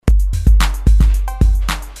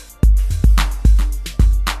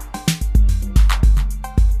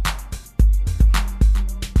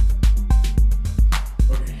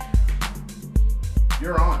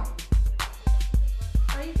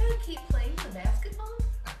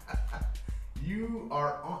You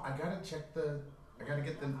are on. I gotta check the. I gotta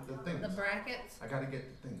get the things. The brackets? I gotta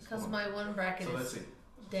get the things. Because my one bracket so is let's see.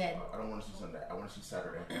 dead. I don't want to see Sunday. I want to see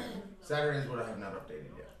Saturday. Saturday is what I have not updated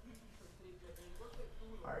yet.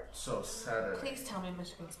 Alright, so Saturday. Please tell me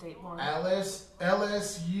Michigan State won.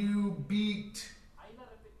 LSU beat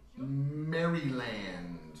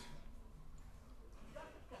Maryland.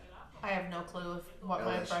 I have no clue what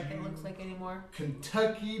my bracket looks like anymore.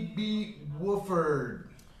 Kentucky beat Wofford.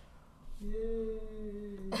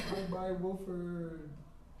 Yay! Bye-bye, Wofford.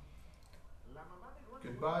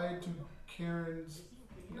 Goodbye to Karen's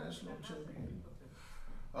national champion.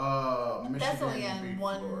 Michigan That's only beat on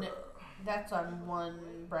one. Florida. That's on one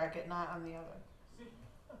bracket, not on the other.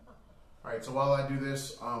 All right. So while I do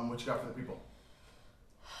this, what you got for the people?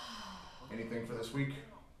 Anything for this week?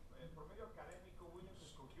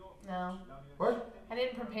 No. What? I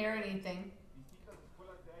didn't prepare anything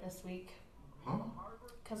this week. Huh?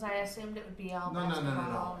 Because I assumed it would be all No.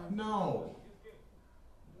 basketball. No.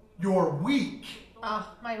 Your week.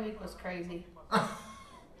 Oh, my week was crazy.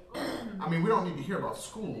 I mean, we don't need to hear about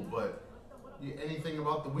school, but anything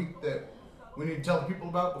about the week that we need to tell the people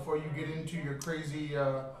about before you get into your crazy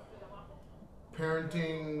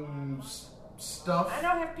parenting stuff? I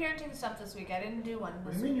don't have parenting stuff this week. I didn't do one.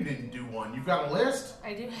 What do you mean you didn't do one? You've got a list?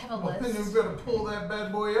 I do have a Well, then list. we better pull that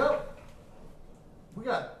bad boy up. We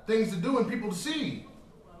got things to do and people to see.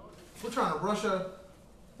 We're trying to rush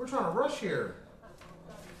here.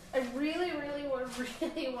 I really want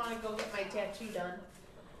to go get my tattoo done.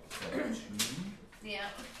 Yeah.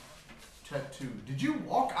 Tattoo. Did you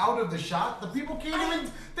walk out of the shot? The people can't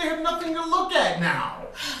even. They have nothing to look at now.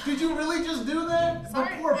 Did you really just do that?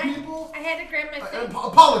 Sorry, The poor people. I had to grab my face.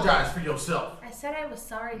 Apologize for yourself. I said I was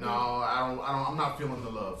sorry. No, I don't. I'm not feeling the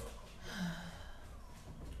love.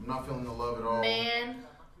 I'm not feeling the love at all. Man,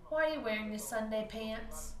 why are you wearing your Sunday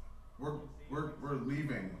pants? We're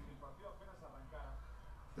leaving.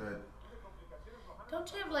 That. Don't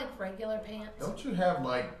you have like regular pants? Don't you have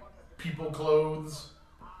like people clothes?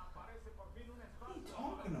 What are you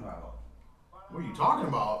talking about? What are you talking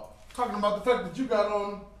about? Talking about the fact that you got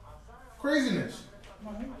on craziness.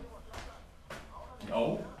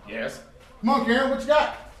 No. Yes. Come on, Karen, what you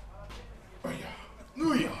got? Oh yeah.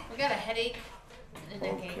 Oh yeah. We got a headache and a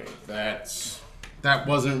Okay, game. that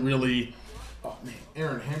wasn't really. Oh man,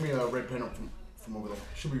 Aaron, hand me a red pen from over there.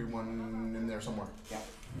 Should be one in there somewhere. Yeah.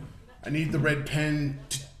 I need the red pen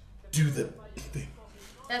to do the thing.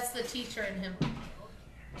 That's the teacher in him.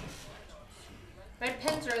 Red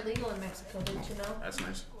pens are illegal in Mexico, didn't you know? That's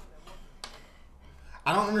nice.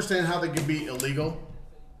 I don't understand how they could be illegal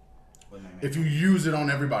if you use it on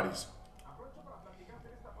everybody's.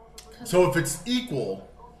 So if it's equal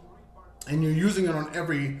and you're using it on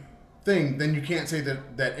everything, then you can't say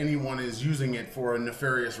that anyone is using it for a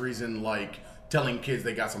nefarious reason like telling kids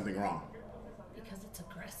they got something wrong. Because it's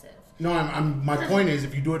aggressive. No, my point is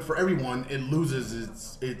if you do it for everyone, it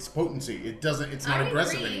loses its potency. It's not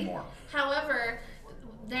aggressive anymore. However,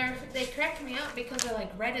 they crack me up because they're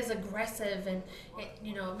like, red is aggressive and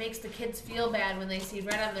it makes the kids feel bad when they see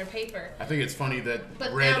red on their paper. I think it's funny that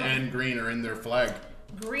But red now- and green are in their flag.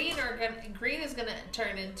 Green is gonna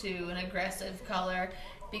turn into an aggressive color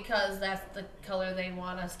because that's the color they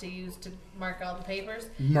want us to use to mark all the papers.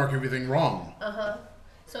 Mark everything wrong.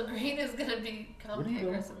 So green is gonna become What are you the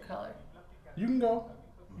doing? aggressive color. You can go.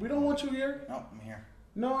 We don't want you here. No, I'm here.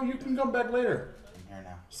 No, you can come back later. I'm here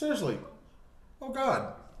now. Seriously. Oh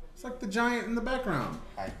God. It's like the giant in the background.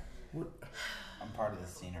 Hi. What? I'm part of the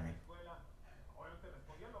scenery.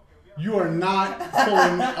 You are not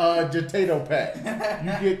pulling a potato pet.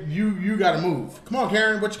 You gotta move. Come on,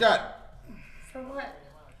 Karen, what you got? For what?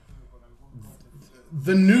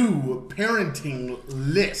 The new parenting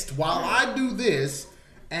list. While I do this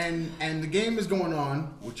and the game is going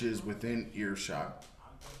on, which is within earshot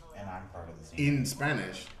And I'm part of the scenery. in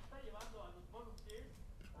Spanish.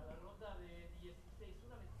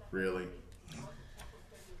 Really?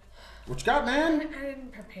 What you got, man? I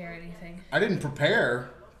didn't prepare anything. I didn't prepare.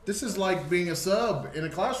 This is like being a sub in a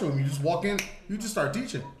classroom. You just walk in, you just start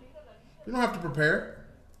teaching. You don't have to prepare.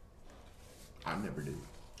 I never do.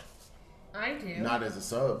 I do. Not as a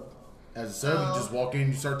sub. As a sub, you just walk in,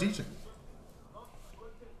 you start teaching.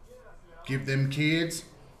 Give them kids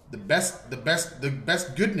the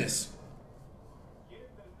best goodness.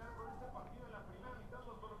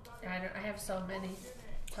 I have so many.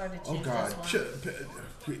 It's hard to Oh choose God, this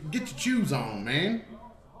one. get your shoes on, man.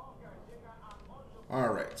 All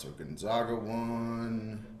right, so Gonzaga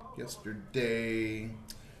won yesterday.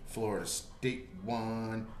 Florida State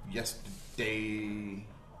won yesterday.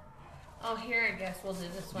 Oh, here I guess we'll do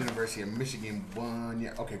this one. University of Michigan won.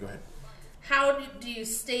 Yeah, okay, go ahead. How do you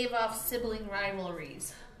stave off sibling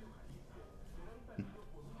rivalries?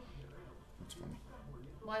 That's funny.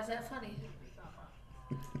 Why is that funny?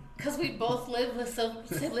 Because we both live with some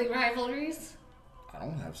sibling rivalries? I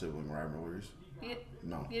don't have sibling rivalries.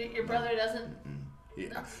 No. Your brother doesn't?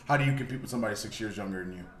 Yeah. How do you compete with somebody 6 years younger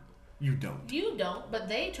than you? You don't. You don't, but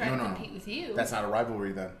they try to compete with you. That's not a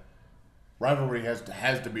rivalry then. Rivalry has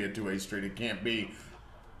to be a two-way street. It can't be,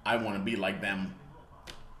 I want to be like them.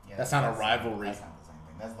 Yeah, that's not a rivalry. That's not the same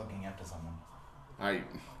thing. That's looking up to someone. I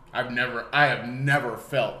have never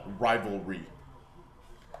felt rivalry.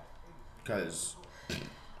 Because,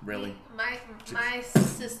 really? My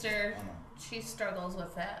sister, she struggles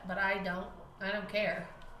with that, but I don't. I don't care.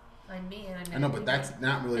 I'm me and I'm. I know, but that's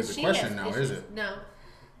not really the question now, is it? No.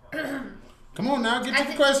 Come on now, get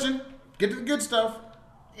to the question. Get to the good stuff.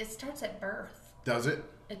 It starts at birth. Does it?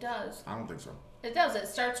 It does. I don't think so. It does. It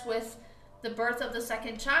starts with the birth of the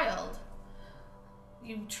second child.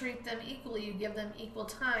 You treat them equally. You give them equal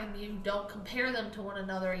time. You don't compare them to one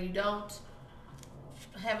another. You don't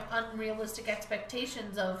have unrealistic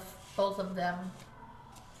expectations of both of them.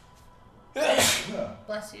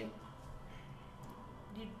 Bless you.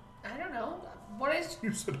 I don't know. What is...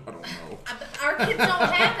 You said I don't know. Our kids don't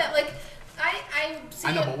have that. Like,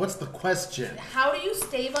 I know, but what's the question? How do you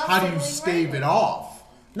stave off? How do you stave it off?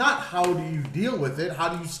 Not how do you deal with it. How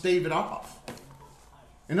do you stave it off?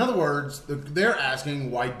 In other words, they're asking,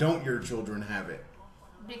 why don't your children have it?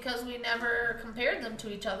 Because we never compared them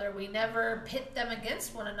to each other. We never pit them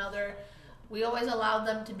against one another. We always allowed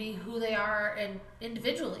them to be who they are and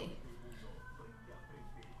individually.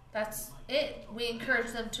 That's it. We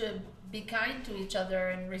encourage them to be kind to each other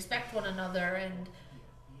and respect one another and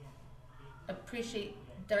appreciate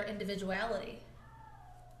their individuality.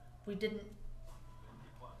 We didn't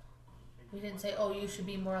say, oh, you should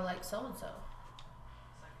be more like so-and-so.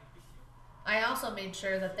 I also made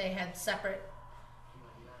sure that they had separate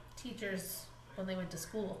teachers when they went to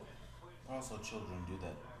school. Also, children do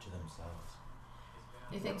that to themselves.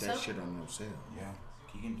 You think so? That shit on no sale. Yeah,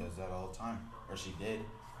 Keegan does that all the time. Or she did.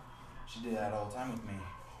 She did that all the time with me.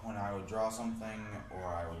 When I would draw something or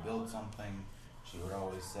I would build something, she would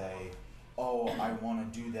always say, oh, I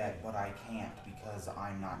want to do that, but I can't because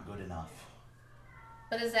I'm not good enough.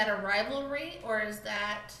 But is that a rivalry or is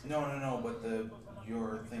that... No, but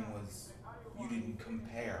your thing was you didn't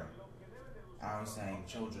compare. I was saying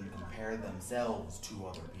children compare themselves to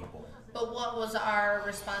other people. But what was our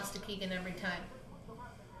response to Keegan every time?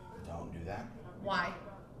 Don't do that. Why?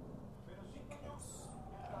 Because,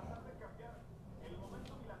 I don't know.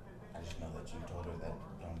 I just know that you told her that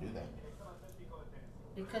don't do that.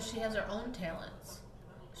 Because she has her own talents.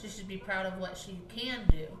 She should be proud of what she can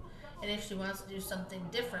do. And if she wants to do something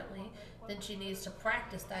differently, then she needs to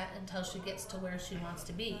practice that until she gets to where she wants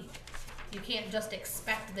to be. You can't just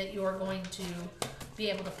expect that you're going to be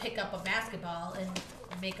able to pick up a basketball and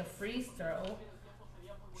make a free throw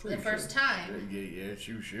the first time. Yes,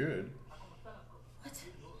 you should. What?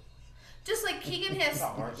 Just like Keegan has...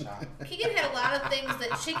 Keegan had a lot of things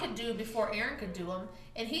that she could do before Aaron could do them,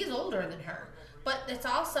 and he's older than her. But it's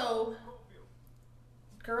also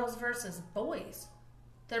girls versus boys.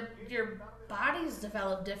 Your bodies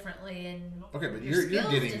develop differently, and okay, but you're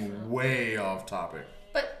getting way off topic.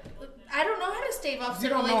 But I don't know how to stave off. You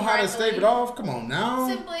don't know how to stave it off? Come on now.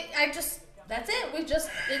 Simply, that's it. We just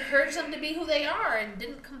encouraged them to be who they are and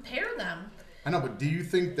didn't compare them. I know, but do you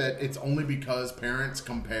think that it's only because parents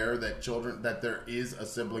compare that there is a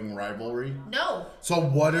sibling rivalry? No. So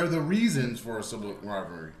what are the reasons for a sibling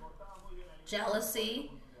rivalry?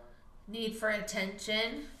 Jealousy, need for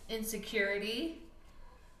attention, insecurity,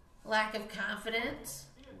 lack of confidence,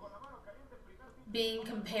 being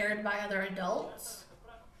compared by other adults.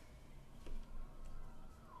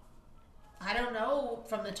 I don't know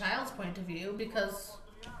from the child's point of view because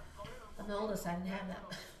I'm the oldest. I didn't have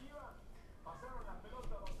that.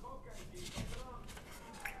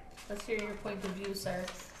 Let's hear your point of view, sir.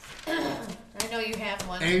 I know you have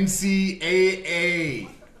one. NCAA.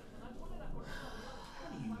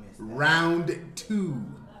 Round 2.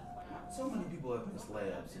 So many people have missed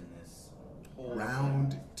layups in this whole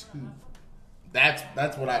Round 2.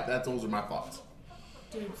 Those are my thoughts.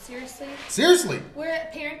 Dude, seriously? Seriously. We're a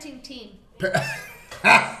parenting team. I'm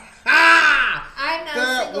not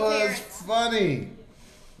a single parent. That was funny.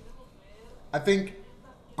 I think,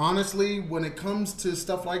 honestly, when it comes to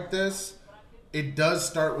stuff like this, it does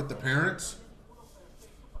start with the parents.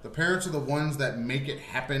 The parents are the ones that make it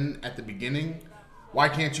happen at the beginning. Why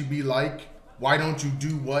can't you be like? Why don't you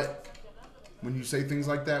do what? When you say things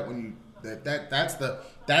like that,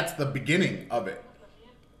 that's the beginning of it.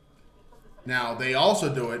 Now they also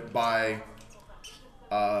do it by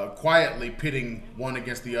quietly pitting one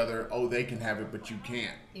against the other. Oh, they can have it, but you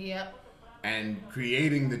can't. Yep. And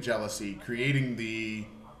creating the jealousy, creating the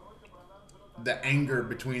anger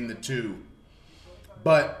between the two.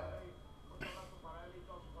 But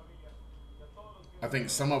I think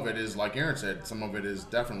some of it is, like Aaron said, some of it is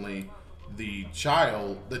definitely the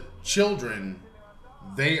children,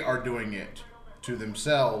 they are doing it to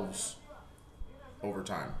themselves over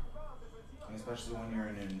time. And especially when you're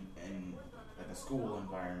in like a school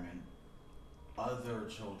environment, other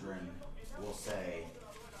children will say,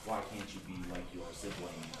 why can't you be like your sibling?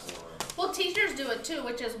 Or Well, teachers do it too,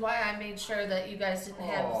 which is why I made sure that you guys didn't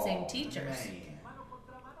have the same teachers. Man.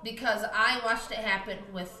 Because I watched it happen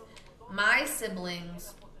with my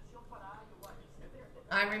siblings.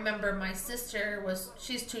 I remember my sister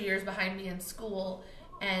she's 2 years behind me in school,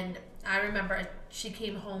 and I remember she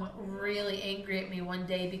came home really angry at me one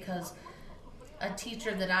day because a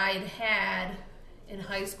teacher that I'd had in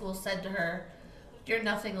high school said to her, "You're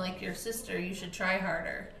nothing like your sister, you should try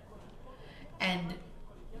harder." And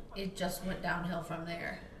it just went downhill from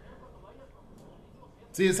there.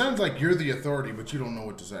 See, it sounds like you're the authority, but you don't know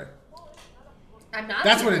what to say. I'm not.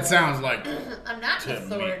 That's the what it authority. sounds like. I'm not to the me.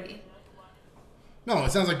 authority. No,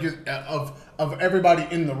 it sounds like you of everybody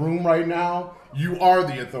in the room right now, you are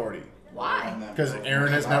the authority. Why? Because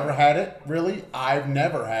Aaron has never had it. Really, I've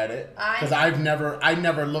never had it. Because I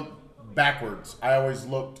never looked backwards. I always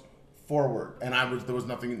looked forward, and there was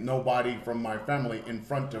nobody from my family in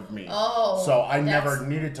front of me. Oh, so I never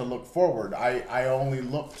needed to look forward. I only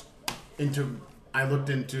looked into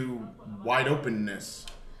wide openness.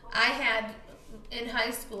 In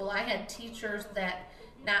high school, I had teachers that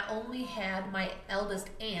not only had my eldest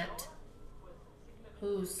aunt,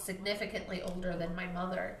 who's significantly older than my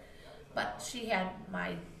mother, but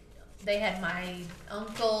they had my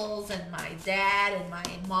uncles and my dad and my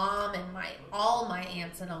mom and all my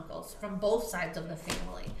aunts and uncles from both sides of the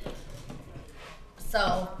family.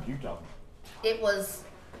 So it was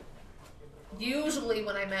usually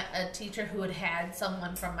when I met a teacher who had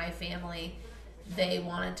someone from my family, they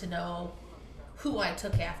wanted to know who I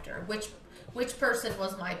took after, which person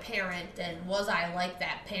was my parent, and was I like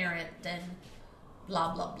that parent, and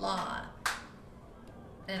blah blah blah.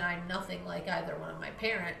 And I'm nothing like either one of my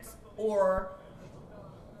parents or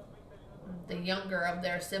the younger of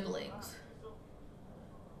their siblings.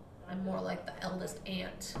 I'm more like the eldest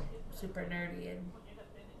aunt, super nerdy and.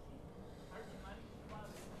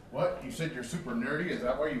 What? You said you're super nerdy? Is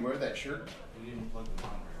that why you wear that shirt? You didn't plug the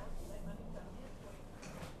monitor.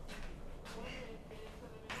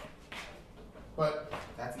 But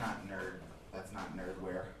That's not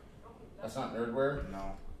nerdware. that's not nerdwear.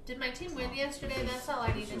 No. Did my team win yesterday? That's all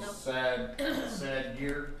I need to know. Sad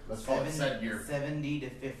year. Let's call it sad year. 70 to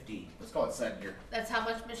 50. Let's call it sad year. That's how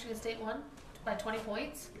much Michigan State won? By 20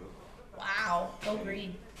 points? Wow. Go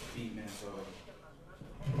green. Beat Minnesota.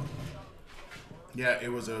 Yeah,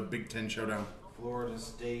 it was a Big Ten showdown. Florida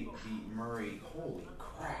State beat Murray. Holy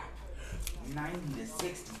crap. 90 to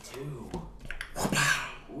 62.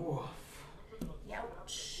 Ooh.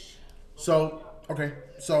 Youch. So, okay.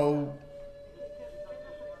 So,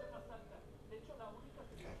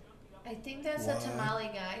 I think that's a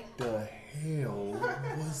tamale guy. the hell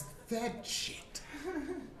was that shit?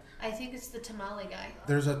 I think it's the tamale guy.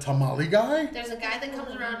 There's a tamale guy? There's a guy that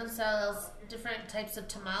comes around and sells different types of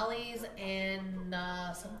tamales and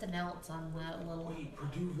something else on that little. Wait,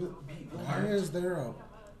 Purdue beat Why Villanova. is there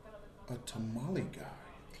a tamale guy?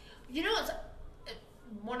 You know,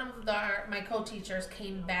 one of my co-teachers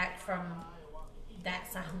came back from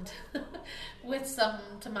that sound with some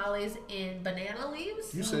tamales in banana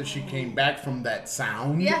leaves. You said she came back from that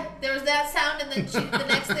sound? Yeah, there was that sound, and then the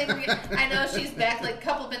next thing I know, she's back like a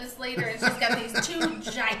couple minutes later, and she's got these two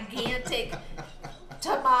gigantic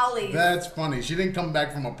tamales. That's funny. She didn't come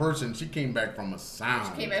back from a person. She came back from a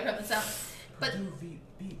sound. She came back from the sound, but Purdue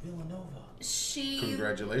beat Villanova. she.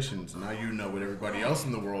 Congratulations. Now you know what everybody else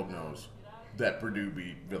in the world knows. That Purdue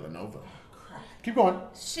beat Villanova. Keep going.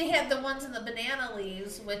 She had the ones in the banana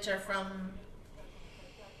leaves, which are from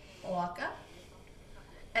Oaxaca.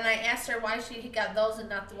 And I asked her why she got those and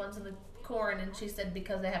not the ones in the corn, and she said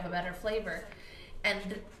because they have a better flavor.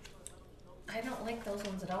 And I don't like those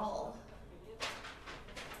ones at all.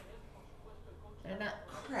 They're not.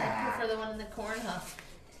 I prefer the one in the corn husk.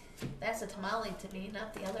 That's a tamale to me,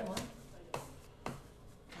 not the other one.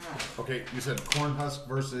 Okay, you said corn husk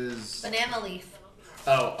versus... Banana leaf.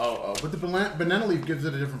 Oh. But the banana leaf gives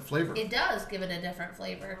it a different flavor. It does give it a different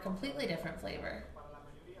flavor, a completely different flavor.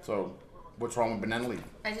 So, what's wrong with banana leaf?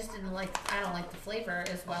 I just didn't like. I don't like the flavor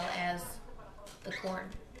as well as the corn.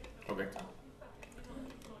 Okay.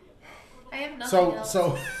 I have nothing So else.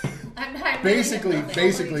 so I really have basically nothing.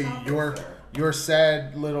 basically Topics your there. your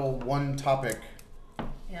sad little one topic.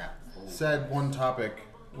 Yeah. Said one topic.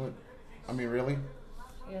 What? I mean, really?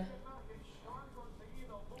 Yeah.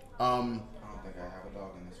 I don't think I have a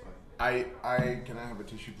dog in this way. I can I have a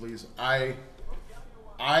tissue, please? I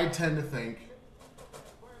tend to think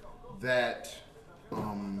that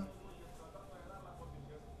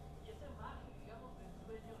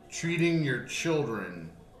treating your children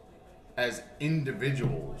as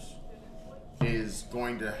individuals is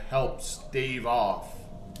going to help stave off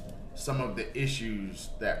some of the issues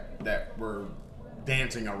that we're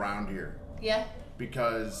dancing around here, Yeah.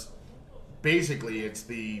 because basically it's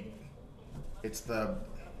the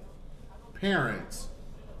parents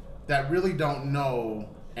that really don't know,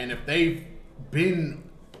 and if they've been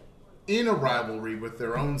in a rivalry with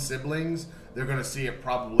their own siblings, they're going to see it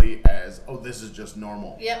probably as, oh, this is just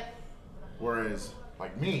normal. Yep. Whereas,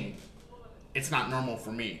 like me, it's not normal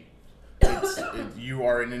for me. You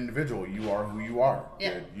are an individual. You are who you are.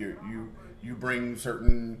 Yeah. You bring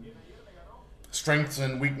certain strengths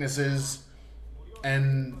and weaknesses,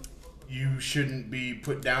 and you shouldn't be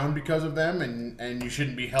put down because of them, and you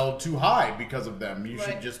shouldn't be held too high because of them. You should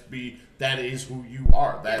Right. just be, that is who you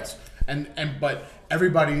are. That's but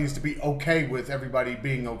everybody needs to be okay with everybody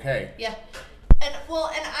being okay. Yeah. And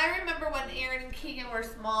I remember when Aaron and Keegan were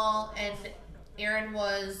small, and Aaron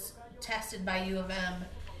was tested by U of M,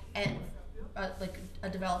 and like a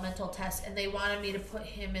developmental test, and they wanted me to put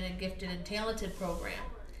him in a gifted and talented program.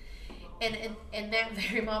 And in that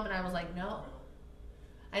very moment, I was like, no.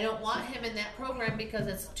 I don't want him in that program because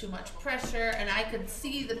it's too much pressure, and I could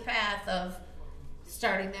see the path of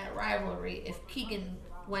starting that rivalry if Keegan,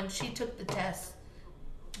 when she took the test,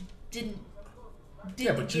 didn't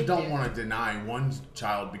Yeah, but you get don't there. want to deny one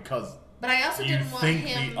child because But I also you didn't want think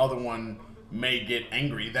him. the other one may get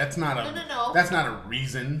angry. That's not a No. That's not a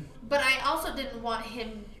reason. But I also didn't want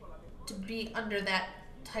him to be under that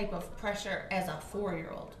type of pressure as a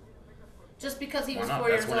 4-year-old. Just because he Why was not? 4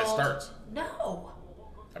 That's years when it old. starts. No,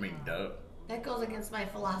 I mean, duh. that goes against my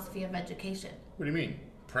philosophy of education. What do you mean?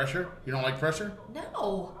 Pressure? You don't like pressure?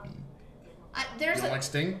 No, You there's don't a like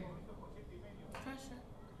sting? pressure.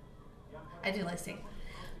 I do like singing.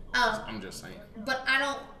 I'm just saying. But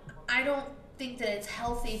I don't think that it's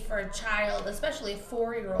healthy for a child, especially a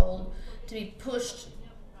 4-year-old, to be pushed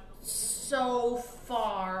so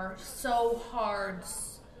far, so hard,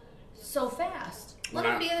 so fast. Let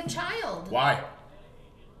him be a child. Why?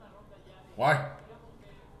 Why?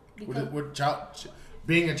 Because, What child?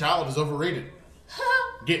 Being a child is overrated.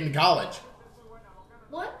 Get into college.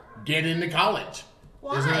 what? Get into college.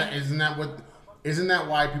 Why? Isn't that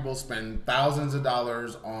why people spend thousands of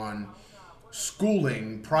dollars on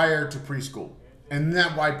schooling prior to preschool? And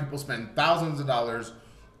that why people spend thousands of dollars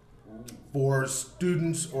for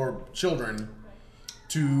students or children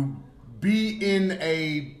to be in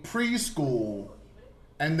a preschool,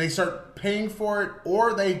 and they start paying for it,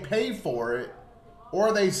 or they pay for it,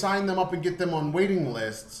 or they sign them up and get them on waiting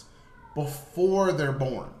lists before they're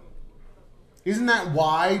born. Isn't that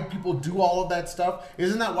why people do all of that stuff?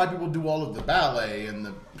 Isn't that why people do all of the ballet and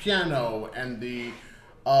the piano and the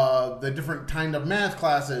different kind of math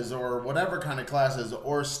classes or whatever kind of classes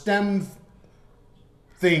or STEM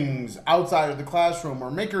things outside of the classroom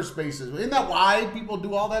or maker spaces? Isn't that why people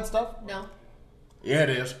do all that stuff? No. Yeah, it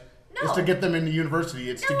is. No. It's to get them into university.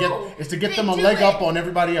 It's to No. get They them a do leg it. up on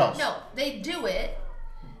everybody else. No, they do it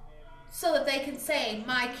so that they can say,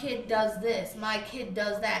 my kid does this, my kid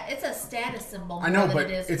does that. It's a status symbol more I know, than but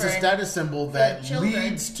it is it's for a status symbol that children.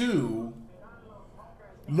 leads to,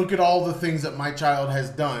 look at all the things that my child has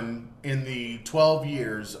done in the 12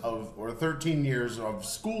 years of, or 13 years of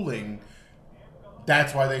schooling.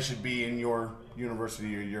 That's why they should be in your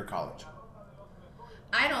university or your college.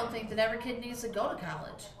 I don't think that every kid needs to go to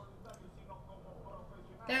college.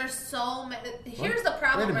 There's so many. Here's the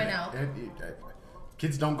problem Wait a right minute. now.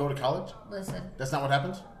 Kids don't go to college? Listen, That's not what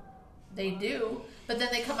happens? they do, but then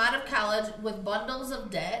they come out of college with bundles of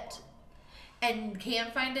debt and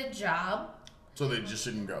can't find a job. So they just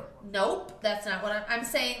shouldn't go. Nope, that's not what I'm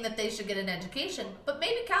saying. That they should get an education, but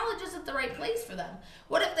maybe college isn't the right place for them.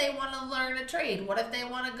 What if they want to learn a trade? What if they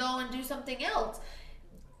want to go and do something else?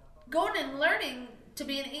 Going and learning to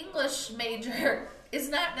be an English major is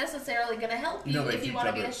not necessarily going to help you, if you want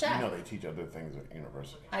to be a chef. You know they teach other things at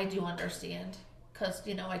university. I do understand, because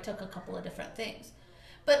I took a couple of different things.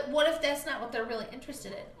 But what if that's not what they're really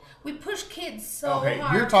interested in? We push kids so Okay,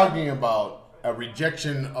 hard. you're talking about a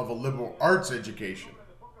rejection of a liberal arts education.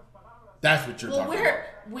 That's what you're Well, talking about.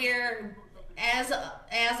 we're as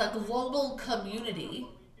a global community,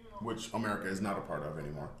 which America is not a part of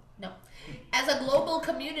anymore. No. As a global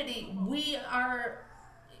community, we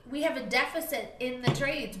have a deficit in the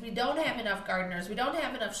trades. We don't have enough gardeners. We don't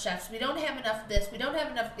have enough chefs. We don't have enough this. We don't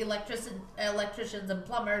have enough electricians and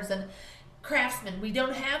plumbers and craftsmen. We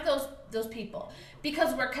don't have those people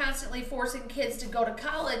because we're constantly forcing kids to go to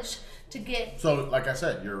college to get. So, like I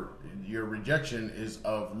said, your rejection is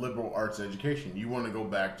of liberal arts education. You want to go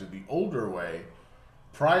back to the older way,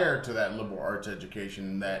 prior to that liberal arts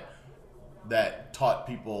education that taught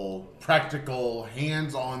people practical,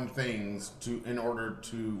 hands-on things in order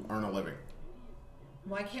to earn a living.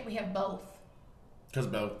 Why can't we have both? Because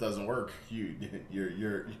both doesn't work.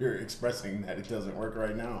 You're expressing that it doesn't work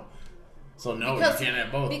right now. So no, you can't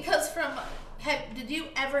have both. Because did you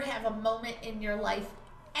ever have a moment in your life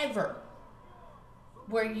ever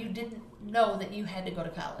where you didn't know that you had to go to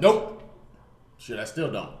college? Nope. Shit, I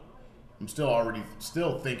still don't. I'm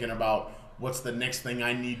still thinking about what's the next thing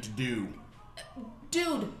I need to do.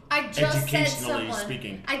 Dude, I just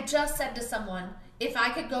speaking. I just said to someone, if I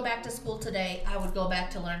could go back to school today, I would go back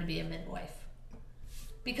to learn to be a midwife.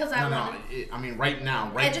 Because I mean, right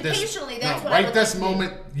now, educationally, that's what I would this like to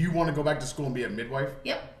moment, you want to go back to school and be a midwife?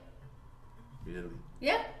 Yep. Really?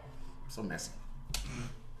 Yep. So messy.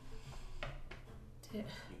 Dude.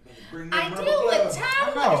 I deal with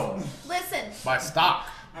towers. Listen. By stock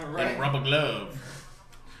right. and rubber glove.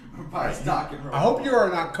 By stock and rubber. I hope you are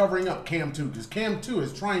not covering up Cam 2, because Cam 2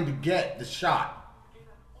 is trying to get the shot.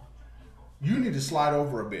 You need to slide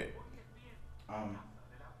over a bit.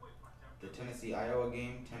 The Tennessee-Iowa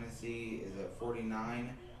game, Tennessee is at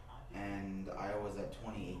 49, and Iowa's at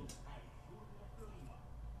 28.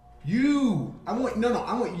 I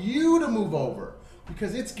want you to move over,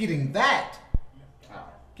 because it's getting that.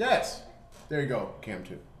 Yes. There you go, Cam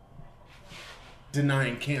 2.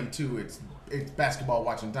 Denying Cam 2 it's basketball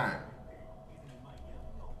watching time.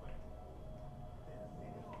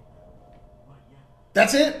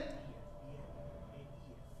 That's it?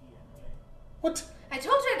 What? I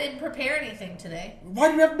told you I didn't prepare anything today. Why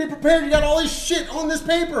do you have to be prepared? You got all this shit on this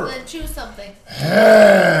paper. Then choose something.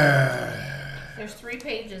 There's 3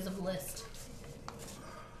 pages of list.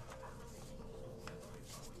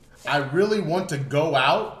 I really want to go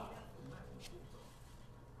out.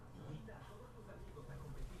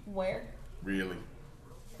 Where? Really?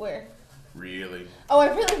 Where? Really? Oh, I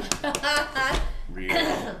really...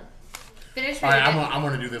 Really? Finish All reading right, it. I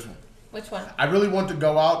want to do this one. Which one? I really want to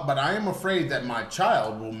go out, but I am afraid that my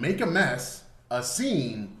child will make a mess, a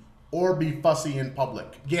scene, or be fussy in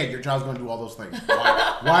public. Yeah, your child's going to do all those things.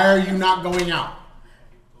 Why are you not going out?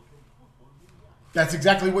 That's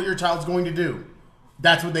exactly what your child's going to do.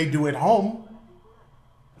 That's what they do at home.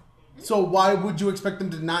 So why would you expect them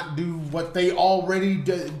to not do what they already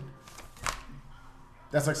did?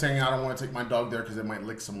 That's like saying, I don't want to take my dog there because it might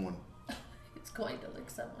lick someone. It's going to lick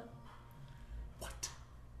someone. What?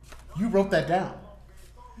 You wrote that down.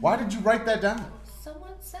 Why did you write that down?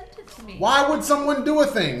 Someone sent it to me. Why would someone do a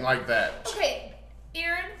thing like that? Okay,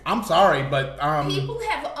 Aaron. I'm sorry, but People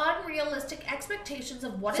have unrealistic expectations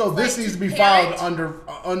of what so it's like this needs to be parent. filed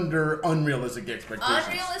under unrealistic expectations.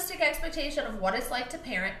 Unrealistic expectation of what it's like to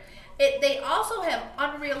parent. They also have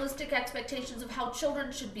unrealistic expectations of how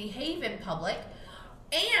children should behave in public.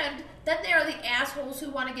 And then there are the assholes who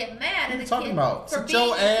want to get mad at a Talking kid about for sit being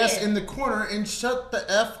your a ass kid. in the corner and shut the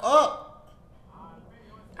F up.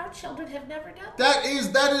 Our children have never done that.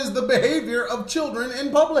 That is the behavior of children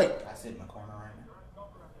in public. I sit in the corner right now.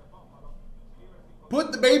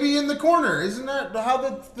 Put the baby in the corner. Isn't that how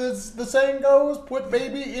the saying goes? Put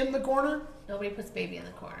baby in the corner. Nobody puts baby in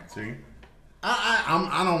the corner. See, I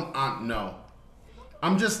don't no.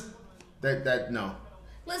 I'm just that no.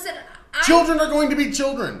 Listen, Children are going to be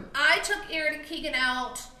children. I took Aaron and Keegan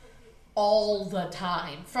out all the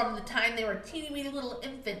time. From the time they were teeny weeny little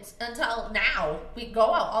infants until now. We go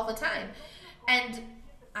out all the time. And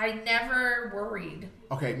I never worried.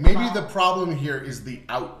 Okay, maybe the problem here is the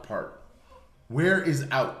out part. Where is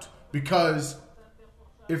out? Because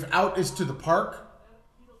if out is to the park,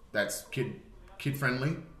 that's kid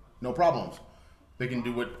friendly, no problems. They can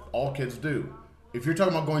do what all kids do. If you're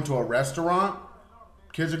talking about going to a restaurant,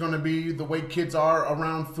 kids are going to be the way kids are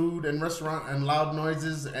around food and restaurant and loud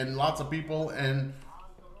noises and lots of people, and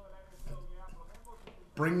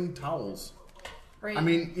bring towels.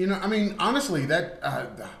 Honestly, that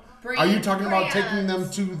are you talking about taking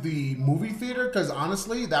them to the movie theater? Because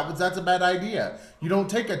honestly, that's a bad idea. You don't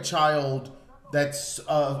take a child that's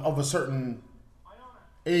of a certain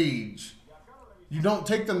age. You don't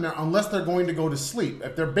take them there unless they're going to go to sleep.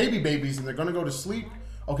 If they're babies and they're going to go to sleep,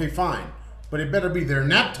 okay, fine. but it better be their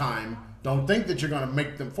nap time. Don't think that you're going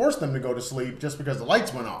to force them to go to sleep just because the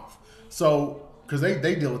lights went off. So, because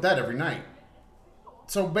they deal with that every night.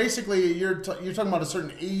 So basically, you're talking about a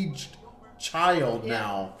certain aged child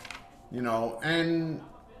now, and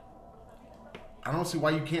I don't see why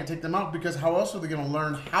you can't take them out, because how else are they going to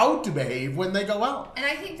learn how to behave when they go out? And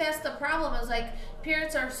I think that's the problem, is like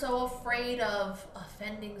parents are so afraid of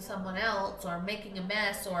offending someone else or making a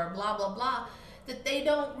mess or blah, blah, blah, that they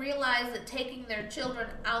don't realize that taking their children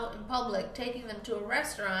out in public, taking them to a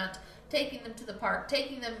restaurant, taking them to the park,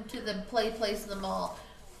 taking them to the place in the mall,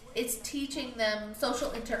 it's teaching them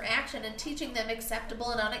social interaction and teaching them acceptable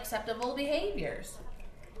and unacceptable behaviors.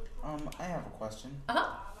 I have a question.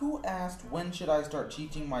 Uh-huh. Who asked when should I start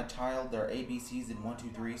teaching my child their ABCs and 1, 2,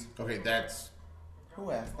 3s? Okay, that's...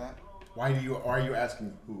 Who asked that? Why are you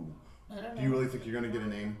asking who? I don't know. Do you really think you're going to get a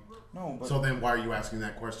name? No, but... So then why are you asking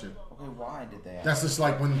that question? Okay, why did they ask? That's just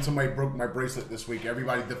like when somebody broke my bracelet this week.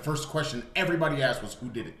 The first question everybody asked was, who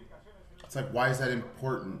did it? It's like, why is that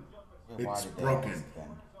important? Yeah, It's why did they broken. ask then?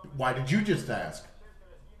 Why did you just ask?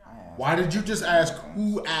 I asked. Why did you just ask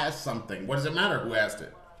who asked something? What does it matter who asked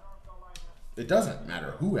it? It doesn't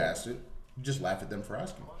matter who asked it. You just laugh at them for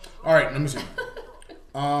asking. All right, let me see.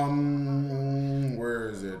 Where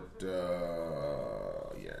is it?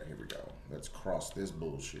 Yeah, here we go. Let's cross this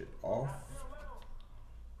bullshit off.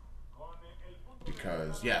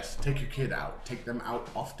 Because, yes, take your kid out. Take them out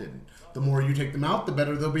often. The more you take them out, the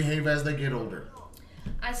better they'll behave as they get older.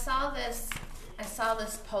 I saw this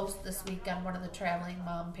post this week on one of the traveling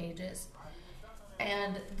mom pages,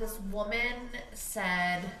 and this woman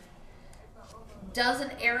said, does an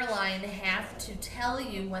airline have to tell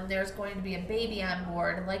you when there's going to be a baby on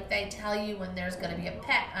board like they tell you when there's going to be a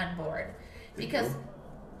pet on board? Because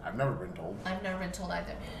I've never been told. I've never been told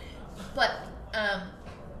either. But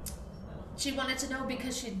she wanted to know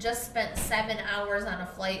because she'd just spent 7 hours on a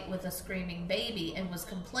flight with a screaming baby and was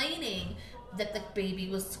complaining that the baby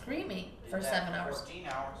was screaming for 7 hours. 14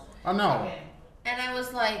 hours. Oh, no. And I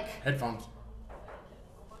was like, Headphones.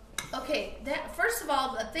 okay, that first of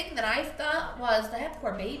all, the thing that I thought was that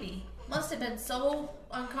poor baby must have been so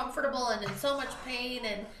uncomfortable and in so much pain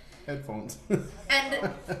and Headphones. and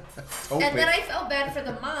then I felt bad for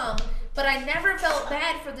the mom, but I never felt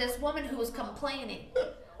bad for this woman who was complaining.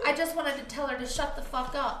 I just wanted to tell her to shut the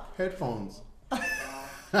fuck up. Headphones.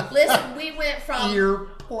 Listen, we went from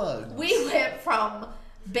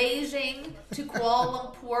Beijing to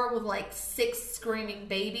Kuala Lumpur with like 6 screaming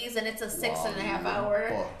babies, and it's a 6.5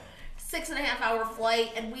 hour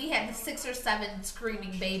flight, and we had 6 or 7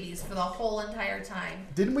 screaming babies for the whole entire time.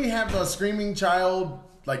 Didn't we have a screaming child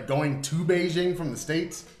like going to Beijing from the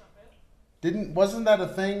States? Wasn't that a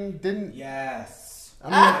thing? Yes. I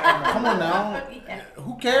mean, come on now. Yeah.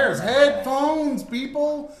 Who cares? Headphones,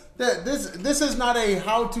 people. This is not a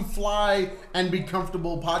how to fly and be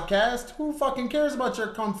comfortable podcast. Who fucking cares about your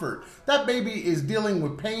comfort? That baby is dealing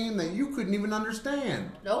with pain that you couldn't even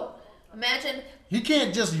understand. Nope. Imagine. He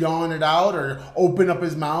can't just yawn it out or open up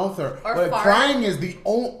his mouth or fart. Crying is the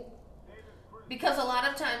only. Because a lot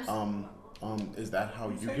of times. Is that how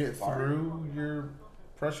you get through your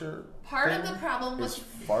pressure? Part of the problem is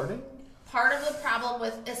with farting. Part of the problem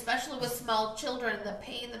with, especially with small children, the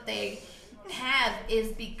pain that they have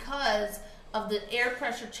is because of the air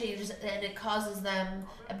pressure changes, and it causes them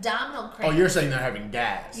abdominal cramps. Oh, you're saying they're having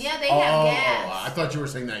gas. Yeah, they have gas. I thought you were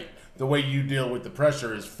saying that the way you deal with the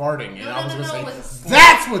pressure is farting, and I was going to say, no,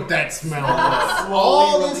 that's what that smell was.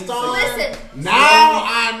 All this time. Listen. Now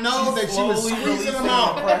I know that she was squeezing them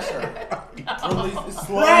out.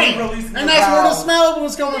 Right. And that's where the smell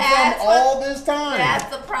was coming from all this time. That's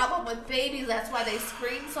the problem with babies. That's why they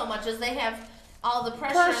scream so much, is they have all the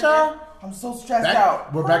pressure. I'm so stressed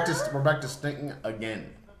out. We're back to stinking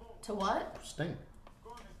again. To what? Stink.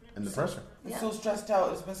 And the pressure. I'm so stressed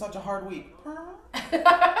out. It's been such a hard week.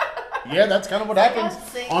 Yeah, that's kind of what happens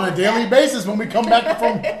on a daily basis when we come back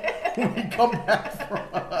from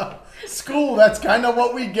school. That's kind of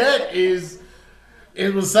what we get. Is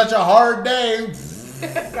it was such a hard day.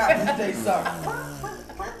 God, this day sucks.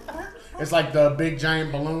 It's like the big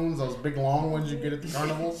giant balloons, those big long ones you get at the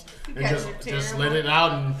carnivals, and just let it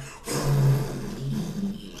out, and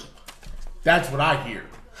that's what I hear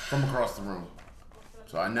from across the room.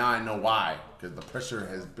 So now I know why, because the pressure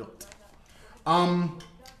has built.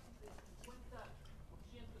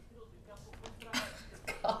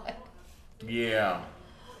 God. Yeah.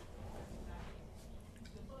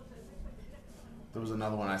 There was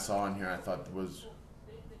another one I saw in here I thought was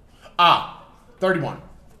 31.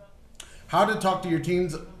 How to talk to your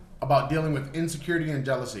teens about dealing with insecurity and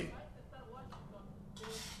jealousy.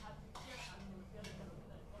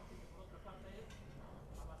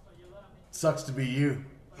 sucks to be you.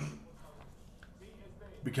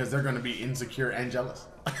 Because they're going to be insecure and jealous.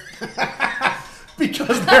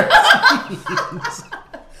 Because they're teens.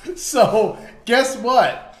 So, guess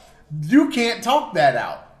what? You can't talk that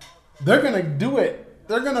out. They're going to do it.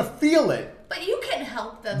 They're going to feel it. But you can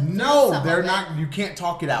help them. No, they're not. You can't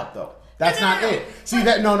talk it out, though. That's not it. See,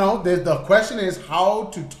 the question is how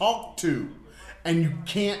to talk to. And you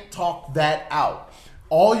can't talk that out.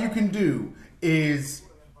 All you can do is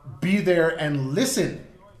be there and listen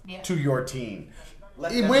to your teen.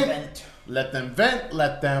 Let them vent. Let them vent.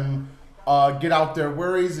 Let them get out their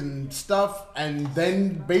worries and stuff. And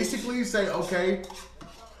then basically say, okay,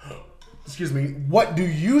 excuse me, what do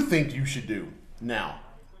you think you should do now?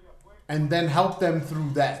 And then help them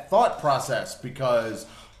through that thought process, because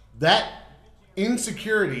that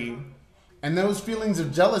insecurity and those feelings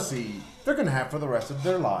of jealousy, they're going to have for the rest of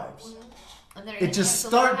their lives. It just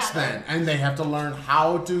starts then, and they have to learn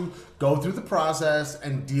how to go through the process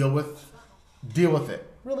and deal with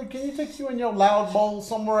it. Really, can you take you and your loud bowl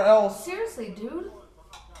somewhere else? Seriously, dude.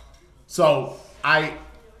 So I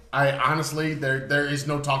honestly, there is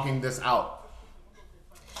no talking this out.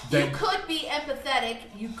 You could be empathetic,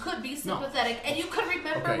 you could be sympathetic, and you could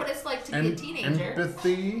remember what it's like to be a teenager.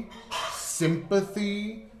 Empathy,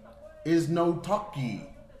 sympathy is no talkie.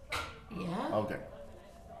 Yeah. Okay.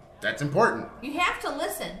 That's important. You have to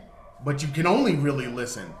listen. But you can only really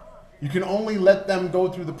listen. You can only let them go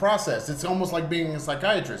through the process. It's almost like being a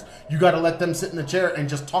psychiatrist. You got to let them sit in the chair and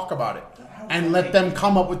just talk about it. And let them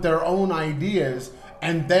come up with their own ideas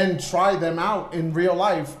and then try them out in real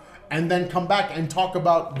life and then come back and talk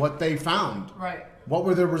about what they found. Right. What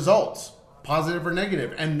were their results? Positive or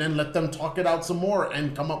negative? And then let them talk it out some more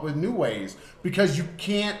and come up with new ways. Because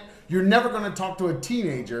you're never going to talk to a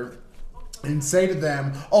teenager and say to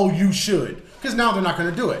them, oh, you should. Because now they're not going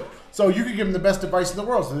to do it. So you could give them the best advice in the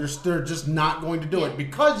world. So they're just not going to do it.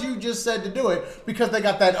 Because you just said to do it. Because they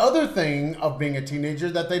got that other thing of being a teenager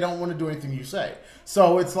that they don't want to do anything you say.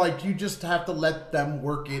 So it's like you just have to let them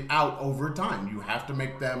work it out over time. You have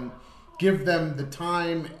to give them the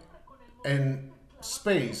time and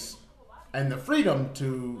space and the freedom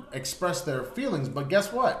to express their feelings. But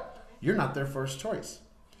guess what? You're not their first choice.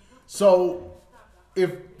 So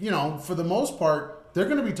if, for the most part, they're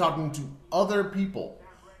going to be talking to other people.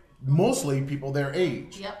 Mostly people their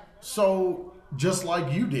age. Yep. So just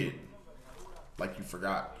like you did. Like you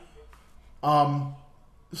forgot.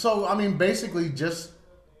 Basically just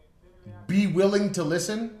be willing to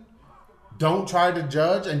listen. Don't try to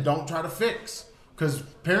judge and don't try to fix. Because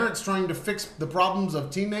parents trying to fix the problems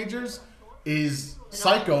of teenagers is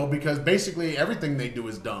psycho, because basically everything they do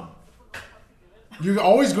is dumb. You're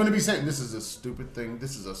always going to be saying, this is a stupid thing.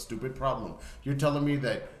 This is a stupid problem. You're telling me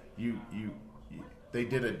that they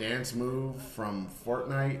did a dance move from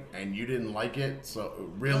Fortnite and you didn't like it. So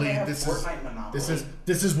really, this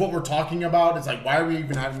is what we're talking about. It's like, why are we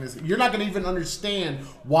even having this? You're not going to even understand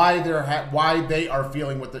why they are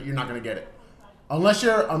feeling what you're not going to get it. Unless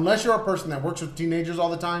you're a person that works with teenagers all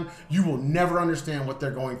the time, you will never understand what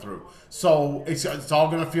they're going through. So it's all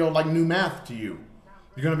going to feel like new math to you.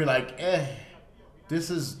 You're going to be like, this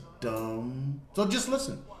is dumb. So just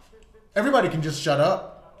listen. Everybody can just shut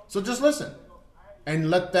up. So just listen.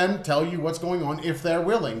 And let them tell you what's going on if they're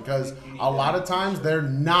willing. Because a lot of times they're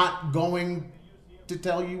not going to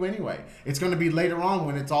tell you anyway. It's going to be later on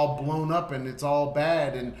when it's all blown up and it's all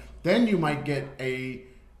bad. And then you might get a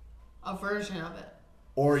version of it.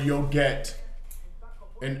 Or you'll get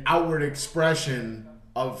an outward expression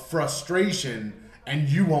of frustration and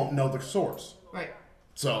you won't know the source. Right.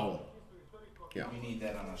 So, yeah. You need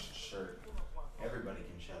that on a shirt. Everybody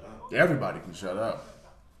can shut up. Everybody can shut up.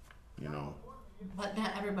 But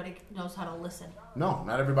not everybody knows how to listen. No,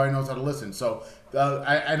 not everybody knows how to listen. So,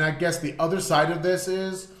 I guess the other side of this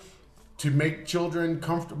is to make children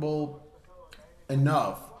comfortable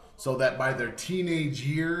enough so that by their teenage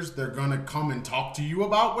years, they're going to come and talk to you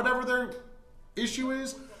about whatever their issue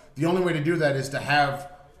is. The only way to do that is to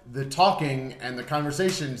have the talking and the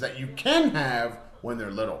conversations that you can have when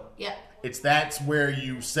they're little. Yeah. That's where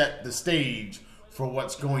you set the stage for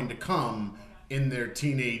what's going to come in their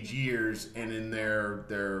teenage years and in their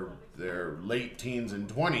late teens and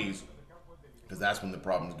 20s, because that's when the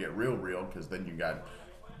problems get real, because then you got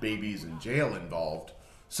babies in jail involved.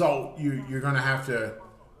 So you're going to have to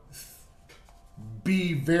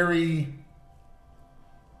be very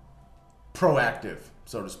proactive,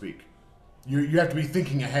 so to speak. You have to be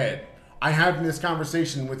thinking ahead. I had this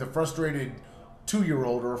conversation with a frustrated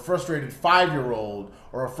 2-year-old or a frustrated 5-year-old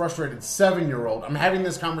or a frustrated 7-year-old. I'm having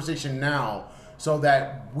this conversation now so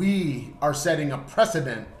that we are setting a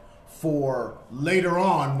precedent for later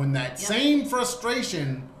on when that same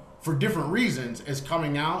frustration for different reasons is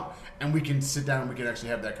coming out, and we can sit down and we can actually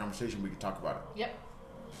have that conversation. We can talk about it. Yep.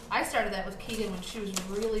 I started that with Keegan when she was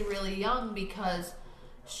really, really young because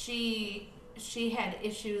she had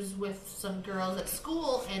issues with some girls at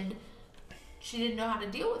school and she didn't know how to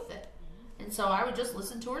deal with it. And so I would just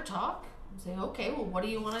listen to her talk and say, okay, well, what do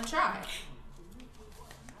you want to try?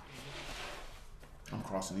 I'm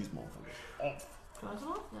crossing these motherfuckers off. Cross them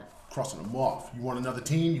off? Yeah. Crossing them off. You want another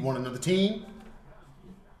teen? You want another teen?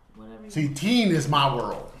 Whatever. See, teen is my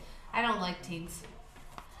world. I don't like teens.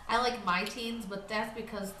 I like my teens, but that's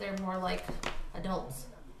because they're more like adults.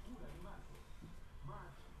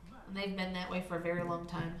 And they've been that way for a very long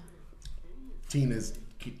time. Teen is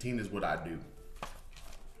what I do.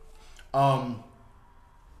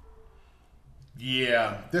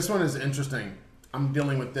 Yeah, this one is interesting. I'm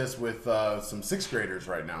dealing with this with some 6th graders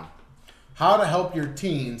right now. How to help your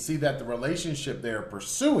teen see that the relationship they're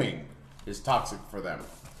pursuing is toxic for them.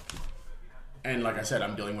 And like I said,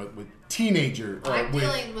 I'm dealing with teenagers. I'm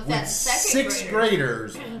dealing with that second 6th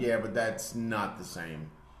graders. Yeah, but that's not the same.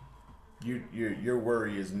 Your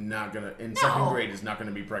worry is not gonna in second grade is not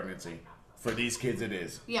gonna be pregnancy. For these kids, it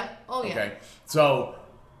is. Yeah. Oh yeah. Okay. So,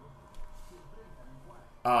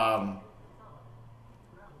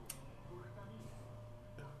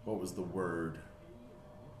 what was the word?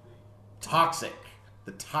 Toxic.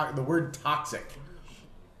 The word toxic.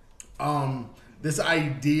 This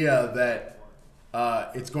idea that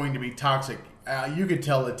it's going to be toxic. You could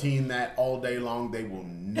tell a teen that all day long, they will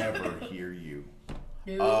never hear you.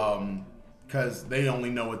 Because they only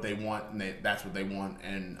know what they want, and that's what they want.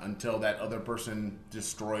 And until that other person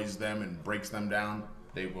destroys them and breaks them down,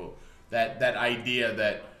 they will. That idea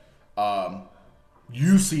that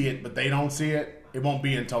you see it, but they don't see it, it won't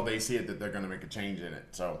be until they see it that they're going to make a change in it.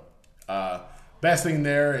 So, best thing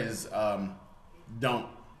there is don't.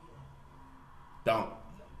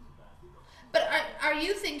 But are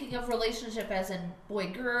you thinking of relationship as in boy,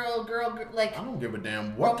 girl, like? I don't give a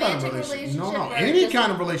damn what kind of relationship. No, or any just-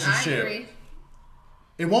 kind of I relationship. agree.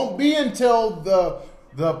 It won't be until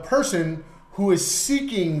the person who is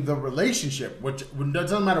seeking the relationship, which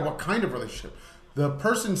doesn't matter what kind of relationship, the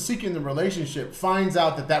person seeking the relationship finds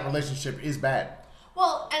out that relationship is bad.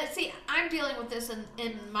 Well, and see, I'm dealing with this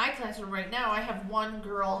in my classroom right now. I have one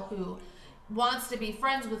girl who wants to be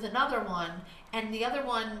friends with another one, and the other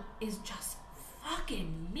one is just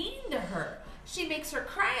fucking mean to her. She makes her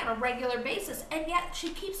cry on a regular basis, and yet she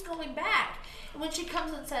keeps going back. And when she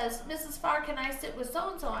comes and says, Mrs. Farr, can I sit with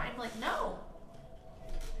so-and-so? I'm like, no.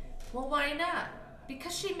 Well, why not?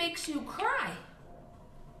 Because she makes you cry.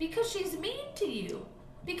 Because she's mean to you.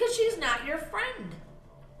 Because she's not your friend.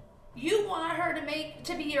 You want her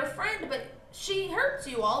to be your friend, but she hurts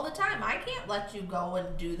you all the time. I can't let you go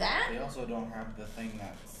and do that. They also don't have the thing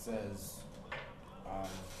that says,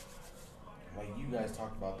 like you guys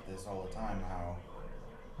talk about this all the time, how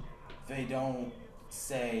they don't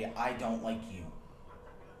say, I don't like you.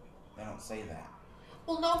 They don't say that.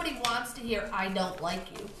 Well, nobody wants to hear, I don't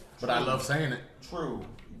like you. But I love saying it. True,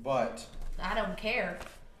 but I don't care.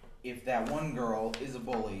 if that one girl is a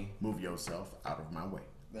bully, Move yourself out of my way,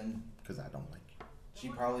 then because I don't like you. she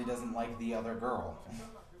probably doesn't like the other girl.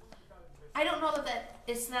 I don't know that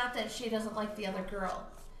it's not that she doesn't like the other girl.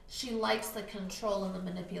 She likes the control and the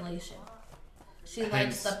manipulation. She likes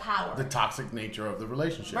Hence, the power. the toxic nature of the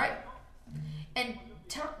relationship. Right. And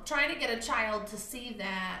trying to get a child to see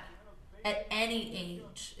that at any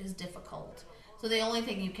age is difficult. So the only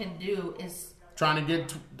thing you can do is Trying to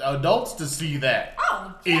get adults to see that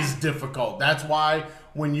is yeah. difficult. That's why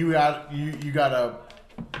when you got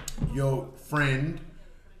your friend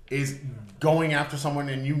is going after someone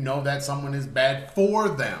and you know that someone is bad for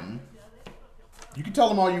them, you can tell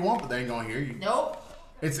them all you want, but they ain't gonna hear you. nope.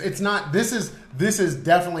 It's not. This is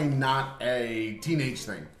definitely not a teenage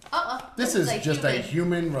thing. This is just a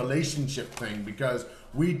human relationship thing, because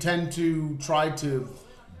we tend to try to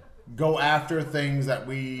go after things that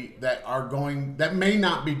may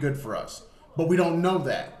not be good for us, but we don't know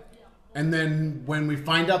that. And then when we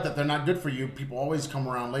find out that they're not good for you, people always come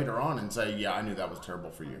around later on and say, yeah, I knew that was terrible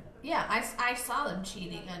for you. Yeah, I saw them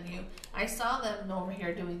cheating on you. I saw them over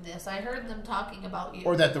here doing this. I heard them talking about you.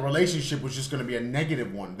 Or that the relationship was just going to be a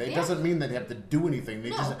negative one. It doesn't mean that they have to do anything.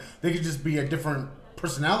 They could just be a different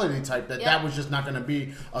personality type, that was just not going to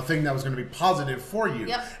be a thing that was going to be positive for you.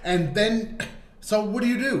 Yep. And then, so what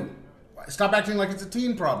do? Stop acting like it's a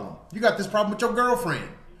teen problem. You got this problem with your girlfriend.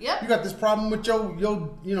 Yep. You got this problem with your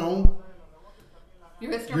You're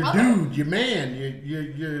with your mother. dude, your man,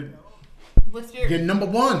 your with your You're number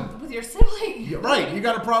one. with your sibling. You're right. You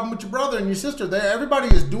got a problem with your brother and your sister.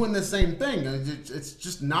 Everybody is doing the same thing. It's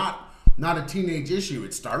just not a teenage issue.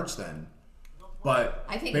 It starts then. But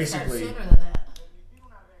I think basically, it starts sooner than that.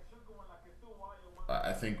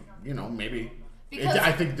 I think, maybe. Because-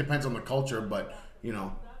 I think it depends on the culture, but,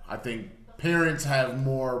 I think parents have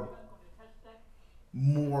more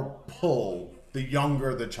pull the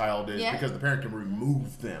younger the child is Yeah. because the parent can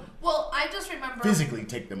remove them. Well, I just remember Physically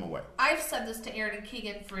take them away. I've said this to Aaron and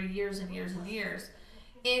Keegan for years and years and years.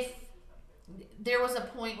 If there was a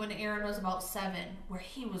point when Aaron was about 7 where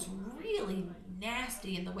he was really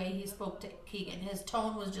nasty in the way he spoke to Keegan. His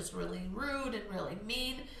tone was just really rude and really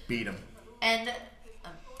mean. Beat him. And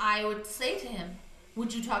I would say to him,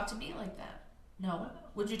 would you talk to me like that? No.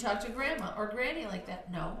 Would you talk to grandma or granny like that?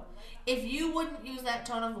 No. If you wouldn't use that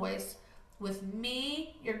tone of voice with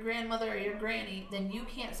me, your grandmother, or your granny, then you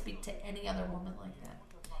can't speak to any other woman like that.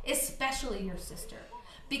 Especially your sister.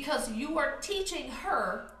 Because you are teaching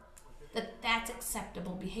her that that's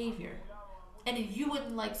acceptable behavior. And you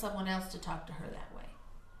wouldn't like someone else to talk to her that way.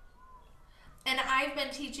 And I've been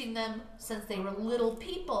teaching them since they were little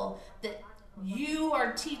people that you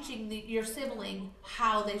are teaching your sibling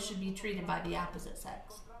how they should be treated by the opposite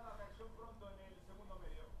sex.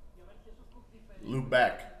 Loop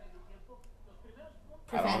back.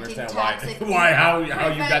 I don't Preventing understand toxic, how you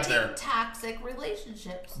got there. preventing toxic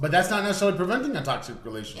relationships. But that's not necessarily preventing a toxic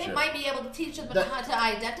relationship. It might be able to teach them That- how to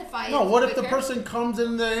identify No, it what if the quicker. person comes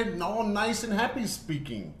in there all nice and happy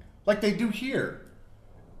speaking, like they do here,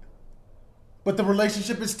 but the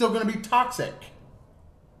relationship is still going to be toxic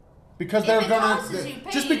because If they're it going costs to you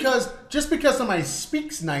just because somebody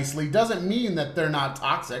speaks nicely doesn't mean that they're not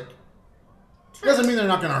toxic. It True. doesn't mean they're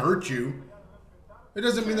not going to hurt you. It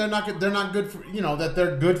doesn't mean they're not good for that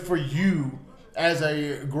they're good for you as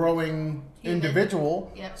a growing Human.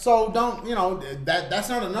 individual. Yep. So don't that's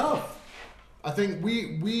not enough. I think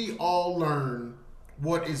we all learn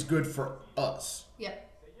what is good for us. Yep.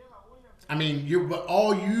 I mean,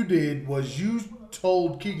 all you did was you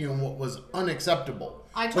told Keegan what was unacceptable.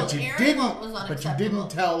 I told but you Erin didn't, what was But you unacceptable.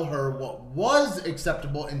 didn't tell her what was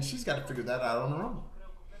acceptable, and she's got to figure that out on her own.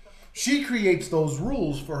 She creates those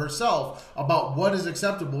rules for herself about what is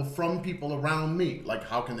acceptable from people around me. Like,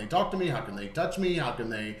 how can they talk to me? How can they touch me? How can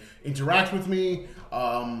they interact with me?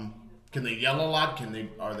 Can they yell a lot?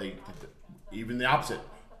 Are they even the opposite?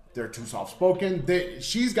 They're too soft-spoken.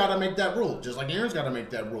 She's got to make that rule, just like Aaron's got to make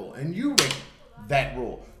that rule. And you make that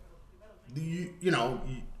rule.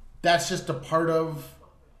 That's just a part of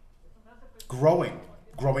growing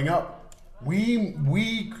up.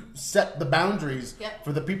 We set the boundaries Yep.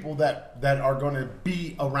 for the people that are going to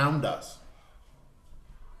be around us.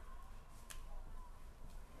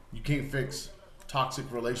 You can't fix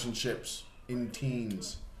toxic relationships in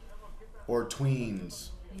teens or tweens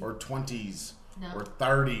or 20s No. or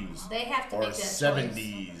 30s They have to or make that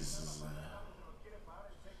 70s.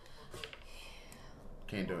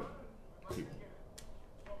 Can't do it. People.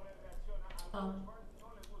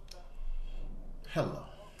 Hello.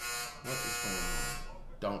 What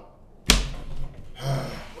is going on?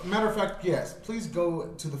 Don't. Matter of fact, yes. Please go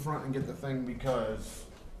to the front and get the thing because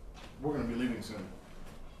we're going to be leaving soon,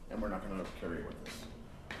 and we're not going to carry it with us.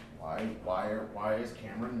 Why is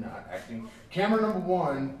Cameron not acting? Camera number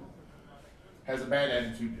 1 has a bad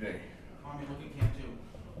attitude today. Mommy, look at Cam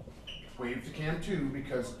 2. Wave to Cam 2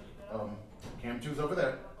 because Cam 2's over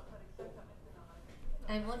there.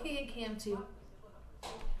 I'm looking at Cam 2.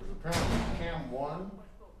 Because apparently Cam 1.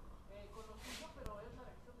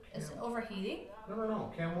 Is it overheating?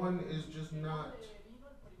 No. Cam 1 is just not.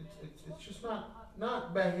 It's just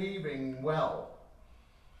not behaving well.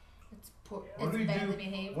 It's poor. What do It's we badly do?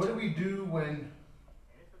 behaved. What do we do when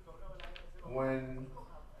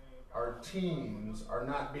our teens are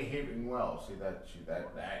not behaving well? See that should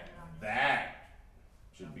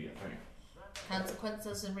be a thing.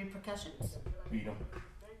 Consequences and repercussions? Beat them.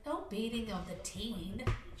 No beating of the teen.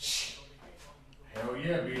 Hell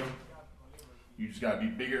yeah, beat them. You just gotta be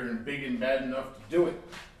big and bad enough to do it.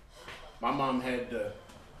 My mom had the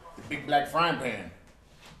big black frying pan.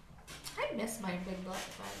 I miss my big black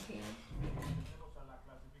frying pan.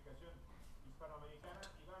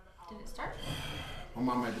 Did it start? My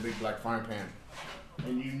mom had the big black frying pan,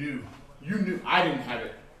 and you knew. I didn't have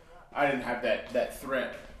it. I didn't have that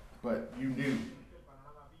threat, but you knew.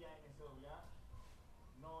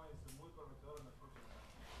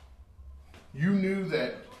 You knew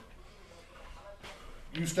that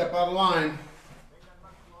you step out of line,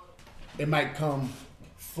 it might come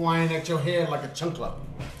flying at your head like a chunkla.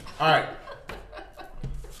 All right.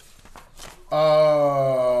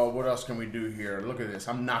 What else else can we do here? Look at this.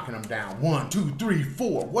 I'm knocking them down. 1, 2, 3,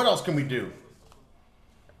 4. What else can we do?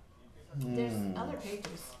 There's other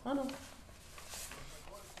pages. I know.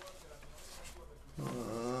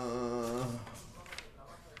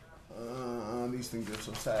 These things are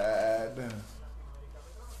so sad.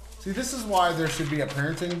 See, this is why there should be a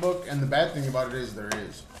parenting book, and the bad thing about it is there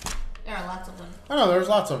is. There are lots of them. I know, there's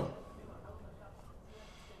lots of them.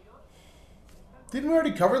 Didn't we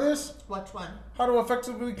already cover this? Which one? How to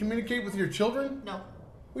effectively communicate with your children? No,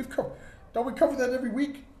 We've covered. Don't we cover that every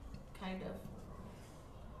week? kind of.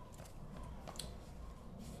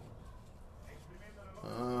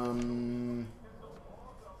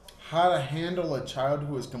 How to handle a child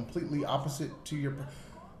who is completely opposite to your.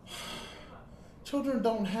 Children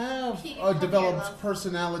don't have Come a here, developed love.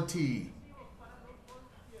 personality.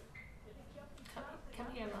 Come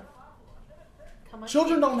here, love. Come on.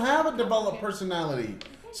 Children don't have a developed personality.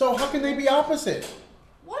 So how can they be opposite?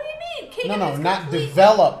 What do you mean? Keegan No, is not complete-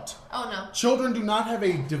 developed. Oh no. Children do not have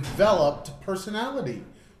a developed personality.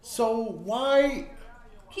 So why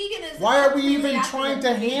Keegan is. are we completely even opposite trying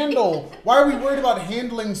to of me. handle? Why are we worried about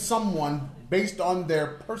handling someone based on their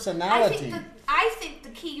personality? I think the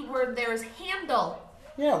key word there is handle.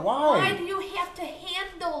 Yeah, Why do you have to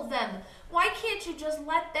handle them? Why can't you just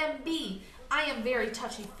let them be? I am very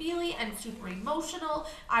touchy-feely. I'm super emotional.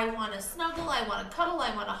 I want to snuggle. I want to cuddle.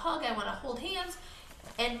 I want to hug. I want to hold hands.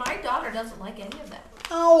 And my daughter doesn't like any of that.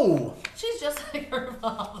 No. She's just like her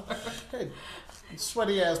father. Hey,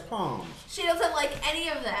 sweaty ass palms. She doesn't like any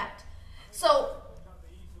of that. So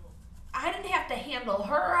I didn't have to handle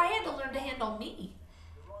her. I had to learn to handle me.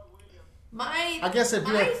 I guess if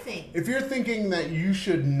you're thinking that you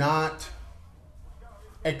should not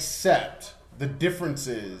accept the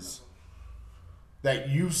differences that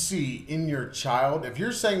you see in your child, if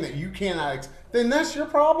you're saying that you cannot, then that's your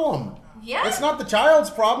problem. Yeah. It's not the child's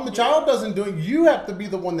problem. The child doesn't do it. You have to be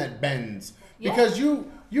the one that bends. Yeah. Because you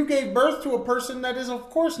gave birth to a person that is, of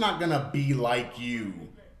course, not going to be like you.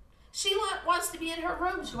 She wants to be in her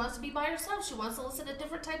room. She wants to be by herself. She wants to listen to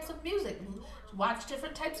different types of music, watch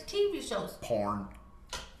different types of TV shows. Porn.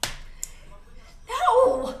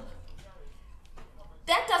 No!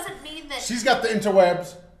 That doesn't mean that She's got the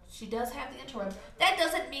interwebs. she does have the interweb. That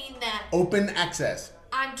doesn't mean that Open access.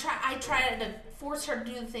 I try to force her to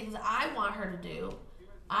do the things I want her to do.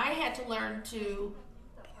 I had to learn to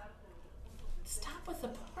stop with the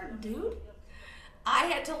porn, dude. I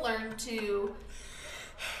had to learn to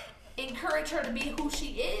encourage her to be who she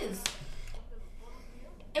is.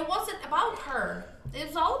 It wasn't about her. It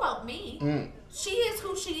was all about me. She is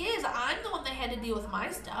who she is. I'm the one that had to deal with my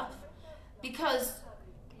stuff because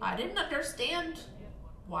I didn't understand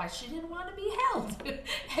why she didn't want to be held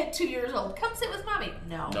at 2 years old. Come sit with mommy.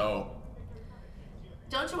 No.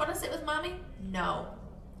 Don't you want to sit with mommy? No.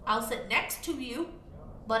 I'll sit next to you,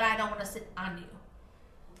 but I don't want to sit on you.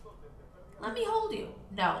 Let me hold you.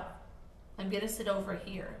 No. I'm going to sit over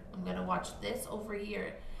here. I'm going to watch this over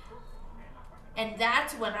here. And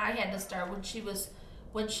that's when I had to start, when she was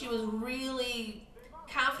really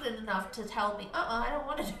confident enough to tell me, I don't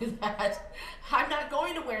want to do that. I'm not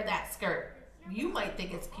going to wear that skirt. You might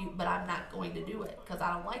think it's cute, but I'm not going to do it because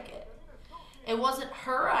I don't like it. It wasn't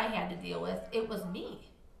her I had to deal with. It was me.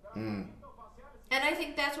 And I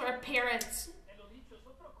think that's where parents,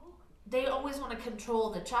 they always want to control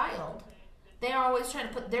the child. They're always trying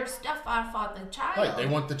to put their stuff off on the child. Right, they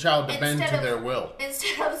want the child to bend to their will.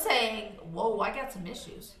 Instead of saying, whoa, I got some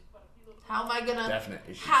issues. How am I Definite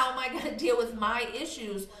issues. How am I gonna deal with my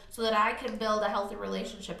issues so that I can build a healthy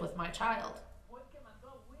relationship with my child?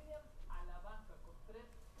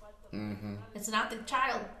 It's not the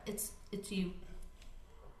child, it's you.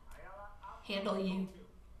 Handle you.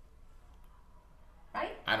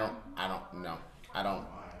 Right? I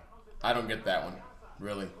don't get that one.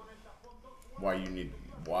 Really.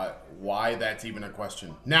 Why that's even a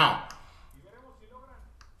question. Now,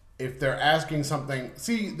 if they're asking something,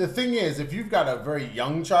 see, the thing is, if you've got a very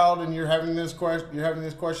young child and you're having this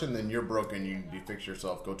question, then you're broken. You need to fix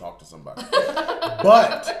yourself. Go talk to somebody.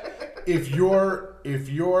 But if you're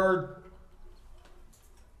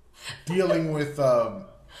dealing with a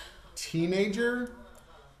teenager,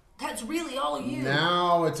 That's really all you.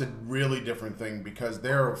 now it's a really different thing because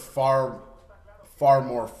they're far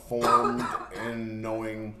more formed in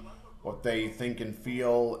knowing what they think and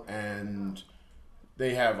feel, and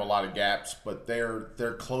they have a lot of gaps, but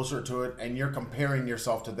they're closer to it, and you're comparing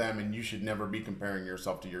yourself to them, and you should never be comparing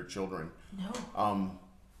yourself to your children. No.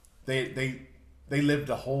 They lived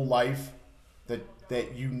a whole life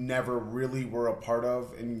that you never really were a part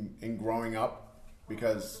of in growing up,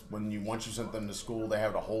 because once you sent them to school, they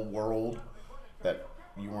have a whole world that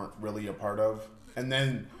you weren't really a part of. And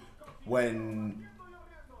then when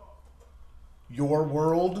your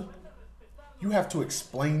world, you have to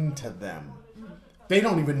explain to them. They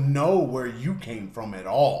don't even know where you came from at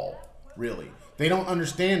all, really. They don't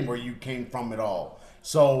understand where you came from at all.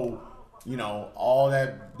 So, you know, all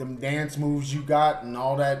that, them dance moves you got and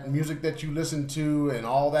all that music that you listened to and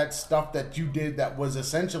all that stuff that you did that was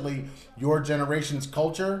essentially your generation's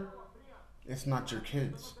culture, it's not your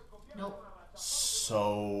kids. Nope.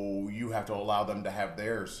 So you have to allow them to have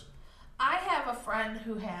theirs. I have a friend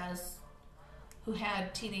who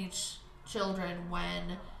had teenage children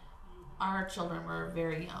when our children were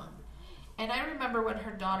very young. And I remember when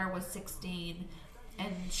her daughter was 16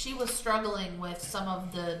 and she was struggling with some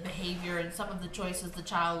of the behavior and some of the choices the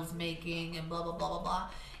child was making and blah, blah, blah, blah, blah.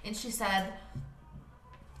 And she said,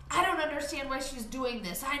 I don't understand why she's doing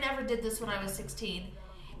this. I never did this when I was 16.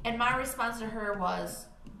 And my response to her was,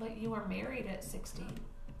 but you were married at 16.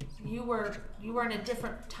 You were in a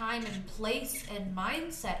different time and place and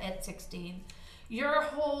mindset at 16. Your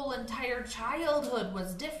whole entire childhood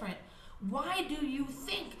was different. Why do you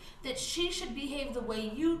think that she should behave the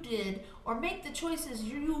way you did or make the choices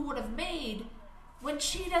you would have made when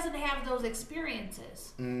she doesn't have those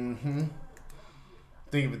experiences? Mm-hmm.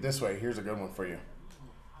 Think of it this way. Here's a good one for you.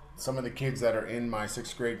 Some of the kids that are in my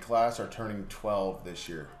 6th grade class are turning 12 this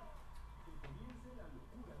year.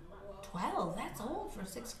 12? That's old for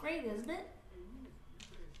 6th grade, isn't it?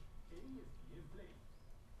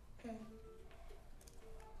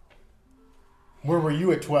 Where were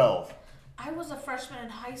you at 12? I was a freshman in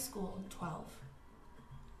high school in 12.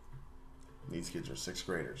 These kids are 6th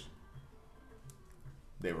graders.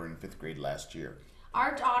 They were in 5th grade last year.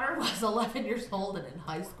 Our daughter was 11 years old and in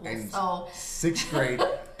high school, And so 6th grade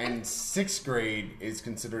and 6th grade is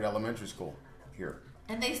considered elementary school here.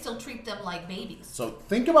 and they still treat them like babies. So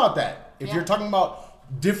think about that. If Yeah. you're talking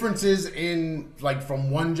about differences in like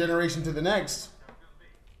from one generation to the next,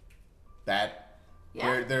 that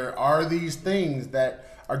Yeah. there are these things that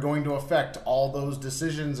are going to affect all those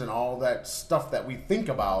decisions and all that stuff that we think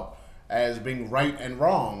about as being right and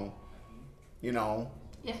wrong. You know,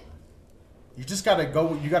 Yeah. you just gotta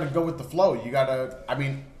go. You gotta go with the flow. You gotta. I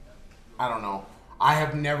mean, I don't know. I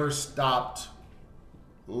have never stopped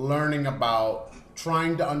learning about,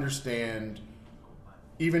 trying to understand,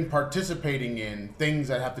 even participating in things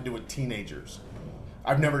that have to do with teenagers.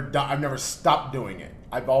 I've never stopped doing it.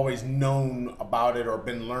 I've always known about it or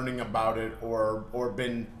been learning about it or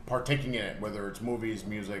been partaking in it, whether it's movies,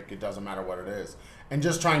 music, it doesn't matter what it is. And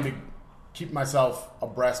just trying to keep myself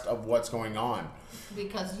abreast of what's going on.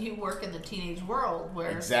 Because you work in the teenage world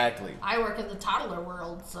where Exactly. I work in the toddler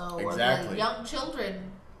world, so or Exactly. the young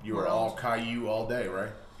children You were world. all Caillou all day,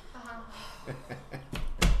 right?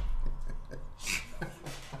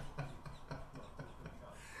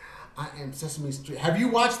 I am Sesame Street. Have you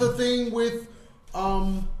watched the thing with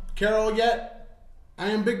Carol yet? I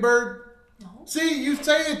Am Big Bird? No. See, you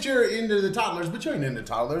say that you're into the toddlers, but you ain't into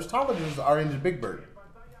toddlers. Toddlers are into Big Bird.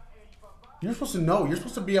 You're supposed to know. You're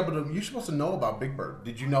supposed to be able to. You're supposed to know about Big Bird.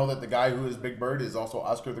 Did you know that the guy who is Big Bird is also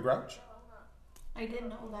Oscar the Grouch? I didn't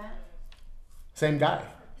know that. Same guy.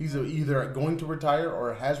 He's either going to retire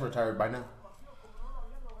or has retired by now.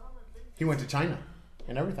 He went to China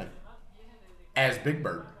and everything as Big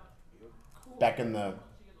Bird back in the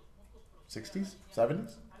 60s,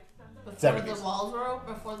 70s. Before 70s. the walls were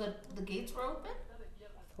open, before the gates were open?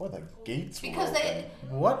 Or the gates Because were they-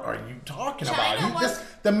 open. What are you talking China about? was-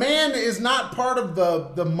 The man is not part of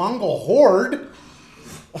the Mongol horde.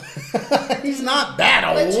 He's not that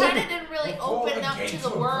But old. China didn't really Before open the up to gates the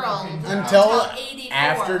were world broken down. until 84.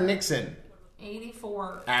 after Nixon.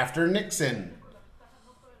 84. After Nixon.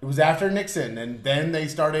 It was after Nixon, and then they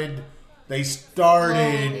started a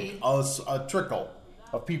trickle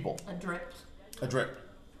of people. A drip. A drip.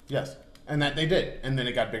 Yes. And that they did. And then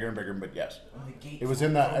it got bigger and bigger, but yes. When the gates It was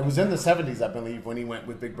in the 70s, I believe, when he went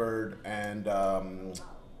with Big Bird and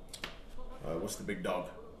what's the big dog?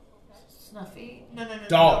 Snuffy? No. Dog.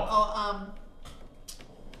 No. Oh,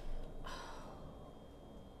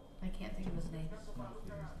 I can't think of his name.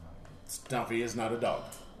 Snuffy is not a dog.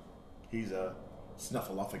 He's a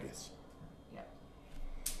snuffleupagus. Yep.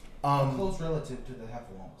 close relative to the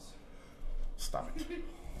heffalumps. Stop it.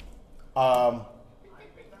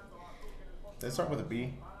 They start with a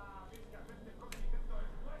B.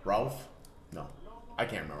 Ralph? No, I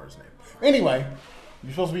can't remember his name. Anyway,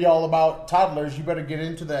 you're supposed to be all about toddlers. You better get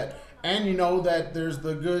into that. And you know that there's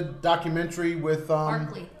the good documentary with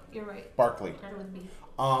Barkley. You're right. Barkley. Started with B.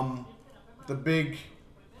 The big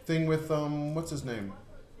thing with what's his name?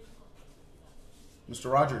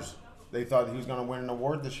 Mr. Rogers. They thought he was going to win an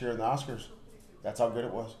award this year in the Oscars. That's how good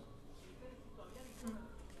it was.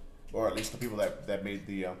 Or at least the people that made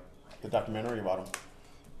the documentary about him.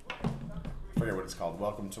 I forget what it's called.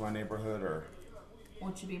 Welcome to My Neighborhood, or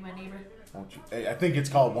Won't You Be My Neighbor? Won't You? I think it's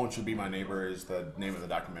called Won't You Be My Neighbor is the name of the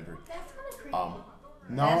documentary. That's kind of creepy.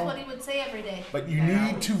 No, That's what he would say every day. but you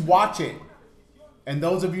need to watch it. And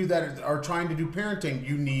those of you that are trying to do parenting,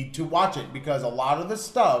 you need to watch it, because a lot of the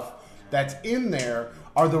stuff that's in there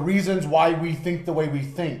are the reasons why we think the way we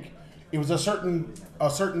think. It was a certain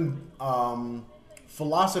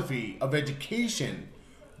philosophy of education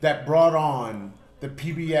that brought on the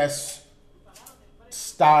PBS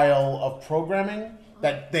style of programming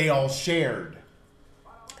that they all shared.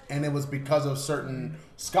 And it was because of certain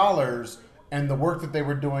scholars and the work that they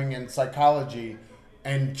were doing in psychology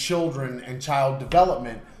and children and child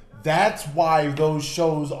development. That's why those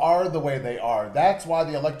shows are the way they are. That's why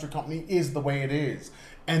the electric company is the way it is.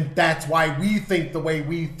 And that's why we think the way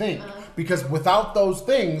we think. Because without those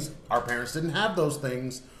things, our parents didn't have those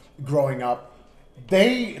things growing up.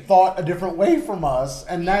 They thought a different way from us.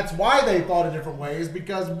 And that's why they thought a different way, is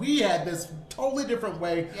because we had this totally different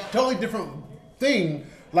way, totally different thing.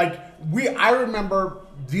 Like, I remember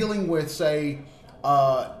dealing with, say,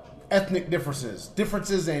 ethnic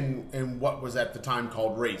differences in what was at the time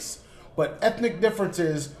called race, but ethnic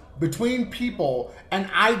differences between people. And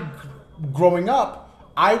growing up,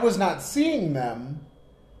 I was not seeing them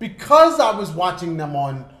because I was watching them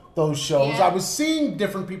on those shows. Yeah. I was seeing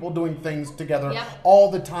different people doing things together Yep.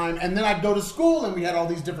 all the time. And then I'd go to school and we had all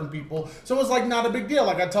these different people. So it was like not a big deal.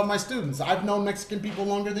 Like I tell my students, I've known Mexican people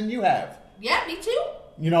longer than you have. Yeah, me too.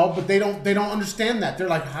 You know, but they don't understand that. They're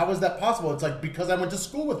like, how is that possible? It's like, because I went to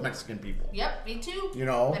school with Mexican people. Yep, me too. You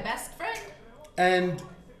know? My best friend. And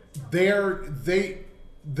the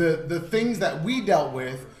things that we dealt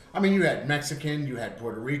with, I mean, you had Mexican, you had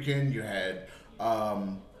Puerto Rican, you had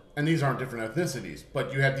and these aren't different ethnicities,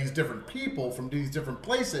 but you had these different people from these different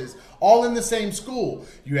places all in the same school.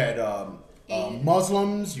 You had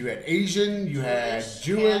Muslims, you had Asian, you had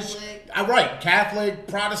Jewish, Catholic,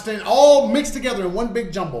 Protestant, all mixed together in one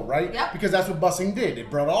big jumble, right? Yep. Because that's what busing did. It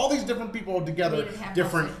brought all these different people together, We didn't have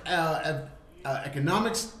different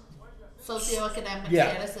economics, Socioeconomic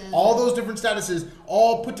statuses. all those different statuses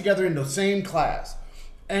all put together in the same class.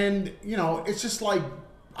 And, you know, it's just like,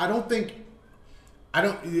 our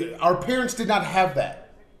parents did not have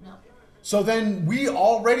that. No. So then we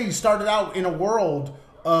already started out in a world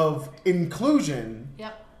of inclusion.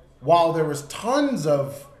 Yep. While there was tons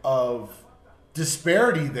of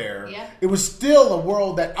disparity there, Yeah. it was still a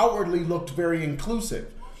world that outwardly looked very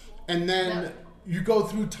inclusive. And then you go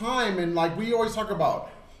through time, and like we always talk about,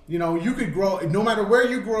 you know, you could grow, no matter where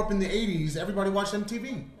you grew up in the 80s, everybody watched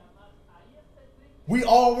MTV. We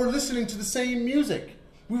all were listening to the same music.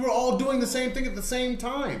 We were all doing the same thing at the same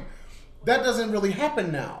time. That doesn't really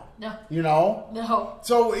happen now. No. You know? No.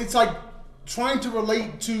 So it's like trying to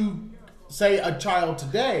relate to, say, a child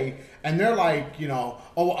today, and they're like, you know,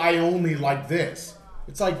 oh, I only like this.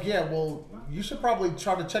 It's like, yeah, well, you should probably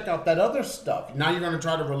try to check out that other stuff. Now you're going to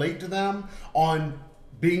try to relate to them on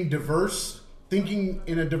being diverse, thinking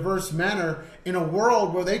in a diverse manner in a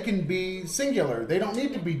world where they can be singular. They don't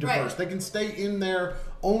need to be diverse. Right. They can stay in their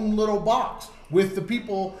own little box with the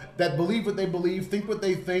people that believe what they believe, think what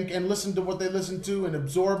they think, and listen to what they listen to, and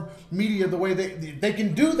absorb media the way they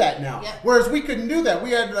can do that now. Yep. Whereas we couldn't do that.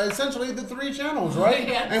 We had essentially the 3 channels, right?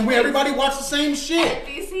 Yeah. And everybody watched the same shit.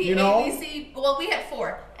 NBC, you know? ABC. Well, we had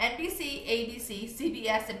 4: NBC, ABC,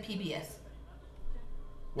 CBS, and PBS.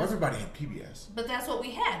 Well, everybody had PBS. But that's what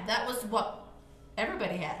we had. That was what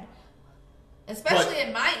everybody had, especially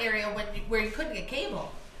in my area where you couldn't get cable.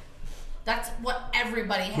 That's what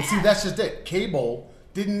everybody had. But see, that's just it. Cable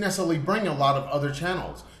didn't necessarily bring a lot of other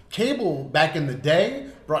channels. Cable, back in the day,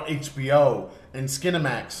 brought HBO and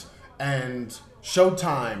Skinamax and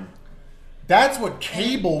Showtime. That's what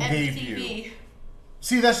cable gave you.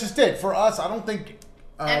 See, that's just it. For us, I don't think...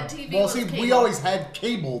 MTV well, was see, cable. we always had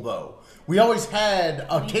cable, though. We always had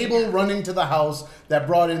a cable running to the house that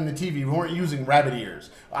brought in the TV. We weren't using rabbit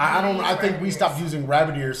ears. I think we stopped using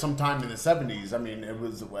rabbit ears sometime in the 70s. I mean, it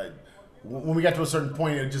was... when we got to a certain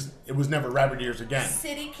point, it was never rabbit ears again.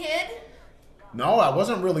 City kid? No, I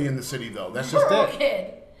wasn't really in the city, though. That's just Rural it.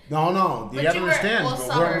 kid. No. You But gotta you were- understand. well,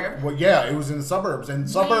 But suburb. well, yeah, it was in the suburbs. And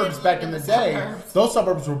suburbs lived back in in the the day, suburbs. those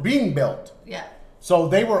suburbs were being built. Yeah. So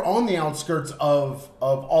they were on the outskirts of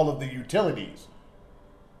all of the utilities.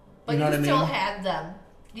 But You know what I still mean? had them.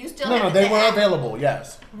 You still No, had they the were app. available,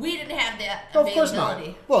 yes. We didn't have that No, of course not.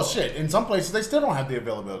 availability. Well, shit, in some places they still don't have the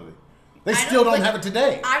availability. They I still know, don't but have it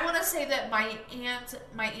today. I want to say that my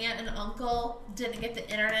aunt and uncle didn't get the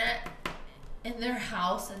internet in their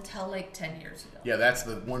house until like 10 years ago. Yeah, that's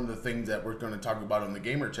one of the things that we're going to talk about on the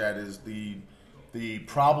Gamer Chat is the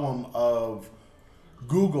problem of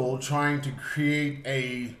Google trying to create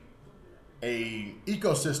a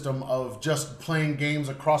ecosystem of just playing games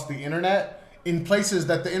across the internet in places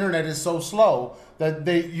that the internet is so slow that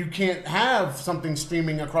you can't have something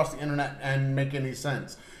streaming across the internet and make any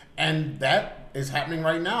sense. And that is happening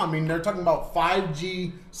right now. I mean, they're talking about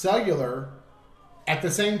 5G cellular at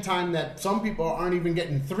the same time that some people aren't even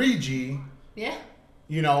getting 3G. Yeah.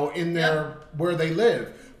 You know, in their where they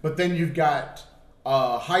live. But then you've got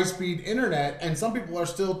high-speed internet, and some people are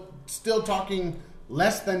still talking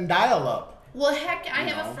less than dial-up. Well, heck, I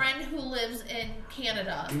have a friend who lives in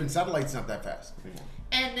Canada. Even satellite's not that fast anymore.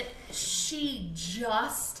 And she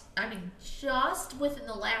just within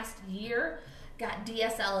the last year, got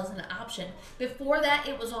DSL as an option. Before that,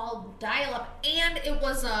 it was all dial-up, and it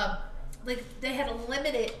was like they had a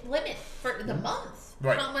limit for the month.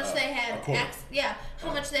 Right. How much they had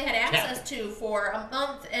how much they had access to for a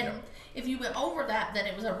month, and if you went over that, then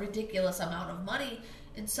it was a ridiculous amount of money.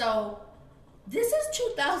 And so this is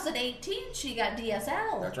 2018. She got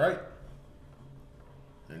DSL. That's right.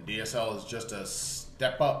 And DSL is just a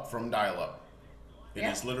step up from dial-up. It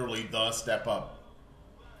is literally the step up.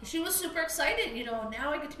 She was super excited. You know,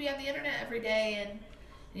 now I get to be on the internet every day, and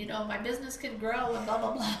you know, my business can grow and blah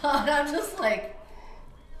blah blah. And I'm just like,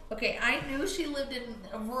 okay, I knew she lived in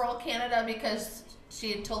rural Canada because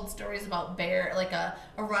she had told stories about bear. Like a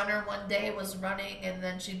runner one day was running, and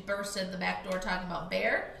then she burst in the back door talking about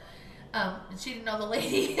bear. And she didn't know the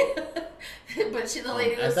lady, but the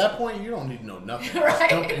lady was... At that point, you don't need to know nothing. Right? Just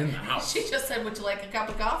jump in the house. She just said, "Would you like a cup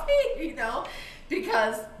of coffee?" You know,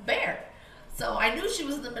 because bear. So I knew she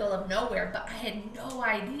was in the middle of nowhere, but I had no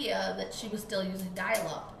idea that she was still using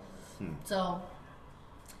dial-up. So,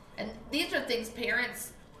 and these are things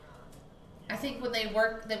parents, I think when they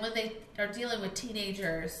are dealing with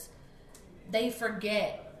teenagers, they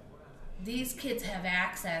forget these kids have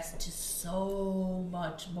access to so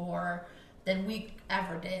much more than we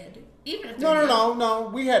ever did. Even if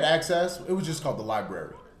No. We had access. It was just called the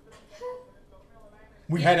library.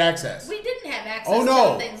 We had access. We didn't have access to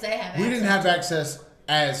the things they have access We didn't have access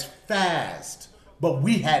as fast, but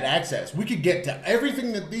we had access. We could get to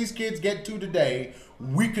everything that these kids get to today,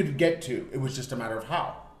 we could get to. It was just a matter of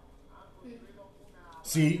how.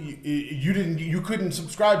 See, you couldn't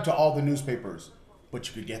subscribe to all the newspapers, but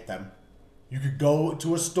you could get them. You could go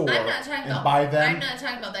to a store buy them. I'm not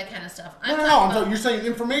talking about that kind of stuff. No. You're saying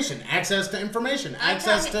information, access to information,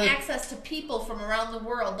 access to people from around the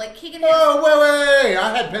world. Like Keegan. Wait!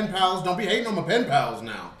 I had pen pals. Don't be hating on my pen pals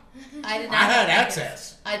now. I did not. I had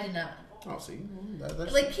access. I did not. Oh, see,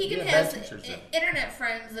 like Keegan has internet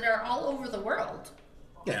friends that are all over the world.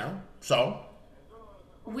 Yeah. So.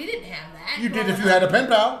 We didn't have that. You did if you had a pen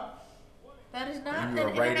pal. That is not an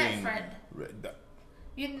internet friend.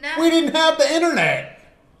 We didn't have the internet.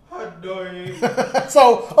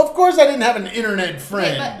 So, of course I didn't have an internet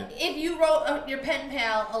friend. Yeah, but if you wrote your pen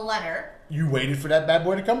pal a letter... You waited for that bad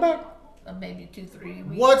boy to come back. Maybe 2-3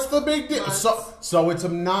 weeks. What's the big deal? So it's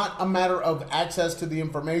not a matter of access to the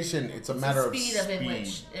information. It's a matter of speed. In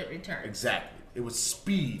which it returned. Exactly. It was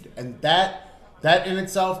speed. And that in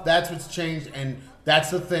itself, that's what's changed. And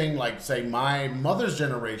that's the thing, like, say, my mother's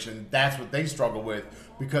generation, that's what they struggle with.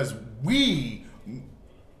 Because we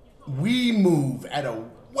move at a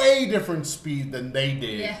way different speed than they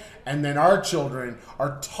did. Yeah. And then our children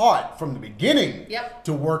are taught from the beginning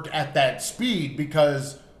to work at that speed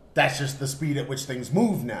because that's just the speed at which things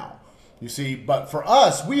move now. You see, but for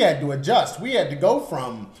us, we had to adjust. We had to go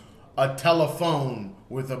from a telephone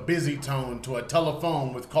with a busy tone to a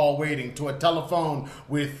telephone with call waiting to a telephone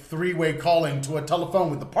with three-way calling to a telephone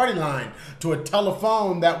with the party line to a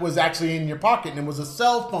telephone that was actually in your pocket and it was a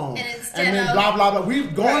cell phone. And then blah, blah, blah.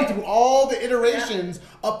 We've gone through all the iterations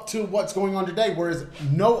up to what's going on today, whereas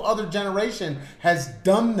no other generation has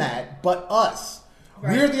done that but us.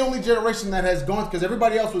 Right. We're the only generation that has gone, because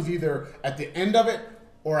everybody else was either at the end of it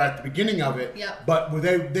or at the beginning of it. Yep. But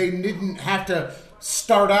they didn't have to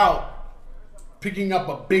start out picking up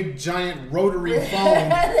a big giant rotary phone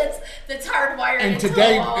that's hardwired. And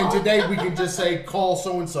today we can just say call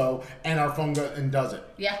so and so, and our phone does it.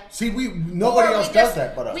 Yeah. See, nobody else does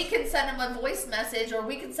that but us. We can send them a voice message or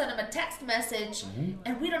we can send them a text message,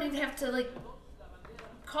 and we don't even have to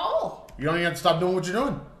call. You don't even have to stop doing what you're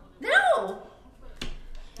doing. No.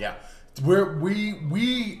 Yeah,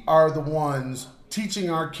 we are the ones teaching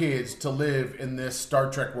our kids to live in this Star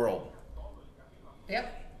Trek world.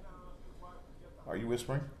 Yep. Are you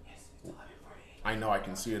whispering? Yes, it's 11:40. I know, I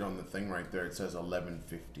can see it on the thing right there. It says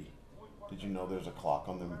 11:50. Did you know there's a clock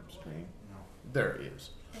on the screen? There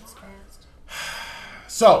is. It's fast.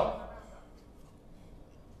 So,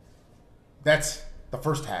 that's the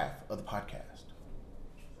first half of the podcast.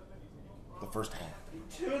 The first half.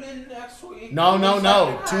 Tune in next week. No.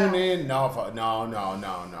 Second Tune half. in.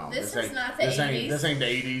 No. This is ain't, not the this ain't 80s. This ain't the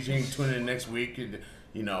 80s. You ain't tuning in next week.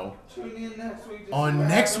 You know. Tune in next week. to On see what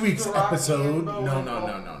next happens week's to Rocky episode. and No.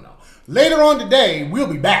 Bullwinkle. Later on today, we'll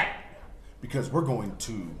be back because we're going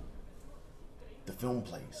to the film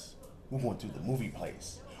place. We're going to the movie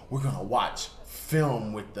place. We're gonna watch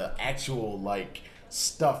film with the actual like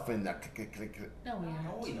stuff in the. No, we No,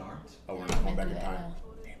 aren't. we aren't. Oh, we're not going Can't back do in that time. now.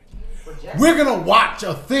 Project- We're gonna watch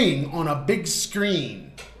a thing on a big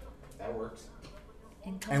screen, That works.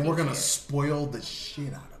 and we're gonna spoil the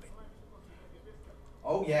shit out of it.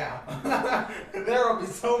 Oh yeah. There will be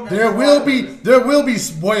so many. There will be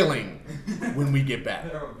spoiling when we get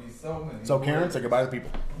back. There will be so many. So Karen, say goodbye to the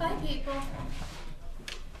people. Bye, people.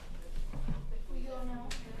 We go now.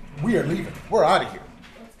 We are leaving. We're out of here.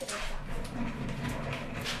 Let's get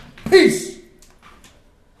Peace.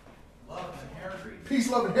 Love and hair grease. Peace,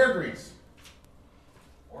 love, and hair grease.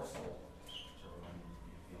 Or soul. Whichever one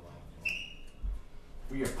you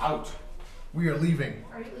feel like. We are out. We are leaving.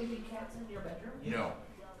 Are you leaving cats in your bedroom? No.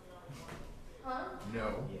 Huh?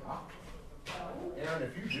 No. Yeah. Aaron,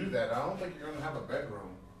 if you do that, I don't think you're gonna have a bedroom.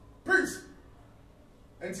 Peace.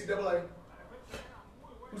 NCAA.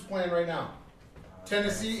 Who's playing right now?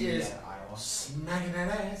 Tennessee is Iowa. smacking that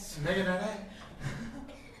ass, smacking that ass.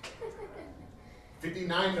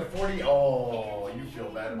 59-40. Oh, you feel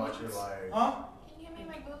bad about your life. Huh? Can you give me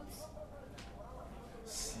my boots?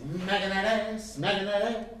 Smacking that ass, smacking that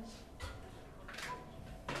ass.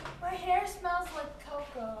 My hair smells like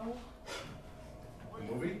cocoa.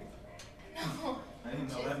 The movie? No. I didn't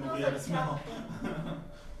know It that smells movie had a like smell.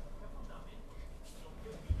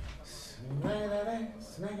 Smacking that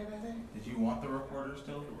ass, smacking that ass. Did you want the recorder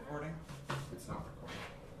still recording? It's not recording.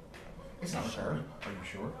 It's not Sure. recording. Are you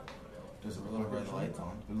sure? Does The little red lights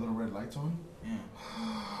on. The little red lights on? Yeah.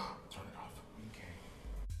 Turn it off.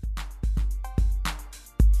 Okay.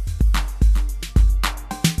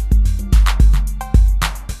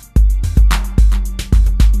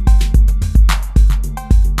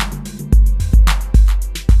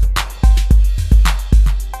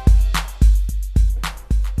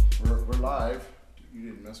 We're live. You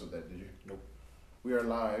didn't mess with that, did you? Nope. We are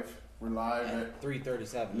live. We're live at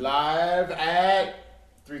 3:37.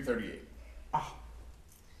 3:38.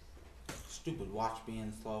 Stupid watch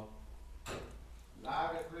being slow.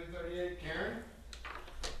 Live at 3:38. Karen.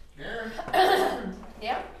 Karen.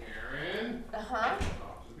 Yeah. Karen. Uh-huh.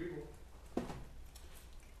 Talk to the people.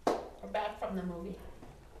 We're back from the movie.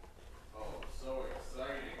 Oh, so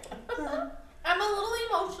exciting. I'm a little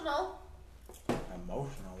emotional.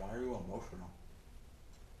 Emotional? Why are you emotional?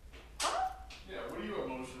 Huh? Yeah, what are you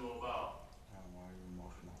emotional about? Why are you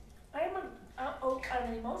emotional?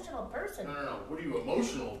 I'm an emotional person. No. What are you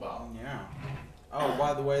emotional about? Yeah. Oh,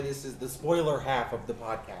 by the way, this is the spoiler half of the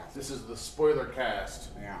podcast. This is the spoiler cast.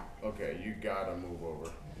 Yeah. Okay, you gotta move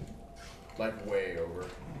over. Like way over.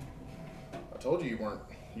 I told you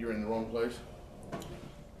you were in the wrong place.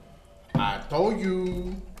 I told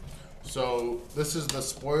you. So this is the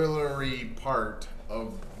spoilery part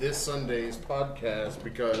of this Sunday's podcast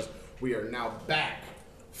because we are now back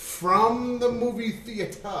from the movie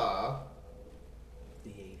theater.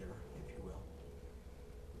 Theater, if you will.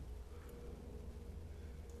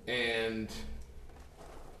 And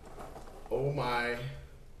oh my,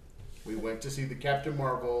 we went to see the Captain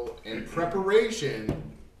Marvel in preparation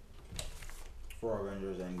For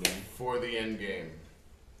Avengers Endgame. for the Endgame.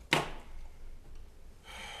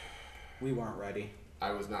 We weren't ready.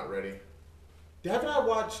 I was not ready. Haven't I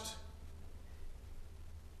watched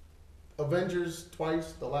Avengers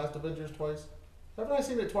twice? The last Avengers twice? Haven't I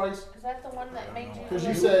seen it twice? Is that the one that made you? Because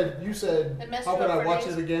you It said, messed how you could up I for watch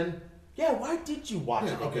days. it again? Yeah, why did you watch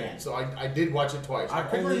Yeah, it okay, again? so I did watch it twice. I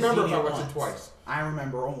couldn't only remember if seen I it watched once. it twice. I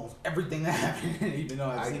remember almost everything that happened, even though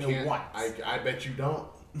I've seen it once. I bet you don't.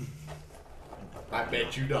 I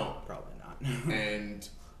bet you don't. Probably not. And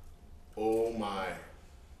oh my,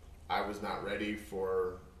 I was not ready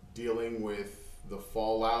for dealing with the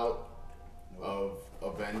fallout of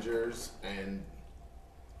Avengers and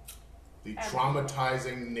the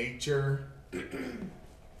traumatizing nature.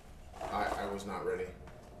 I was not ready.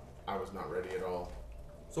 I was not ready at all.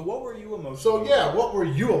 So what were you emotional So yeah, what were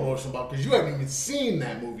you emotional about? Because you haven't even seen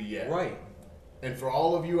that movie yet. Right. And for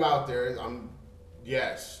all of you out there,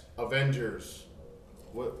 yes, Avengers.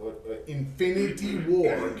 What Infinity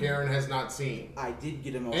War, Karen has not seen. I did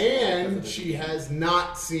get emotional. because of And the she beginning. has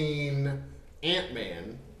not seen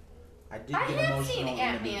Ant-Man. I did I get have emotional seen in the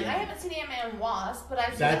Ant-Man. beginning. I haven't seen Ant-Man and Wasp, but I've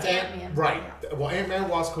seen That's Ant-Man. right. Well, Ant-Man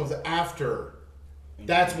Wasp comes after.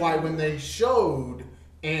 That's why when they showed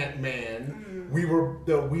Ant-Man,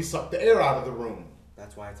 we sucked the air out of the room.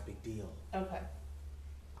 That's why it's a big deal. Okay.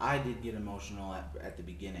 I did get emotional at the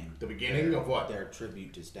beginning. The beginning of what? Their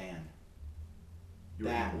tribute to Stan. You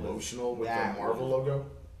were That was- emotional with the that Marvel was- logo?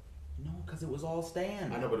 No, because it was all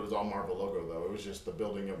Stan. I know, but it was all Marvel logo though. It was just the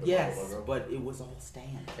building of the Yes, Marvel logo. but it was all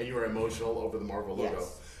Stan. And you were emotional over the Marvel logo.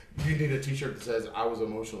 Yes. You need a T-shirt that says "I was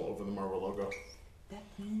emotional over the Marvel logo." That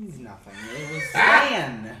means nothing. It was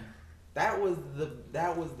Stan. That was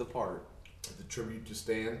the part. The tribute to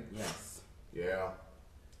Stan. Yes. Yeah.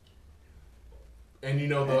 And you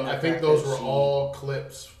know, And the I think fact those that were she- all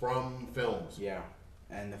clips from films. Yeah.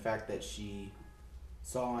 And the fact that she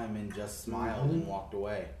saw him and just smiled and walked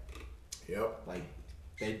away. Yep. Like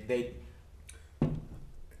they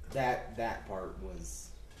that part was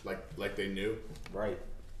Like they knew, right.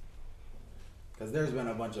 Because there's been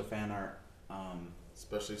a bunch of fan art.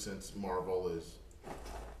 especially since Marvel is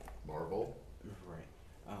Marvel. Right.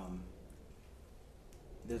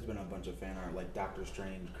 There's been a bunch of fan art, like Doctor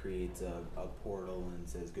Strange creates a portal and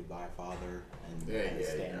says goodbye, Father, and and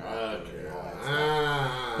Stan walked away and all that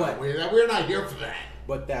stuff. But- We're not here for that.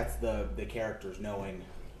 But that's the characters knowing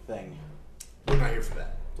thing. We're not here for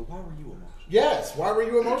that. So why were you emotional? Yes. Why were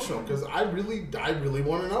you emotional? Because I really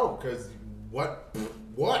want to know. Because what? Yeah.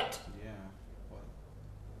 What?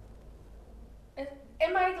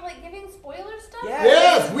 Am I like giving spoiler stuff? Yeah.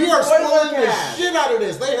 Yes, we are Spoiler spoiling the cast. shit out of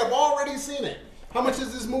this. They have already seen it. How much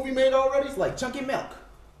is this movie made already? It's like chunky milk.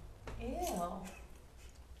 Ew.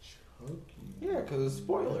 Yeah, because it's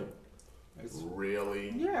spoiler. It's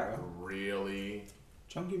Really? Yeah. Really?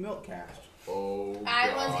 chunky milk cast. Oh, I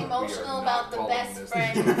God, was we are emotional not about the calling best this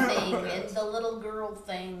friend the thing podcast. and the little girl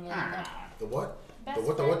thing and The what? the The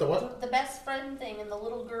what? The what? The what? the best friend thing and the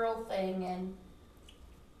little girl thing and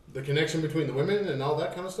The connection between the women and all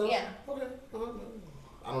that kind of stuff? Yeah. Okay.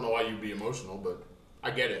 I don't know why you'd be emotional, but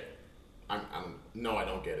I get it. No, I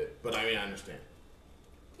don't get it. But I mean, I understand.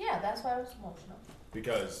 yeah, that's why I was emotional.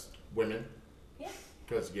 Because women? Yeah.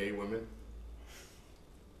 Because gay women?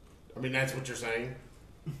 I mean, that's what you're saying?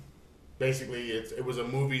 Basically, it was a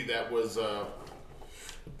movie that was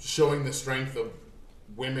showing the strength of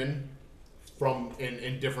women from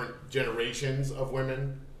in different generations of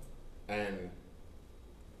women, and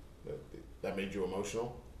that made you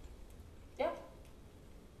emotional. Yeah.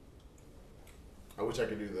 I wish I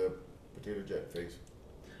could do the potato jet face.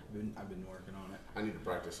 I've been working on it. I need to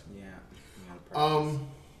practice. Yeah. You gotta practice.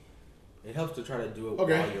 It helps to try to do it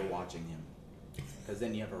Okay. while you're watching him, because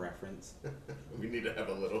then you have a reference. We need to have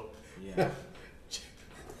a little. Yeah.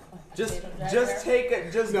 just Potato jet just there. take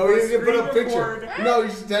it. Just No, you need to put a screen picture. record. No,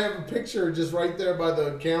 you should have a picture just right there by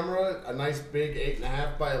the camera, a nice big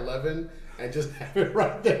 8.5 by 11, and just have it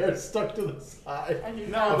right there stuck to the side. I do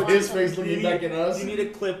No, not Of want his to- face looking back at us. You need a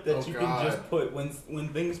clip that Oh, you God. can just put when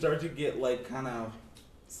things start to get like kind of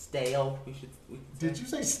stale. We can Did you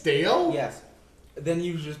say stale? Yes. Then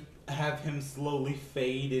you just have him slowly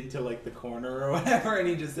fade into like the corner or whatever, and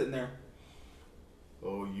he's just sitting there.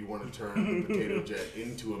 Oh, you want to turn the potato jet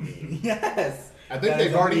into a meme? Yes. I think That they've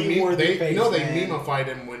is a already meme-worthy they face, they man. memeified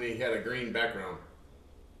him when he had a green background.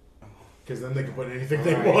 Because then they could put anything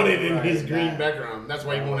they Right, wanted in right, his green that- background. That's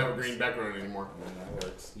why he that won't have a works. green background anymore. That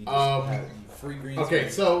works. You just Um, have free green Okay,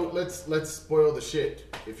 screen. so let's spoil the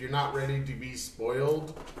shit. If you're not ready to be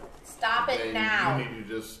spoiled, Stop it then now. you need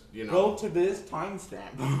to just go to this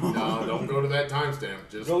timestamp. No, don't go to that timestamp.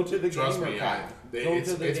 Just Go to the trust gamer me. chat. Go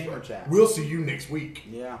to the gamer chat. We'll see you next week.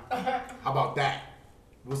 Yeah. How about that?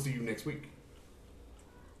 We'll see you next week.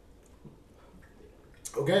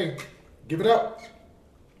 Okay, give it up.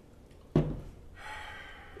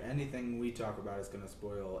 Anything we talk about is gonna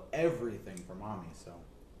spoil everything for mommy. So.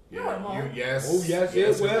 No, it won't. Yes. Oh, yes,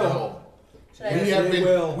 it will. Should I We Yes, have it been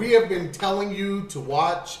will. we have been telling you to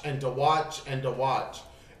watch and to watch and to watch,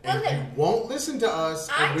 and Listen. you won't listen to us.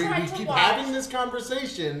 I And we tried to keep watch. having this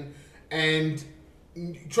conversation, and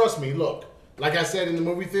trust me. Look, like I said in the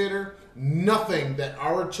movie theater, nothing that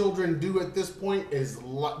our children do at this point is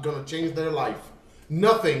going to change their life.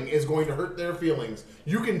 Nothing is going to hurt their feelings.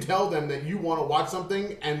 You can tell them that you want to watch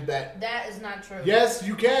something, and that That is not true. yes,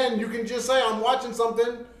 you can. You can just say, I'm watching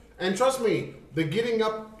something. And trust me, the getting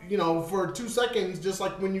up, for 2 seconds, just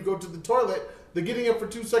like when you go to the toilet, the getting up for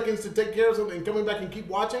 2 seconds to take care of something and coming back and keep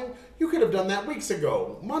watching, you could have done that weeks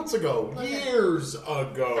ago, months ago, Listen, years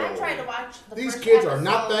ago. I tried to watch the These first kids are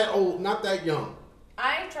not episode- that old, not that young.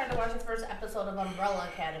 I tried to watch the first episode of Umbrella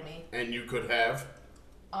Academy. And you could have.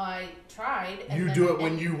 I tried. And You then do it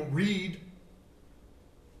when you read.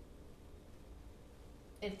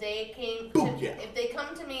 If they Booyah. if they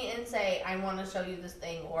come to me and say, I want to show you this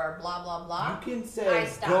thing or blah blah blah, You can I say,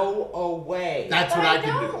 stop. go away. That's but what I don't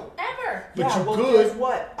can do. ever. But yeah, you well, could. guess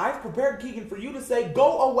what? I've prepared Keegan for you to say,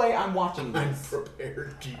 go away, I'm watching I'm this.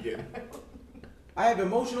 prepared, Keegan. I have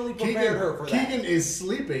emotionally prepared her for that. Keegan is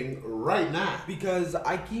sleeping right now. Because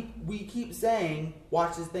we keep saying,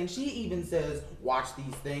 watch this thing. She even says, watch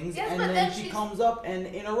these things, Yes, and but then then she she's- comes up and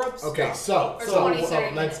interrupts. Okay, stuff. so 20,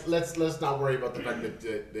 30 let's not worry about the fact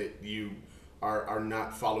that you are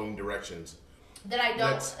not following directions. That I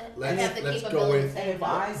don't Let's have the go capability. with- to And say if no.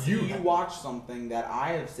 I see You- you watch something that I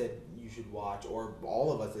have said you should watch, or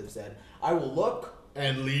all of us have said, I will look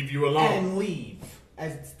And leave you alone. and leave.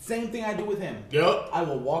 As same thing I do with him. Yep. I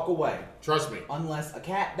will walk away. Trust me. Unless a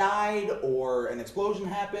cat died or an explosion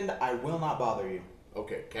happened, I will not bother you.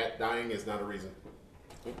 Okay, cat dying is not a reason.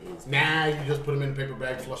 It is. Nah, you just put them in paper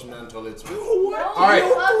bags, flush them down until it's What? No, All right.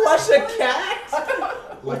 You flush a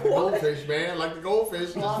cat? like the goldfish, man. Like the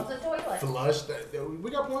goldfish. Off the toilet. Flush that. We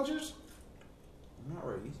got plungers. I'm not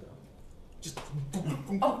ready, so. Just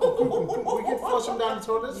we can flush them down the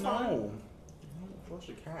toilet. It's fine. No. Flush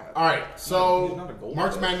a cat. All right, He's so not a goldfish.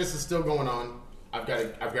 March Madness is still going on. I've got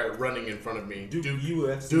it running in front of me. Duke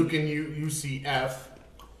UFC. Duke and UCF,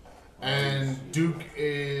 and Duke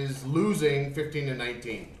is losing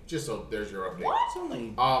 15-19. Just so there's your update. It's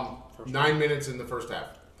only 9 minutes in the first half,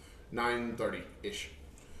 9:30 ish.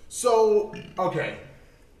 So okay,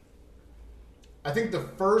 I think the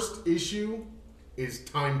first issue is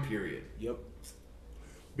time period. Yep.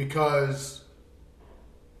 Because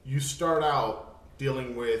you start out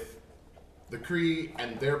dealing with the Kree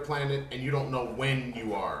and their planet, and you don't know when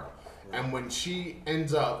you are. And when she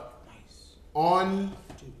ends up Nice. on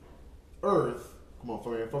Earth, come on,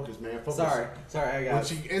 focus, man, focus. Sorry, I got When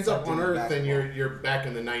she ends up on Earth, then you're back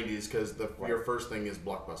in the '90s because your first thing is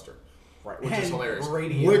Blockbuster, right. which is hilarious.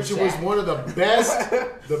 Radio Which was Shack. one of the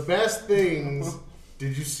best things.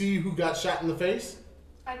 Did you see who got shot in the face?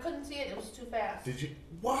 I couldn't see it. It was too fast. Did you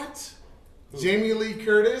what? Jamie Lee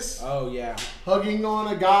Curtis Oh yeah. hugging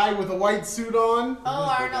on a guy with a white suit on. Oh,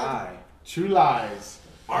 Who's the Arnold. guy? True Lies.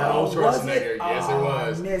 Arnold Oh, was Schwarzenegger. it? Yes, it Oh,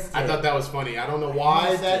 was. I missed I it. thought that was funny. I don't know why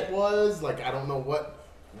missed that it. was. Like, I don't know what.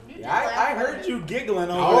 You did Yeah, I laugh heard at you it. giggling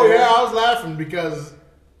over Oh there. yeah, I was laughing because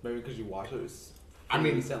Maybe because you watched it. I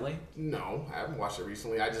mean- recently. no, I haven't watched it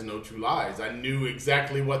recently. I just know True Lies. I knew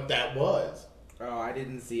exactly what that was. Oh, I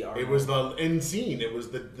didn't see Arnold. It was the end scene. It was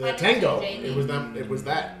I the didn't tango. see Jamie. It was them. It was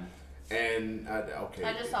that. And okay,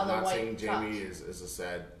 I just saw the not white saying Jamie tops. is a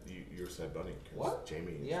sad. You're a sad bunny. 'Cause What?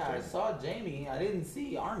 Jamie? is Yeah, I Jamie. saw Jamie. I didn't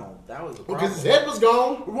see Arnold. That was the Well, problem. because his head was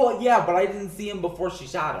gone. Well, yeah, but I didn't see him before she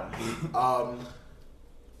shot him.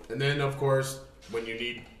 And then of course when you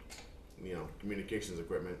need, communications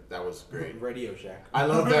equipment, that was great. Radio Shack. I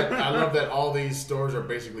love that. I love that all these stores are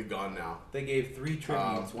basically gone now. They gave 3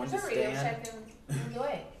 tributes. One to There's a Radio Stan. Shack in the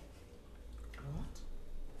way. What?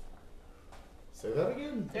 Say that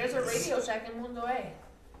again. There's a Radio Shack in Mundo A.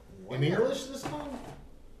 In English this time?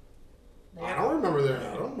 There. I don't remember there.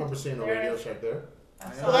 I don't remember seeing a There Radio is. Shack there.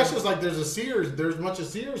 I saw Well, that's it. just like there's a Sears. There's a bunch of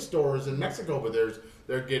Sears stores in Mexico, but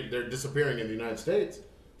they're disappearing in the United States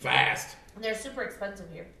fast. They're super expensive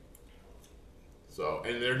here. So,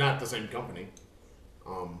 and they're not the same company.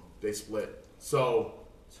 They split. So,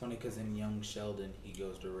 It's funny because in Young Sheldon, he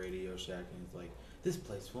goes to Radio Shack and he's like, "This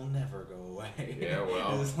place will never go away." Yeah,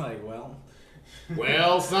 well. It's like, well,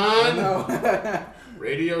 well, son, no.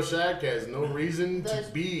 Radio Shack has no reason to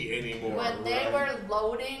The- be anymore. When they right? were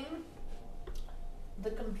loading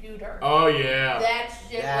the computer, Oh yeah. that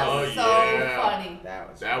shit Oh, was so yeah. funny.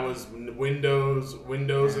 that was Windows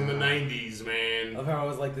in the Yeah. '90s, man. Of how it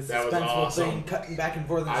was like this That was suspenseful awesome. thing cutting back and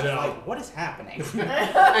forth, and I she's know. like, "What is happening?"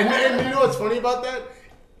 And you know what's funny about that?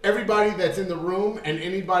 Everybody that's in the room and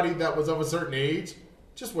anybody that was of a certain age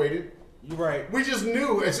just waited. You're right, We just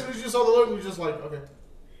knew as soon as you saw the look, we were just like, okay.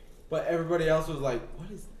 but everybody else was like, "What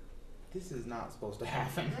is? This is not supposed to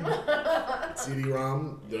happen."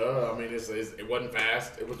 CD-ROM, duh. I mean, it wasn't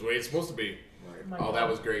fast. It was the way it's supposed to be. My Oh, God. that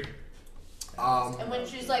was great. And when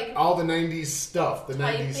she's like, All the '90s stuff, the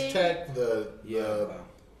 '90s Typing. tech,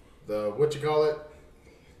 the what you call it,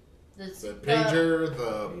 the pager, the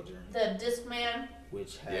Pager, the Discman,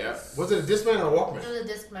 which has yeah. Was it a Discman or a Walkman? no, the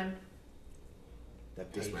Discman. the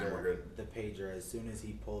Discman, we're pager. good. The pager. As soon as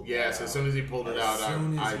he pulled. Yes, that as out, soon as he pulled it As out,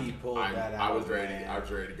 soon as he pulled that I out, was ready. man. I was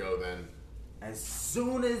ready to go then. As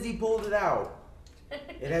soon as he pulled it out,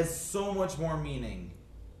 it has so much more meaning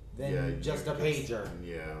than Yeah, just you a pager.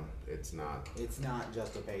 Yeah, it's not. It's not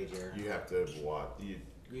just a pager. You have to what?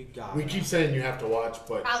 You got We it. keep saying you have to watch,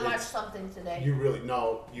 but I'll watch it's- something today. you really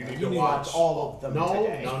no. You need You to need to watch watch all of them No,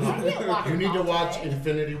 today. no, I can't watch no. You them need to all watch today.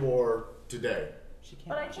 Infinity War today. She can't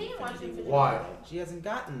But I watch can't watch Infinity Why? War. She hasn't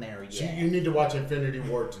gotten there yet. You need to watch Infinity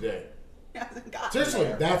War today. She hasn't gotten Seriously,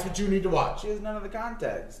 there. that's what you need to watch. She has none of the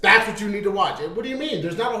context. That's what you need to watch. What do you mean?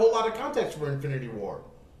 There's not a whole lot of context for Infinity War.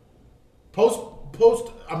 Post.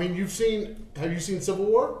 I mean, have you seen Civil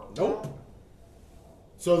War? Nope.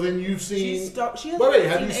 So then you've seen. She's stuck. She hasn't Wait,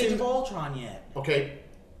 have seen you Age seen? of Ultron yet. Okay,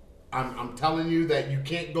 I'm telling you that you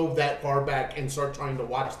can't go that far back and start trying to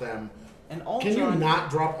watch them. And Ultron. Can you not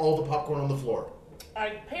drop all the popcorn on the floor?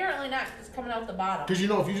 Apparently not, 'cause it's coming out the bottom. Because you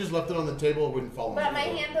know, if you just left it on the table, it wouldn't fall on But the my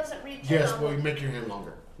floor. hand doesn't reach Yes, in. well, you make your hand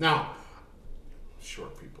longer. Now,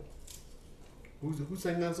 short people. Who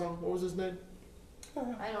sang that song? What was his name?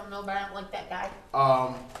 I don't know, but I don't like that guy.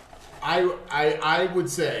 I would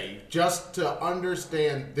say just to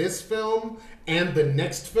understand this film and the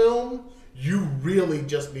next film, you really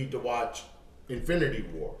just need to watch Infinity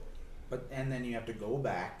War. And then you have to go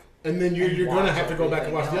back. And then you're And going to watch have to go back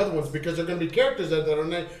and watch everything the other ones because they're going to be characters that are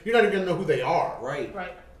not, you're not even going to know who they are. Right.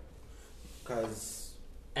 Right. Because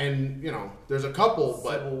And, you know, there's a couple,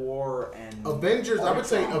 but Civil War and Avengers, I would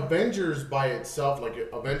say Ultron. Avengers by itself, like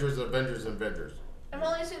Avengers. I've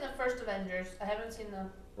only seen the first Avengers. I haven't seen the.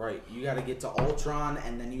 Right. You got to get to Ultron,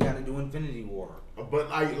 and then you got to do Infinity War. But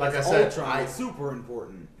like I Because said, Ultron is super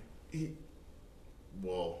important.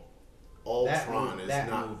 well, Ultron is that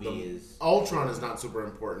not movie is- Ultron is not super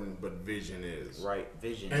important, but Vision is. Right.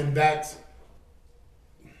 Vision. And that's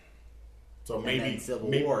so And maybe then Civil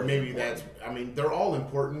maybe, War is maybe that's important. I mean they're all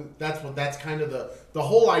important. That's kind of the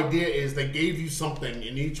whole idea is they gave you something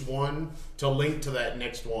in each one to link to that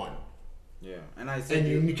next one, yeah. And I said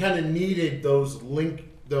and you kind of needed those links.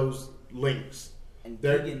 And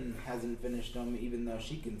They're- Keegan hasn't finished them, even though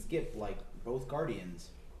she can skip like both Guardians.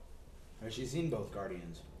 Has she seen both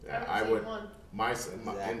Guardians? haven't I seen would one. my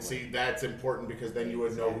Exactly. and see that's important because then you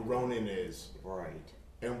would know who Exactly. Ronan is. Right.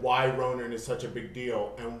 And why Ronan is such a big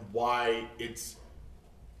deal, and why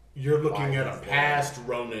you're looking Why at a he's there. past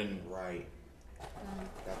Ronan, Right.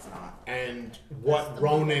 That's not. and what the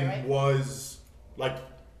Ronan movie, right? was like,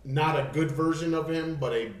 not a good version of him,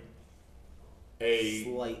 but a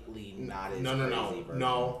Slightly not as no crazy version.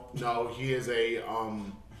 no he is a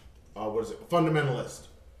what is it, fundamentalist.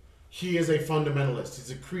 He is a fundamentalist. He's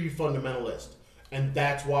a Kree fundamentalist, and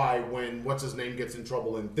that's why when what's his name gets in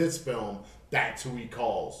trouble in this film, that's who he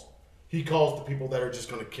calls. He calls the people that are just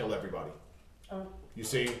going to kill everybody. Oh. You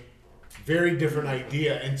see, very different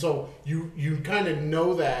idea, and so you kind of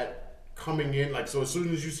know that coming in. Like, so as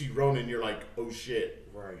soon as you see Ronan, you're like, oh shit,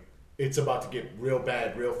 Right. it's about to get real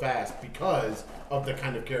bad real fast because of the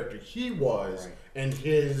kind of character he was Right. and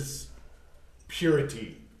his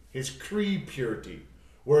purity, his Kree purity.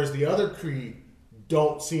 Whereas the other Kree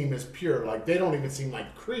don't seem as pure. Like, they don't even seem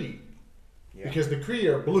like Kree Yeah. because the Kree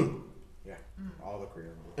are blue. Yeah. All the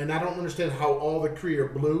Korean. And I don't understand how all the Kree are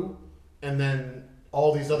blue and then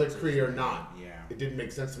all these other Kree are not. Yeah. It didn't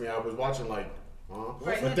make sense to me. I was watching like, huh?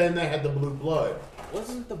 Right. But then they had the blue blood.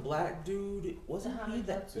 Wasn't the black dude? Wasn't The he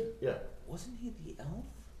that? Hanagatsu? Yeah. Wasn't he the elf?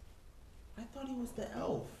 I thought he was the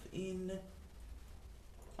elf in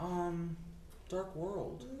Dark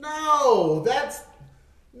World. No, that's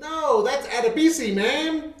Adebisi,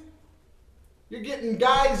 man. You're getting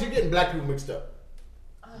black people mixed up.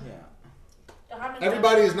 Yeah. How many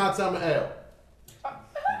Everybody is not Samael.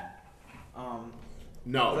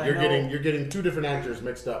 No, But I you're know- getting two different actors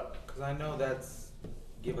mixed up. Because I know that's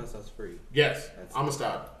Give Us Free. Yes, That's-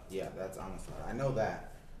 Amistad. Yeah, that's Amistad. I know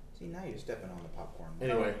that. See, now you're stepping on the popcorn.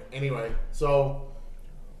 Anyway, so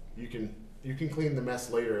you can clean the mess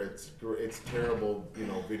later. It's terrible,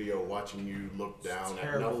 video watching you look down at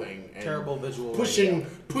Terrible, nothing and terrible visual.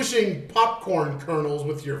 pushing popcorn kernels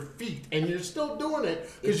with your feet, and you're still doing it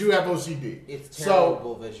because you have OCD. It's So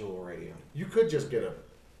terrible visual radio. you could just get a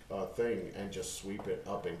thing and just sweep it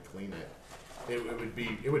up and clean it.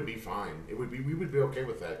 It would be fine. We would be okay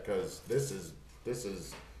with that because this is.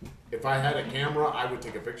 If I had a camera, I would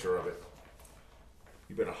take a picture of it.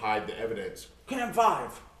 You better hide the evidence. Cam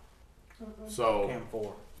 5. So Cam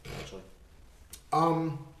 4, actually.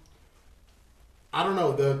 I don't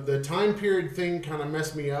know. The time period thing kind of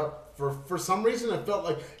messed me up. For some reason, it felt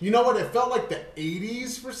like, it felt like the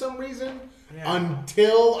 80s for some reason Yeah.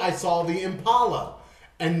 until I saw the Impala.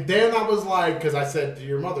 And then I was like, because I said to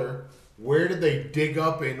your mother, where did they dig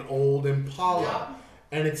up an old Impala? Yeah.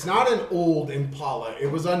 And it's not an old Impala.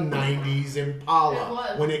 It was a 90s Impala It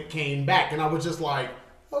was. when it came back. And I was just like,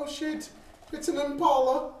 oh shit, it's an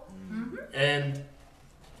Impala. Mm-hmm. And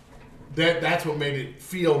that's what made it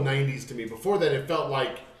feel 90s to me. Before that, it felt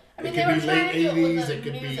like I mean, it they could were be trying late to do it with 80s, the it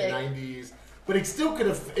could be music. 90s, but it still could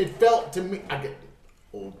have. It felt to me, I get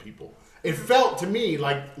old people. It felt to me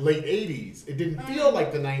like late 80s. It didn't feel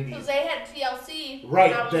like the 90s. Because they had TLC.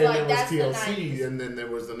 Right, and I was then like, there was that's the TLC, 90s. and then there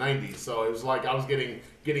was the 90s. So it was like I was getting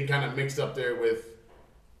kind of mixed up there with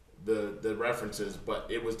the references, but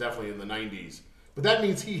it was definitely in the 90s. But that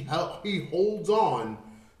means he holds on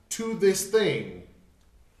to this thing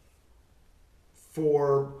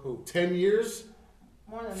for 10 years.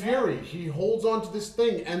 More than Fury, that. he holds on to this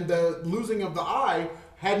thing, and the losing of the eye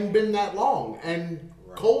hadn't been that long, and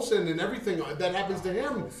Coulson and everything that happens to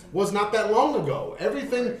him was not that long ago.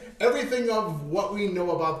 Everything of what we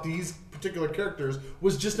know about these particular characters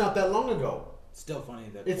was just not that long ago. Still funny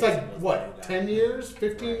that It's Coulson like was what, the new guy. 10 years,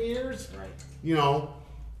 15 Right. years, Right. you know.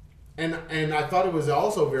 And I thought it was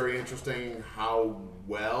also very interesting how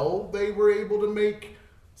well they were able to make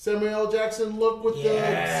Samuel L. Jackson look with the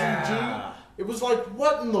CG. It was like,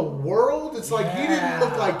 what in the world? It's like he didn't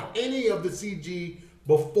look like any of the CG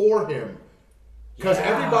before him. Because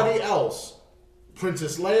everybody else,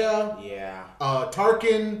 Princess Leia,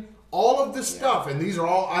 Tarkin, all of this stuff, and these are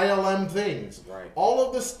all ILM things. Right. All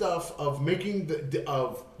of the stuff of making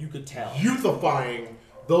of You could tell. youthifying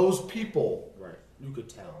those people. Right. You could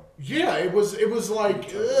tell. Yeah, it was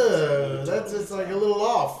like, that's just like a little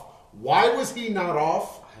off. Why was he not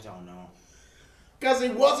off? I don't know. Because he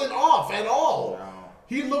wasn't off at all. No.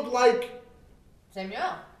 He looked like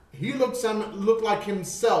Samuel. looked like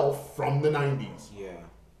himself from the 90s. Yeah.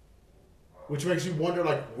 Which makes you wonder,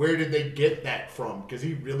 like, where did they get that from? Because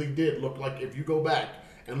he really did look like, if you go back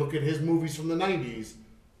and look at his movies from the 90s,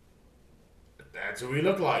 that's who he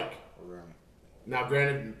looked like. Right. Now,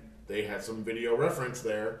 granted, they had some video reference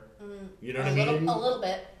there. You know what I mean? A little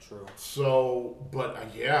bit. True. So, but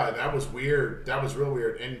yeah, that was weird. That was real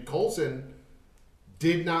weird. And Coulson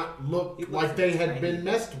did not look He looked like they had tiny. been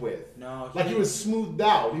messed with. No, Like he was smoothed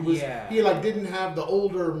out. He was Yeah. he like didn't have the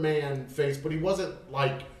older man face, but he wasn't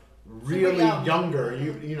like really young. younger.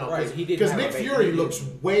 You know, Right, he didn't because have Nick a face. Fury He looks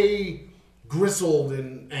way gristled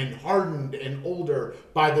and hardened and older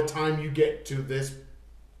by the time you get to this.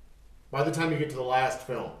 By the time you get to the last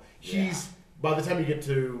film, by the time you get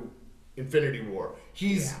to Infinity War,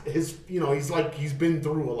 he's been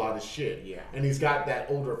through a lot of shit. Yeah. And he's got that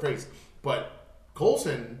older face. But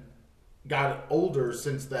Coulson got older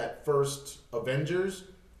since that first Avengers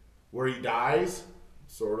where he dies,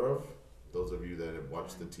 sort of. Those of you that have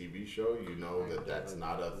watched the TV show, you know that that's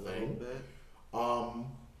not a thing.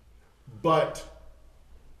 But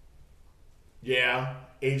yeah,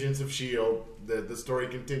 Agents of S.H.I.E.L.D., the story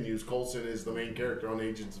continues. Coulson is the main character on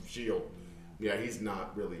Agents of S.H.I.E.L.D. Yeah, he's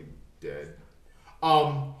not really dead.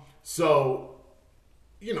 So,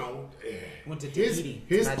 you know, Went to his Tahiti.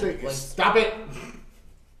 thing. Magic place. Stop it.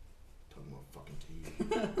 Talking about fucking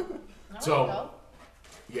Tahiti. No, So- no.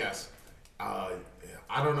 Yes. I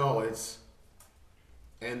don't know.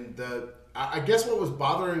 I guess what was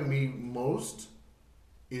bothering me most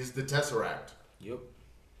is the Tesseract. Yep.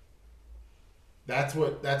 That's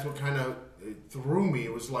what kind of threw me.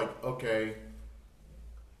 It was like, okay,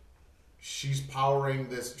 she's powering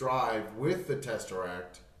this drive with the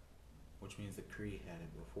Tesseract. Which means the Kree had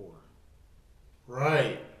it before.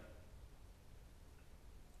 Right.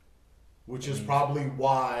 Which is probably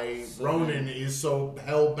why So Ronan is so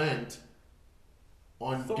hell bent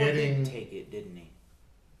on Thor getting. did take it, didn't he?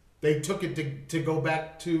 They took it to go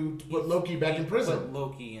back to put Loki back in prison. Put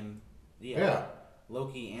Loki and Yeah.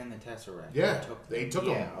 Loki and the Tesseract. Yeah, they took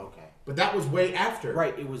Yeah. them. Okay. But that was way after.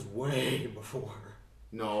 Right. It was way before.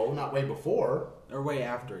 No, not way before. Or way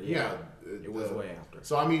after. Yeah. Yeah. It was way after.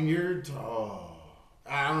 So, I mean,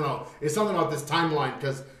 I don't know. It's something about this timeline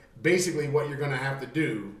because basically what you're going to have to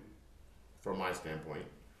do, from my standpoint,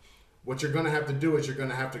 what you're going to have to do is you're going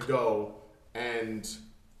to have to go and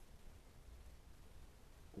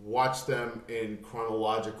watch them in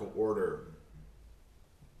chronological order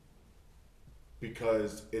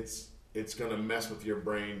because it's going to mess with your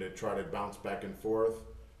brain to try to bounce back and forth.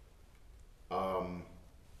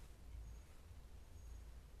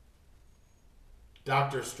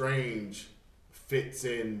 Doctor Strange fits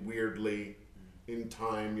in weirdly in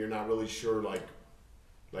time. You're not really sure like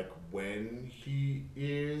when he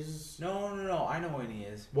is. No. I know when he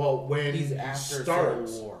is. Well, when He's he after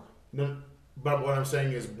starts. Civil War. No, but what I'm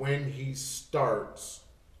saying is when he starts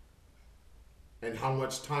and how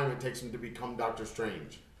much time it takes him to become Doctor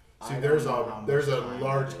Strange. See, I don't there's know how a much time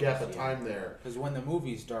large it gap is, of yeah. time there. Because when the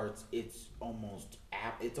movie starts, it's almost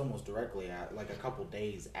directly at like a couple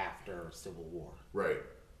days after Civil War. Right.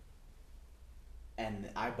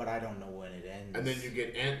 But I don't know when it ends. And then you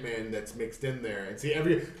get Ant-Man that's mixed in there. And see,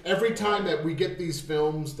 every time that we get these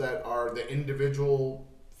films that are the individual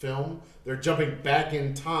film, they're jumping back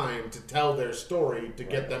in time to tell their story to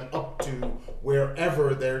get them up to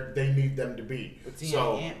wherever they need them to be. But see,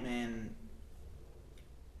 so Ant-Man,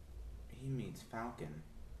 he meets Falcon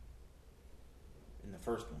in the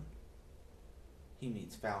first one. He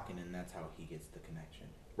meets Falcon, and that's how he gets the connection.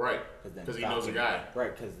 right, because he knows a guy.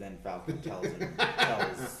 Right, because then Falcon tells him,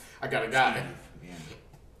 I got a guy. Steve,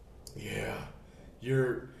 Yeah,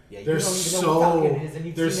 you there's don't even know what Falcon so is, and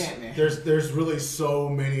you've seen Ant-Man. there's really so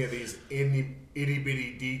many of these itty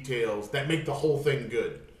bitty details that make the whole thing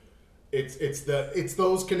good. It's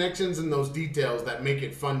those connections and those details that make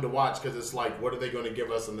it fun to watch, because it's like, what are they going to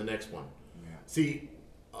give us in the next one? Yeah. See,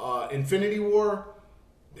 Infinity War,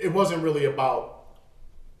 it wasn't really about.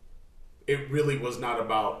 It really was not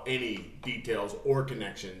about any details or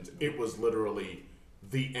connections. It was literally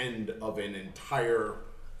the end of an entire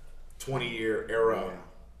 20-year era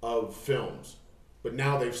of films. But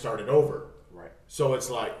now they've started over. Right. So it's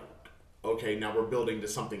like, okay, now we're building to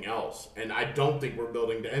something else. And I don't think we're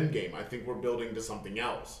building to Endgame. I think we're building to something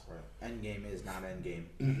else. Right. Endgame is not Endgame.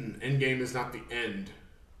 Endgame is not the end.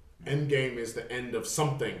 Endgame is the end of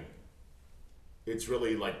something. It's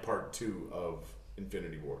really like part 2 of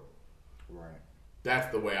Infinity War. Right. That's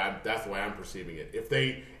the way I'm perceiving it. If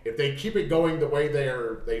they keep it going the way they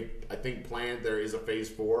I think planned, there is a phase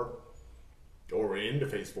 4, or we're into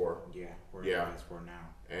phase 4. Yeah, we're in phase 4 now.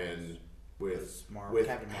 And with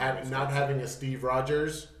Captain not having a Steve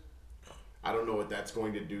Rogers, I don't know what that's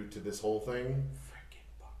going to do to this whole thing. Freaking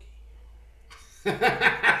Bucky.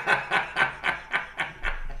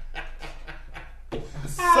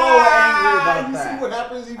 So angry about you that. see what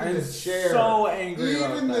happens? Even I'm the chair. so angry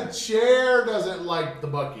about Even that. the chair doesn't like the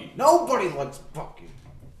Bucky. Nobody likes Bucky.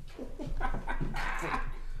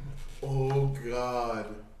 Oh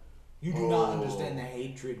God. You do not understand the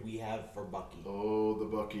hatred we have for Bucky. Oh, the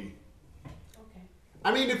Bucky. Okay.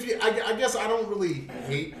 I mean, I guess I don't really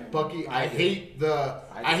hate Bucky. I hate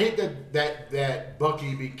that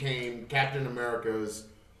Bucky became Captain America's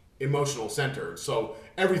emotional center. So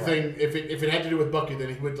everything, if it had to do with Bucky,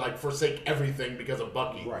 then he would like forsake everything because of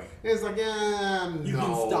Bucky. Right. And it's like, You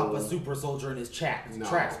can stop a super soldier in his tracks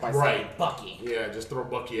by saying Bucky. Yeah, just throw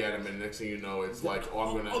Bucky at him, and next thing you know, it's like,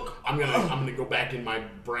 oh, I'm gonna go back in my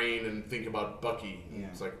brain and think about Bucky. Yeah.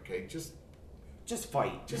 It's like, okay, just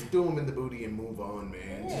fight. Just do him in the booty and move on,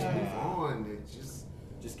 man. Just move on.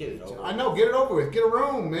 Just get it over. I know, get it over with. Get a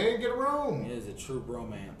room, man. Get a room. It is a true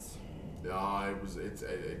bromance. No,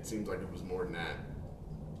 it seems like it was more than that.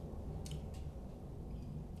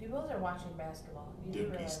 You both are watching basketball. You do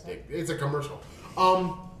Dookie realize stick. It's a commercial.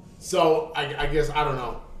 So I guess I don't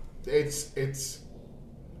know. It's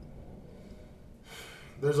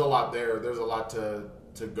there's a lot there. There's a lot to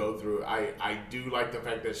go through. I do like the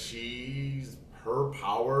fact that her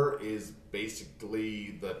power is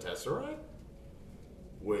basically the Tesseract,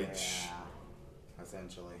 which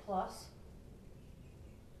essentially plus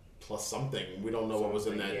something. We don't know what was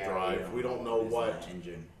in that drive. We don't know what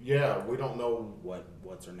engine. Yeah, we don't know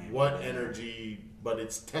what's her name. What energy, but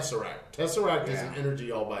it's Tesseract. Tesseract is an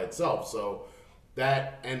energy all by itself. So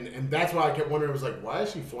that and that's why I kept wondering. I was like, why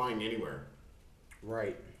is she flying anywhere?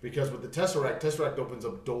 Right. Because with the Tesseract opens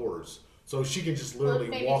up doors, so she can just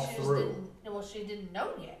literally walk through. She didn't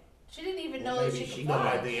know yet. She didn't even know that she could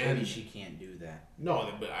by fly. the end. Maybe she can't do that. No,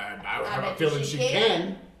 but I have a bet feeling she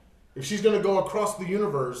can. If she's going to go across the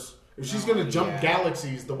universe, if she's going to jump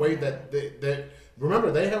galaxies the way that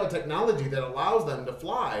remember, they have a technology that allows them to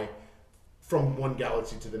fly from one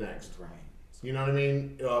galaxy to the next. Right. You know what I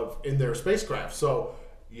mean? In their spacecraft. So,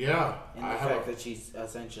 yeah. And the fact that she's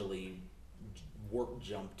essentially warp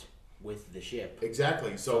jumped with the ship.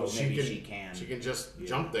 Exactly. So she can just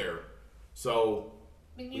jump there. So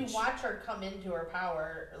I mean, you watch her come into her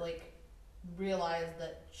power, like realize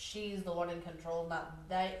that she's the one in control, not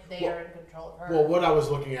they are in control of her. Well, what I was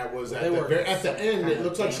looking at was at the end, it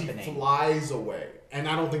looks like she dampening. flies away, and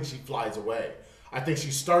I don't think she flies away. I think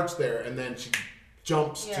she starts there and then she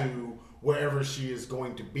jumps to wherever she is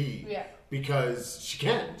going to be. Yeah. Because she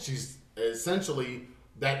can. She's essentially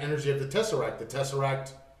that energy of the Tesseract. The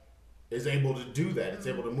Tesseract is able to do that. It's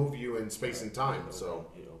able to move you in space and time. So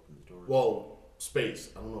it opens doors. Well, space.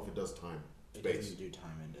 I don't know if it does time. It Space. doesn't do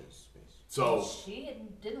time into space. So she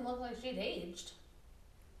didn't look like she'd aged.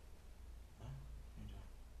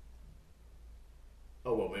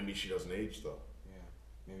 Oh well, maybe she doesn't age though. Yeah,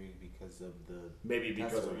 maybe because of the. Maybe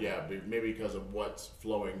because of what's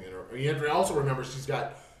flowing in her. And you have to also remember she's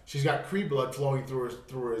got Kree blood flowing through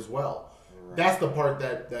her as well. That's the part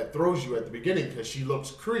that throws you at the beginning because she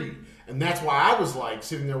looks Kree. And that's why I was like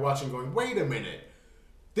sitting there watching going, wait a minute.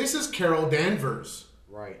 This is Carol Danvers.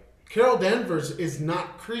 Right. Carol Danvers is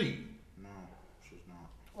not Kree. No, she's not.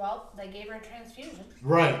 Well, they gave her a transfusion.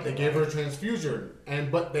 Right, they gave her a transfusion.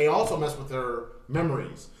 But they also messed with her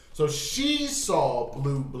memories. So she saw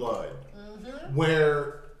blue blood.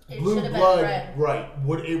 Where It blue should have been blood, red. right,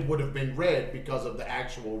 would have been red because of the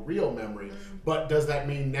actual real memory. But does that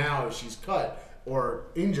mean now if she's cut or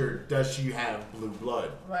injured, does she have blue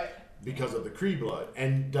blood Right. because of the Kree blood?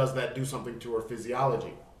 And does that do something to her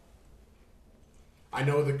physiology? I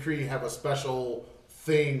know the Kree have a special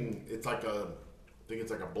thing. It's like I think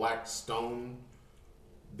it's like a black stone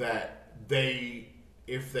that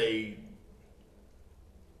if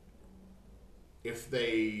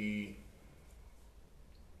they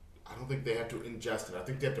I don't think they have to ingest it. I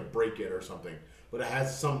think they have to break it or something. But it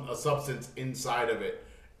has a substance inside of it,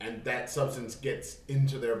 and that substance gets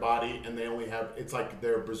into their body, and they only have. It's like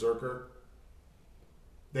they're a berserker.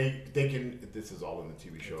 They can. This is all in the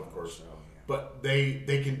TV show, of course. But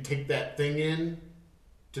they can take that thing in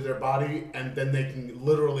to their body, and then they can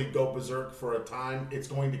literally go berserk for a time. It's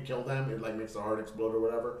going to kill them. It like makes their heart explode or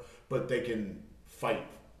whatever. But they can fight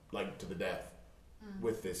like to the death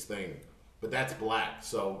with this thing. But that's black,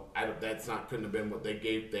 so that's not couldn't have been what they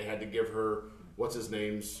gave. They had to give her what's his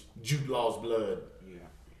name's Jude Law's blood. Yeah.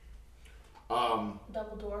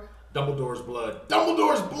 Dumbledore. Dumbledore's blood.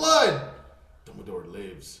 Dumbledore's blood. Dumbledore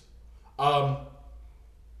lives. Oh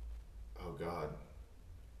God.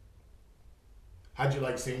 How'd you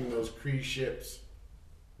like seeing those Kree ships?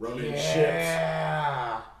 Ronin ships.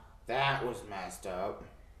 Yeah. That was messed up.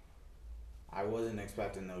 I wasn't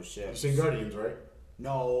expecting those You've ships. seen Guardians, right?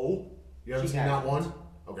 No. You haven't She seen that hasn't. one?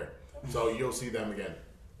 Okay. So you'll see them again.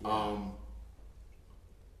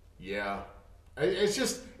 Yeah. It's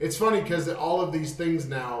just, it's funny because all of these things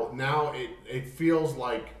now it feels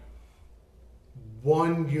like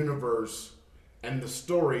one universe and the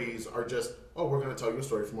stories are just, oh, we're going to tell you a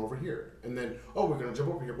story from over here. And then, oh, we're going to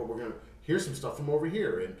jump over here, but we're going to hear some stuff from over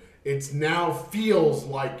here. And it's now feels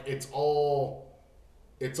like it's all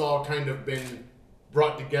kind of been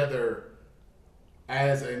brought together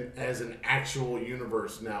as an actual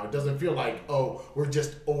universe now. It doesn't feel like, oh, we're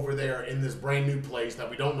just over there in this brand new place that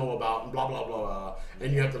we don't know about and blah, blah, blah, blah,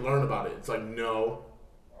 and you have to learn about it. It's like, no.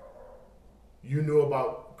 You knew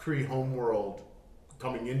about Kree Homeworld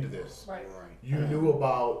coming into this. Right. You knew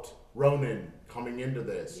about Ronin coming into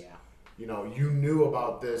this. Yeah. You know, you knew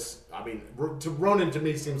about this. I mean, Ronin to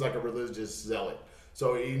me seems like a religious zealot.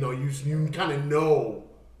 So, you know, you kind of know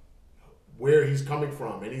where he's coming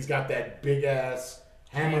from. And he's got that big-ass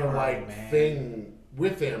hammer-like man. thing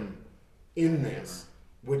with him in this,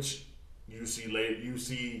 which you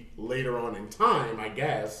see later on in time, I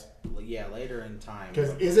guess. Yeah, later in time.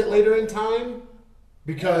 Because is it later in time?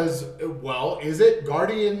 Because, well, is it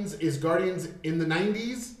Guardians? Is Guardians in the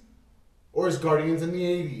 90s? Or is Guardians in the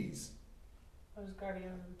 80s? It was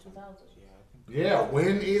Guardians in 2000. Yeah,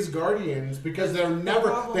 when is Guardians? Because they with-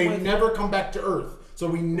 never come back to Earth. So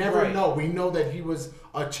we never Right. know. We know that he was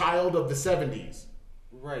a child of the 70s.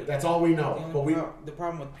 Right. That's all we know. But The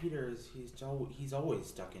problem with Peter is he's always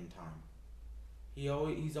stuck in time. He's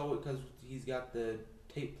always because he's got the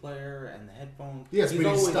tape player and the headphones. yes, he's but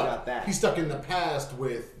always he's stuck. got that. He's stuck in the past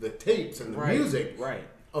with the tapes and the music Right.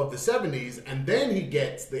 of the 70s, and then he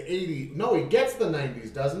gets the 80s. No, he gets the 90s,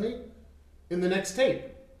 doesn't he? In the next tape.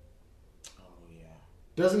 Oh yeah.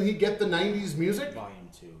 Doesn't he get the 90s music? Volume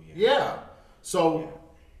 2. Yeah. Yeah. So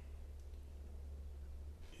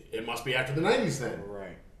it must be after the 90s then.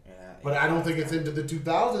 Right. Yeah. But I don't think it's into the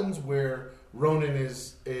 2000s where Ronin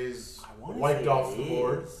is wiped off the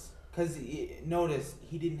board. Because notice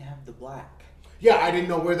he didn't have the black. Yeah, I didn't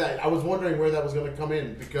know where that. I was wondering where that was going to come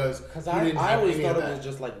in because he I didn't have always any thought of it that. was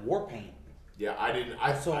just like war paint. Yeah, I didn't.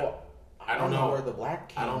 I don't know where the black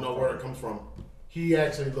came I don't know from. where it comes from. He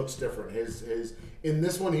actually looks different. His in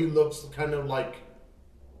this one he looks kind of like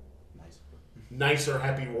nicer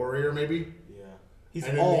happy warrior maybe. Yeah. He's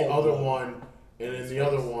And in the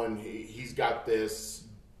other one, he's got this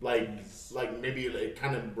like maybe it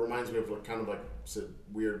kind of reminds me of like, kind of like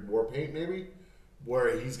weird war paint maybe,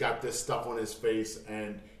 where he's got this stuff on his face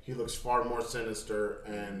and he looks far more sinister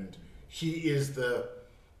and he is the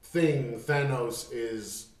thing Thanos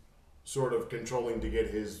is sort of controlling to get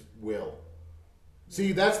his will.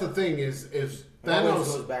 See, that's the thing is It always Thanos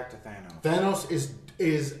goes back to Thanos. Thanos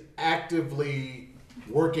is actively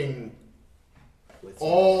working With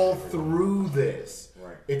all everyone. through this.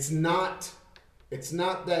 Right. It's not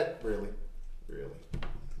that really.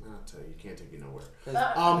 I'll tell you, you can't take me nowhere.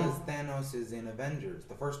 Because Thanos is in Avengers,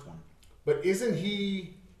 the first one. But isn't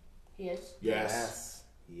he? He is. Yes,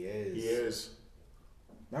 He is. he is.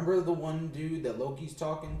 Remember the one dude that Loki's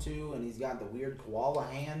talking to, and he's got the weird koala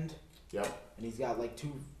hand, Yep. and he's got like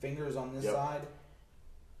 2 fingers on this Yep. side?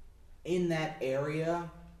 In that area,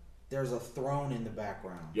 there's a throne in the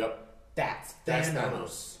background. Yep. That's That's Thanos.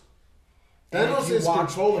 Thanos. And if Thanos you is watch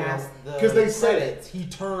controlling past him the because they said it. credits, he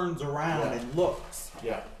turns around Yeah. and looks.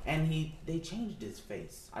 Yeah. And they changed his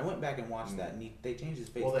face. I went back and watched that, and they changed his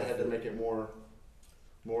face. Well, they had to make it more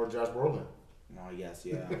Josh Brolin. Oh, yes,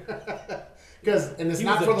 yeah. Because and it's He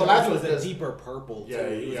not was for a- the last he one. was a 'Cause- deeper purple, too. Yeah,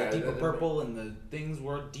 He was yeah, a deeper that- purple, and the things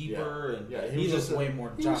were deeper, and yeah, he was was way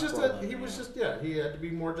more He Josh was just Brolin. he was yeah. just he had to be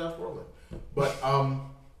more Josh Brolin. But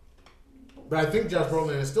I think Josh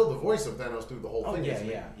Brolin is still the voice of Thanos through the whole Oh, thing. yeah, isn't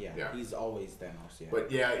he? yeah. He's always Thanos, yeah. But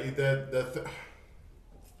yeah,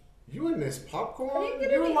 you and this popcorn, How do you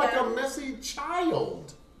get you're any like a hair? messy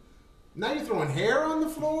child. Now you're throwing hair on the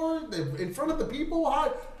floor in front of the people.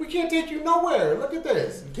 We can't take you nowhere. Look at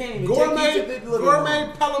this. Can't even gourmet, take you to the living gourmet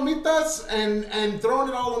room. palomitas and throwing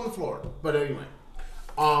it all on the floor. But anyway,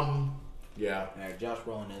 yeah. Yeah, Josh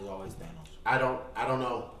Brolin is always Thanos. I don't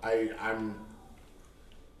know.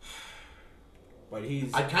 But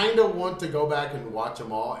he's... I kind of want to go back and watch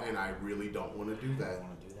them all, and I really don't want to do I that. don't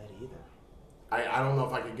want to do that either. I don't know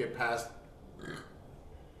if I could get past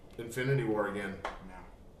Infinity War again. No.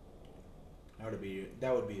 That would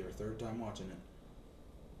be your 3rd time watching it.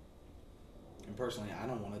 And personally, I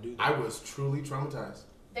don't want to do that. I was truly traumatized.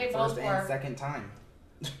 They First both and were. second time.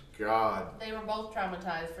 God. They were both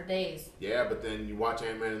traumatized for days. Yeah, but then you watch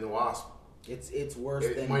Ant-Man and the Wasp. It's worse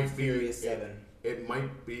It than might be Furious 7. It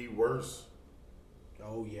might be worse.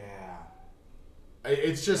 Oh, yeah.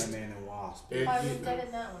 It's just Ant-Man and Wasp. it- Why was dead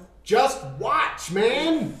in that one? just watch,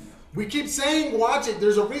 man. We keep saying watch it.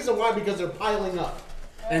 There's a reason why, because they're piling up.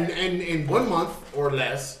 And in 1 month or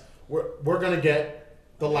less, we're gonna get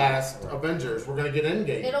the last Avengers. We're gonna get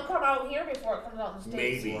Endgame. It'll come out here before it comes out in the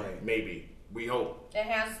States. Maybe, Right. maybe. We hope.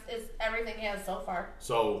 It's everything it has so far.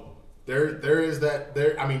 So there is that.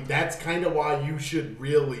 I mean, that's kind of why you should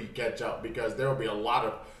really catch up, because there will be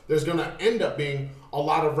there's going to end up being a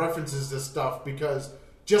lot of references to stuff, because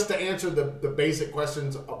just to answer the basic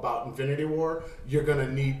questions about Infinity War, you're going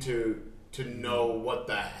to need to know what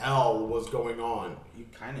the hell was going on. You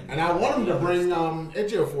kind of. And I want him to bring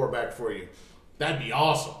Ejiofor back for you. That'd be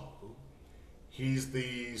awesome. He's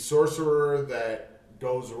the sorcerer that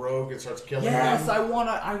goes rogue and starts killing Yes, them.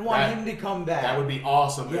 I want him to come back. That would be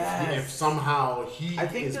awesome Yes. if somehow he I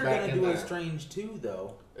think is they're back gonna in do a that. Strange 2,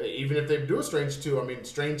 though. Even if they do a Strange 2, I mean,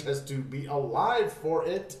 Strange has to be alive for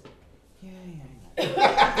it. Yeah, I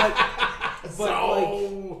know. but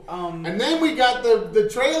So, like, and then we got the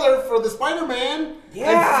trailer for the Spider-Man. Yeah,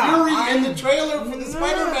 and Fury in I- the trailer for the Yeah.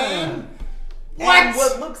 Spider-Man. and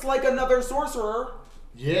what looks like another sorcerer,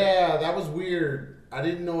 Yeah, that was weird. I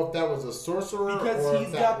didn't know if that was a sorcerer because or he's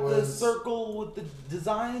if that got was the circle with the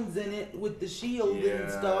designs in it with the shield and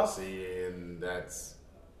stuff. See, and that's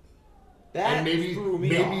That and maybe threw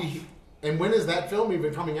me off. And when is that film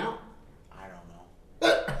even coming out? I don't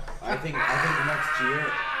know. I think next year.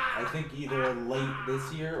 I think either late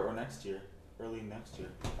this year or next year, early next year.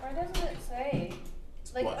 Why doesn't it say?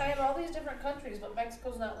 Like, What? I have all these different countries, but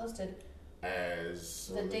Mexico's not listed. As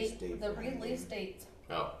The Release date, date the for release Endgame. date.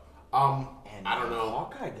 oh, And I don't know.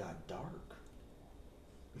 Hawkeye got dark.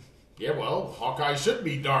 Yeah, well, Hawkeye should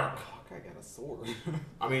be dark. Hawkeye got a sword.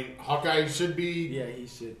 I mean, Hawkeye should be. yeah, he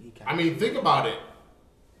should. He I mean, think about it.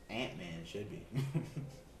 Ant-Man should be.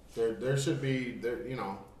 There should be you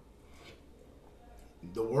know.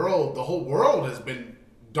 The whole world has been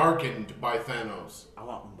darkened by Thanos. I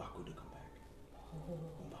want M'Baku to come back.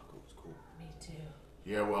 M'Baku was cool. Me too.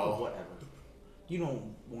 Yeah, Oh, well, whatever. You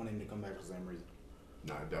don't want him to come back for the same reason.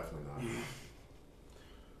 no, definitely not.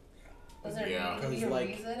 Was there Yeah. need to be a Because, like,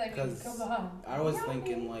 reason? I mean, 'cause come on. I was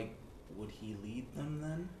thinking, like, would he lead them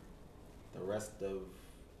then? The rest of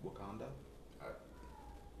Wakanda?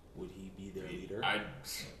 Would he be their leader?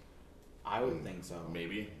 I would think so.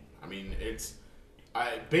 Maybe. I mean,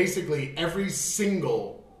 basically every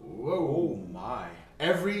single. Oh my.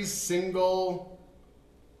 Every single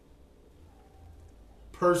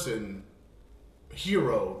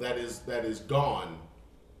hero that is gone,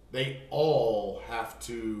 they all have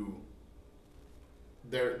to.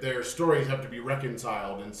 Their stories have to be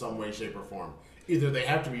reconciled in some way, shape, or form. Either they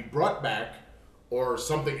have to be brought back, or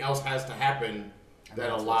something else has to happen And that that's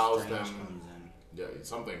where allows Strange them. comes in. Yeah,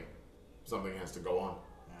 something has to go on.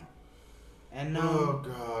 And Oh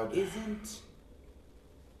God! isn't...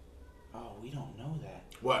 Oh, we don't know that.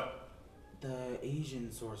 What? The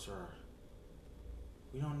Asian sorcerer.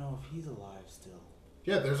 We don't know if he's alive still.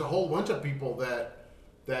 Yeah, there's a whole bunch of people that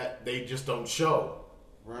they just don't show,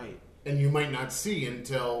 Right. and you might not see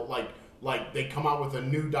until like they come out with a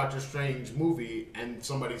new Doctor Strange movie, and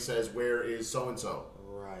somebody says, "Where is so and so?"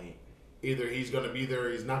 Right. Either he's going to be there,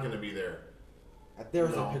 or he's not going to be there. There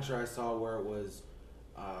was No. a picture I saw where it was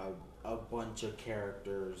a bunch of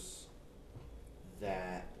characters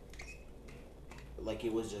that, like,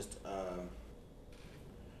 it was just a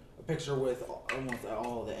picture with almost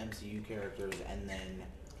all the MCU characters, and then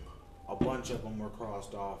a bunch of them were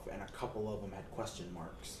crossed off, and a couple of them had question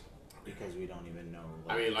marks because we don't even know.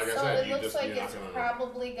 I mean, like I So said, it you looks just like you're not it's going to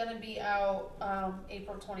probably going to be out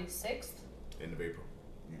April 26th. end of April.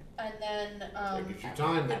 And then That gives you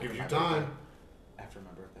time. That gives you After my time. birthday. After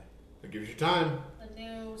my birthday. That gives you time. the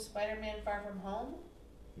new Spider-Man Far From Home,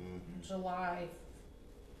 Mm-hmm. July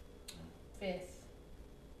 5th.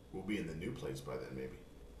 We'll be in the new place by then, maybe.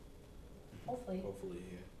 Hopefully. Hopefully,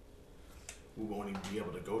 yeah. We won't even be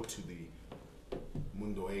able to go to the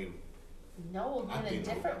Mundo A, No, we'll get a Latino.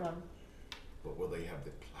 different one. but will they have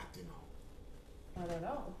the Platino? I don't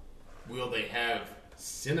know. Will they have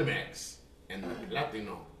Cinemax and the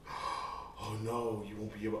Platino? Oh no, you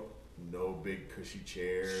won't be able. No big cushy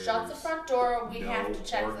chairs. Shut the front door. We no have to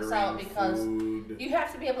check this ordering out because food. you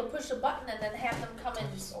have to be able to push a button and then have them come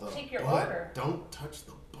and just The take your butt. order. Don't touch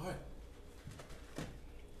the butt.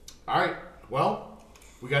 All right. Well,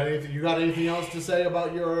 we got anything? You got anything else to say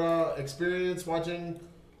about your experience watching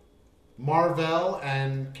Marvel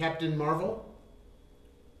and Captain Marvel?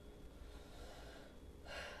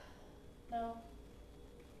 No.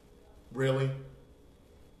 Really?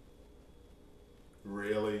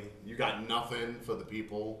 Really? You got nothing for the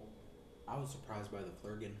people? I was surprised by the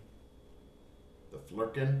Flurgan. The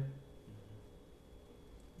Flurkin?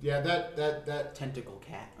 Yeah, that Tentacle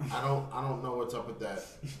cat. I don't know what's up with that.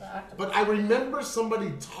 The octopus. But I remember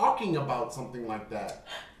somebody talking about something like that.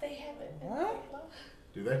 They have it. What?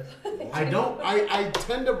 Do they? I don't. I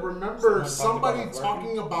tend to remember Someone talked somebody about a Flurkin?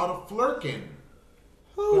 talking about a Flurkin.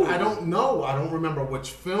 But I don't know. I don't remember which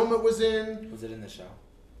film it was in. Was it in the show?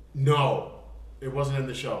 No, it wasn't in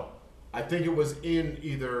the show. I think it was in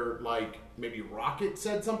either like maybe Rocket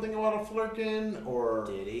said something about a Flurkin or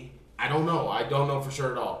Did he? I don't know. I don't know for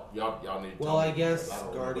sure at all. Y'all need to Well, tell I me, guess because I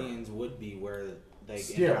don't remember. Guardians would be where they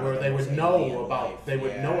Yeah, where they would alien know about life. they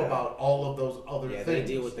would know Yeah. about all of those other Yeah, things.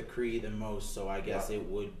 they deal with the Kree the most, so I guess Yeah. it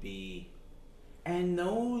would be. And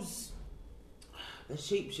those, the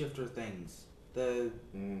shapeshifter things, the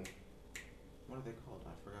Mm, what are they called?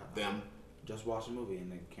 I forgot. them, Just watched a movie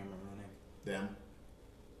and I can't remember the name.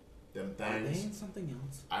 them Are they things. in something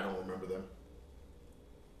else? I don't remember them.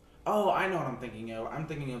 Oh, I know what I'm thinking of. I'm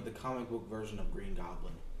thinking of the comic book version of Green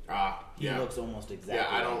Goblin. He Yeah. looks almost exactly Yeah,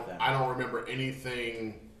 I like them. don't remember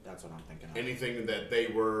anything That's what I'm thinking of. anything that they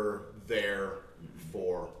were there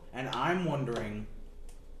for, And I'm wondering,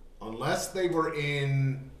 unless they were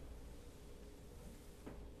in.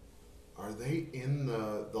 Are they in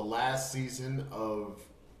the last season of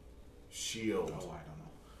Shield? oh, I don't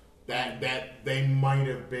know. That they might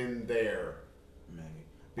have been there Maybe.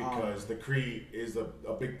 because the Kree is a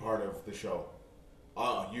big part of the show,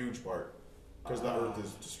 a huge part, because the Earth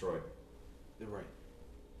is destroyed. They're right.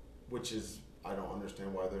 Which is, I don't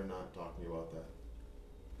understand why they're not talking about that.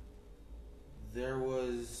 There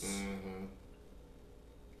was. Mm-hmm.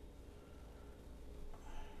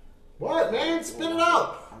 What, man? Spit it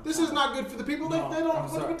out. This is not good for the people. No, they don't. I'm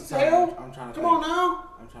What, sorry- what the sorry, hell? I'm trying to Come on think. now.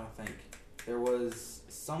 I'm trying to think. There was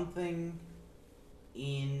something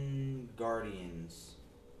in Guardians.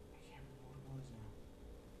 I can't remember what it was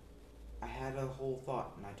now. I had a whole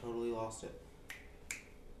thought and I totally lost it.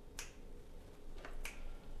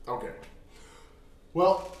 Okay.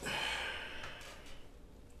 Well,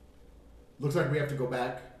 looks like we have to go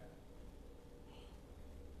back.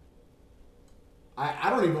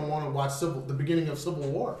 I don't even want to watch the beginning of Civil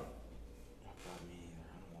War. Oh, God, me neither.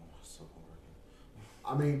 I don't want to watch Civil War again.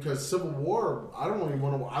 I mean, because Civil War, I don't even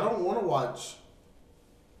want to. I don't want to watch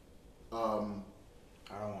I don't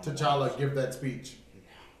want T'Challa give that speech.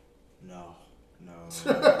 No.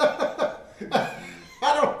 I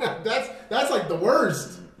don't. That's like the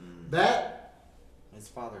worst. That His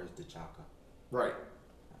father is T'Chaka, right.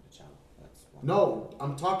 not T'Challa. That's one. No,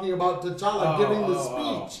 I'm talking about T'Challa giving the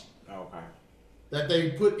speech Okay. that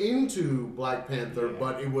they put into Black Panther, Yeah.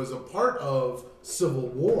 but it was a part of Civil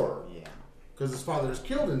War Yeah. because his father is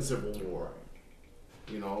killed in Civil War.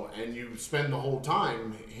 You know, and you spend the whole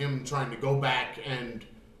time him trying to go back and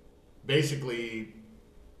basically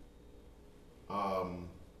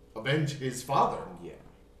avenge his father. Yeah.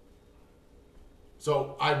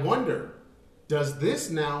 So I wonder, does this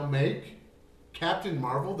now make Captain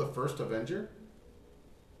Marvel the first Avenger?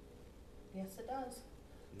 Yes, it does.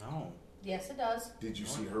 No. Yes, it does. Did you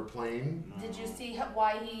see her plane? Did you see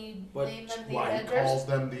why he But named them the Why he Avengers? calls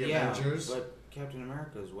them the Yeah, Avengers? but Captain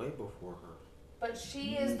America is way before her. But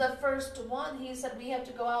she is the first one. He said we have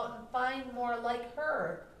to go out and find more like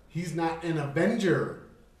her. He's not an Avenger.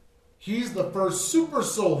 He's the first super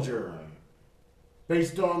soldier.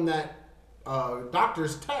 Based on that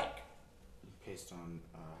doctor's tech. Based on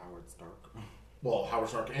Howard Stark. Well, Howard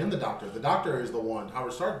Stark and the doctor. The doctor is the one.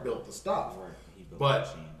 Howard Stark built the stuff. Right. He built the But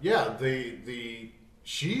machine. yeah,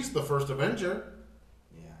 she's the first Avenger.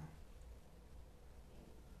 Yeah.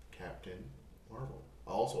 Captain Marvel.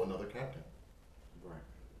 Also another captain. Right.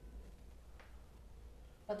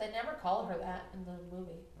 But they never call her that in the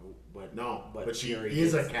movie. Oh, but No, but she Fury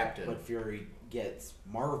is a gets- captain. But Fury gets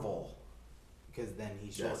Marvel because then he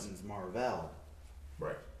shortens Marvel.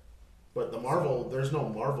 Right. But the Marvel, there's no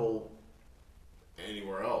Marvel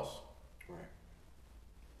anywhere else Right.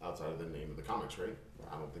 outside of the name of the comics, right?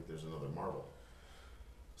 I don't think there's another Marvel.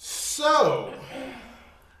 So,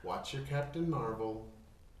 watch your Captain Marvel.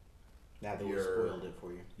 Now that we Your- spoiled it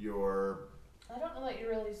for you. Your I don't know that you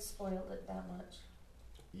really spoiled it that much.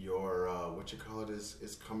 what you call it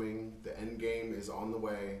is coming. The end game is on the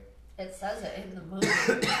way. It says it in the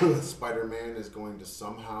movie. Spider-Man is going to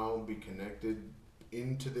somehow be connected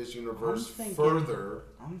into this universe I'm thinking- further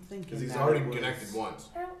I'm thinking because he's that already it was- connected once.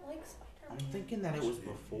 I don't like I'm Spider-Man. thinking that it was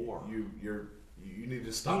before. You need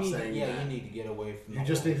to stop you need, saying yeah, that. you need to get away from. You the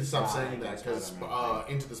just whole need to stop guy saying that against because Spider-Man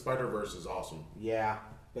thing. Into the Spider-Verse is awesome. Yeah,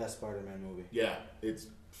 best Spider-Man movie. Yeah, it's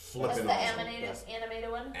That's flipping the awesome.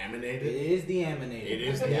 animated one. It Animated. is the animated. It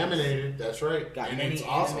is the Yes. animated. That's right. Got and many it's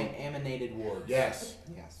awesome. animated words. Yes,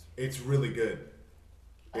 Yes. it's really good.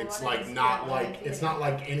 I It's wanted like to see not that one like in it's theater. not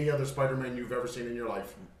like any other Spider-Man you've ever seen in your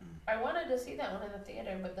life. I wanted to see that one in the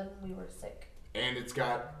theater, but then we were sick. And it's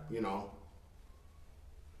got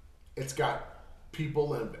it's got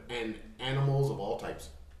people and animals of all types.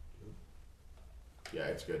 Yeah,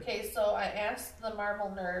 it's good. Okay, so I asked the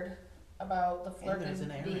Marvel nerd about the And there's an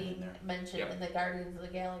Flerken Aaron in being there. mentioned Yep. in the Guardians of the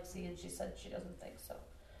Galaxy, and she said she doesn't think so.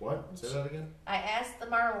 What? Say that again. I asked the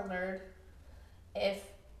Marvel nerd if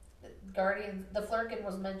the Flerken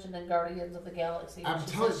was mentioned in Guardians of the Galaxy, and I'm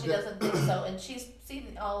she telling said she you doesn't think so, and she's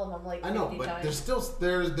seen all of them like 50 I know, but times. there's still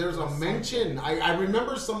there's a mention. I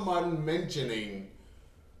remember someone mentioning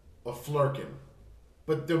a Flurkin,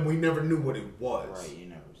 but then we never knew what it was. Right. You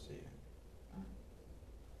never see it.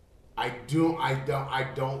 I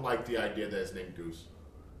don't like the idea that it's named Goose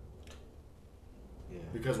Yeah.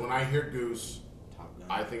 because when I hear Goose, Top Gun.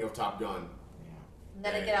 I think of Top Gun, Yeah. And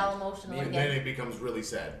then I get all emotional and again. then it becomes really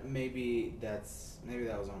sad. Maybe that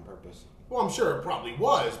was on purpose. Well, I'm sure it probably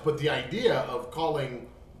was, but the idea of calling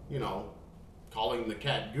the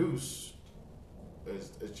cat Goose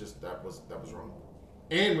is just that was wrong.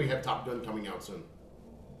 And we have Top Gun coming out soon.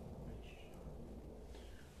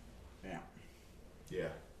 Yeah. Yeah,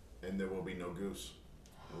 and there will be no Goose.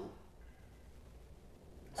 I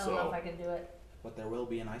don't know if So I can do it. But there will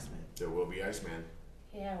be an Iceman. there will be Iceman.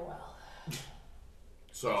 Yeah, well.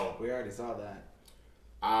 So We already saw that.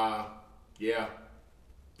 yeah,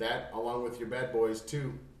 that along with your Bad Boys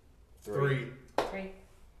 2, 3. Great.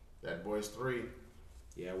 Bad Boys 3.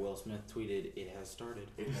 Yeah. Will Smith tweeted, "It has started."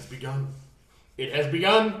 It has begun. It has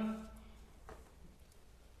begun.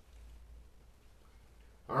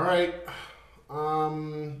 All right.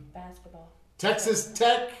 Basketball. Texas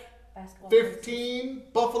Tech Basketball. 15,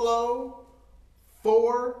 Buffalo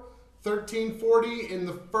 4, 13-40 in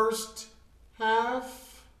the first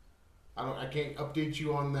half. I can't update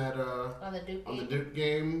you on that On the Duke on the game. Duke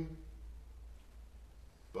game.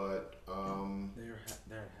 But They're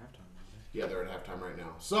at halftime. Aren't yeah, they're at halftime right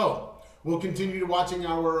now. So, we'll continue watching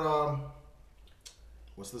our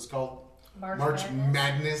what's this called? March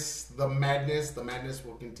Madness. The madness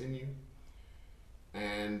will continue.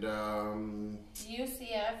 And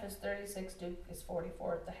UCF is 36, Duke is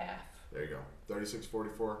 44 at the half. there you go.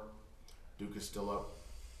 36-44. Duke is still up.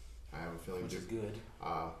 I have a they? feeling Which is Duke, good.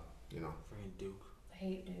 Freaking Duke. I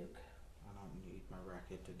hate Duke. I don't need my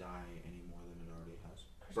racket to die any more than it already has.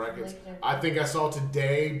 brackets. Christian Laettner. I think I saw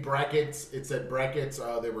today brackets. It said brackets.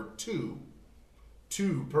 There were two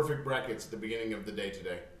perfect brackets at the beginning of the day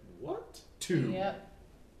today. What?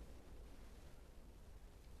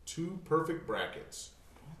 Two perfect brackets.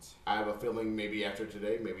 What? I have a feeling maybe after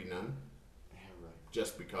today, maybe none. Yeah, right.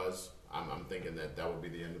 Just because I'm thinking that would be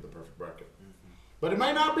the end of the perfect bracket. But it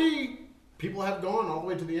might not be. People have gone all the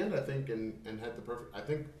way to the end, I think, and had the perfect. I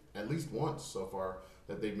think at least once so far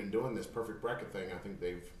that they've been doing this perfect bracket thing.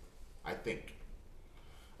 I think.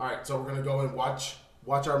 All right, so we're gonna go and watch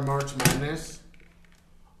our March Madness.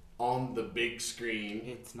 on the big screen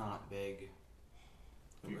It's not big.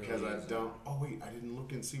 It because really I isn't. don't. Oh wait, I didn't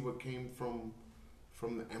look and see what came from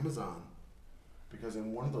the Amazon because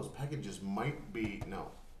in one of those packages might be no,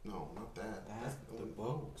 not that. That's the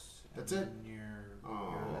books. That's and it? then Your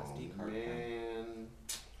Oh SD card. man.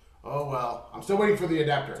 Oh well, I'm still waiting for the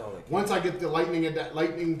adapter. That's all I can. Once I get the lightning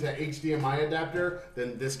to HDMI adapter,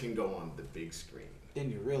 then this can go on the big screen.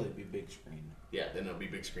 Then you really be big screen. Yeah, then it'll be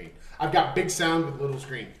big screen. I've got big sound with little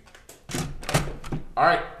screen. All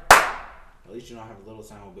right, At least you don't have a little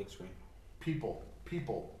sound with big screen. people.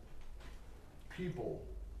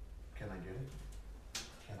 Can I get it?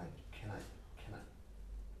 Can I?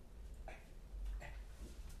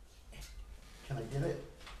 Can I get it?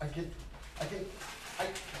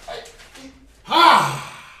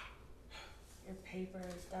 Ha! Your paper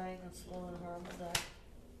is dying a slow and horrible death.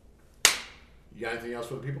 You got anything else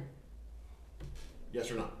for the people? Yes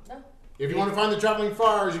or no? No. If you want to find the Traveling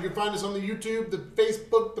Fars, you can find us on the YouTube, the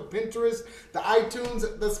Facebook, the Pinterest, the iTunes,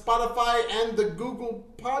 the Spotify, and the Google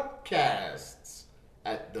Podcasts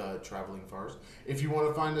at the Traveling Fars. If you want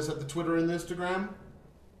to find us at the Twitter and the Instagram,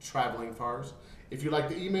 Traveling Fars. If you like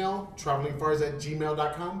the email,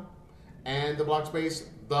 travelingfars@gmail.com. And the blog space,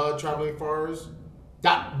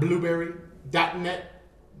 thetravelingfars.blueberry.net.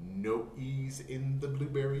 No E's in the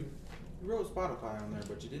Blueberry. You wrote Spotify on there,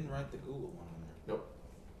 but you didn't write the Google one on there. Nope.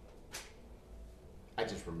 I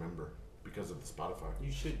just remember because of the Spotify.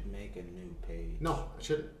 You should make a new page. No, I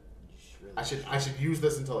shouldn't. You really I should use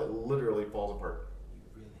this until it literally falls apart.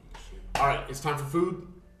 You really should. All right, it's time for food.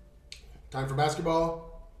 Time for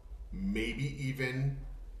basketball. Maybe even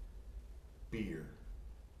beer.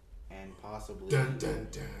 And possibly Dun dun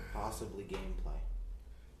dun. possibly gameplay.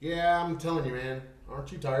 Yeah, I'm telling you, man.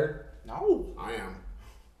 Aren't you tired? No. I am.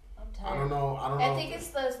 I'm I tired. don't know. I think it's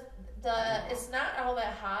the it's not all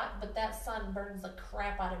that hot, but that sun burns the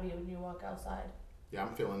crap out of you when you walk outside. Yeah,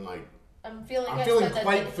 I'm feeling like I'm feeling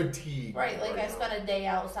quite fatigued. right. Like I now. spent a day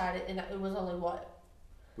outside and it was only what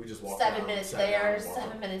We just walked 7 around, minutes sat down, there, and walked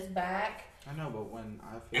 7 minutes back. I know, but when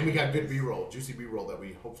I feel And we got good B-roll, juicy B-roll that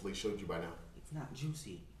we hopefully showed you by now. It's not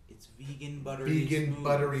juicy. It's vegan buttery. Vegan, smooth.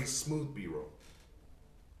 buttery, smooth B-roll.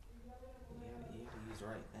 You have to use the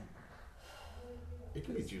right thing. It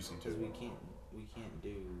can be juicy Because too. we can't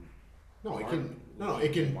do. No, it Mark- can. No, we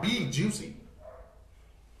it can can't be market. juicy.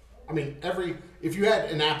 I mean, if you had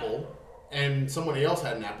an apple and somebody else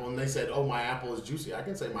had an apple and they said, "Oh, my apple is juicy," I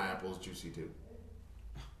can say my apple is juicy too.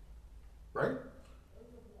 Right?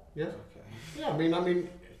 Yeah. Okay. Yeah. I mean,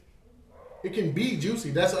 it can be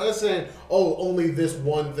juicy. That's us saying, "Oh, only this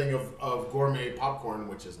one thing of gourmet popcorn,"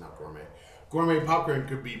 which is not gourmet. Gourmet popcorn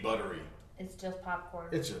could be buttery. It's just popcorn.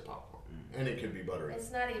 It's just popcorn, and it could be buttery.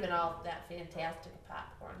 It's not even all that fantastic of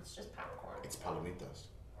popcorn. It's just popcorn. It's palomitas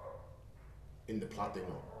in the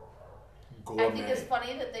platino. I Gourmet. think it's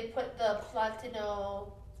funny that they put the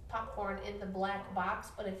Platino popcorn in the black box,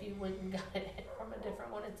 but if you went and got it from a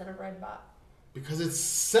different one, it's in a red box. Because it's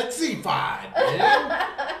sexified, man.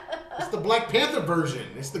 It's the Black Panther version.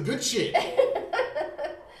 It's the good shit.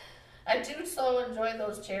 I do so enjoy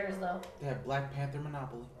those chairs, though. They have Black Panther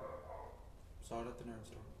Monopoly. Saw it at the nerd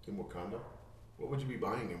store. In Wakanda? What would you be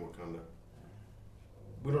buying in Wakanda?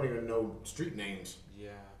 We don't even know street names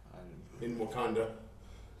Yeah, I didn't. in Wakanda.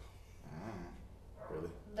 Really?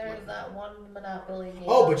 There's that one Monopoly game.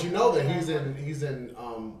 Oh, but you know that he's in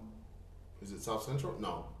is it South Central?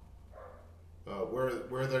 No.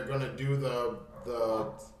 Where they're gonna do the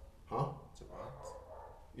huh? It's a box.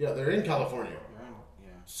 Yeah, they're in California. You're in,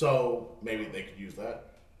 yeah. So maybe they could use that.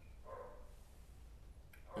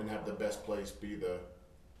 And have the best place be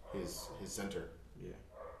his center. Yeah.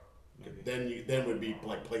 Maybe. Then would be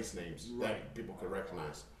like place names Right. that people could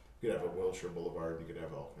recognize. You could have a Wilshire Boulevard. You could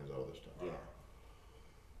have all kinds of other stuff. Yeah.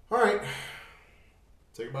 All right.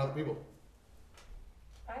 Say goodbye to the people.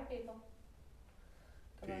 Bye, people.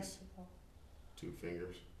 Goodbye, Peace. people. 2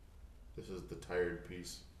 fingers. This is the tired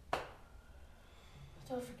piece.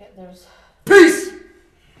 Don't forget there's Peace.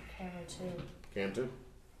 camera, too. Cam 2.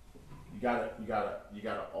 You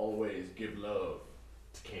gotta always give love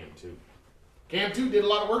to Cam 2. Cam 2 did a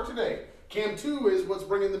lot of work today. Cam 2 is what's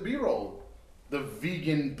bringing the B-roll. The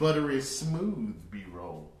vegan, buttery, smooth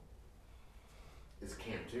B-roll. It's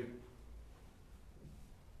Cam 2.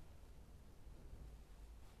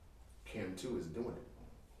 Cam 2 is doing it.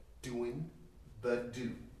 Doing the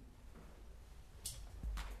do.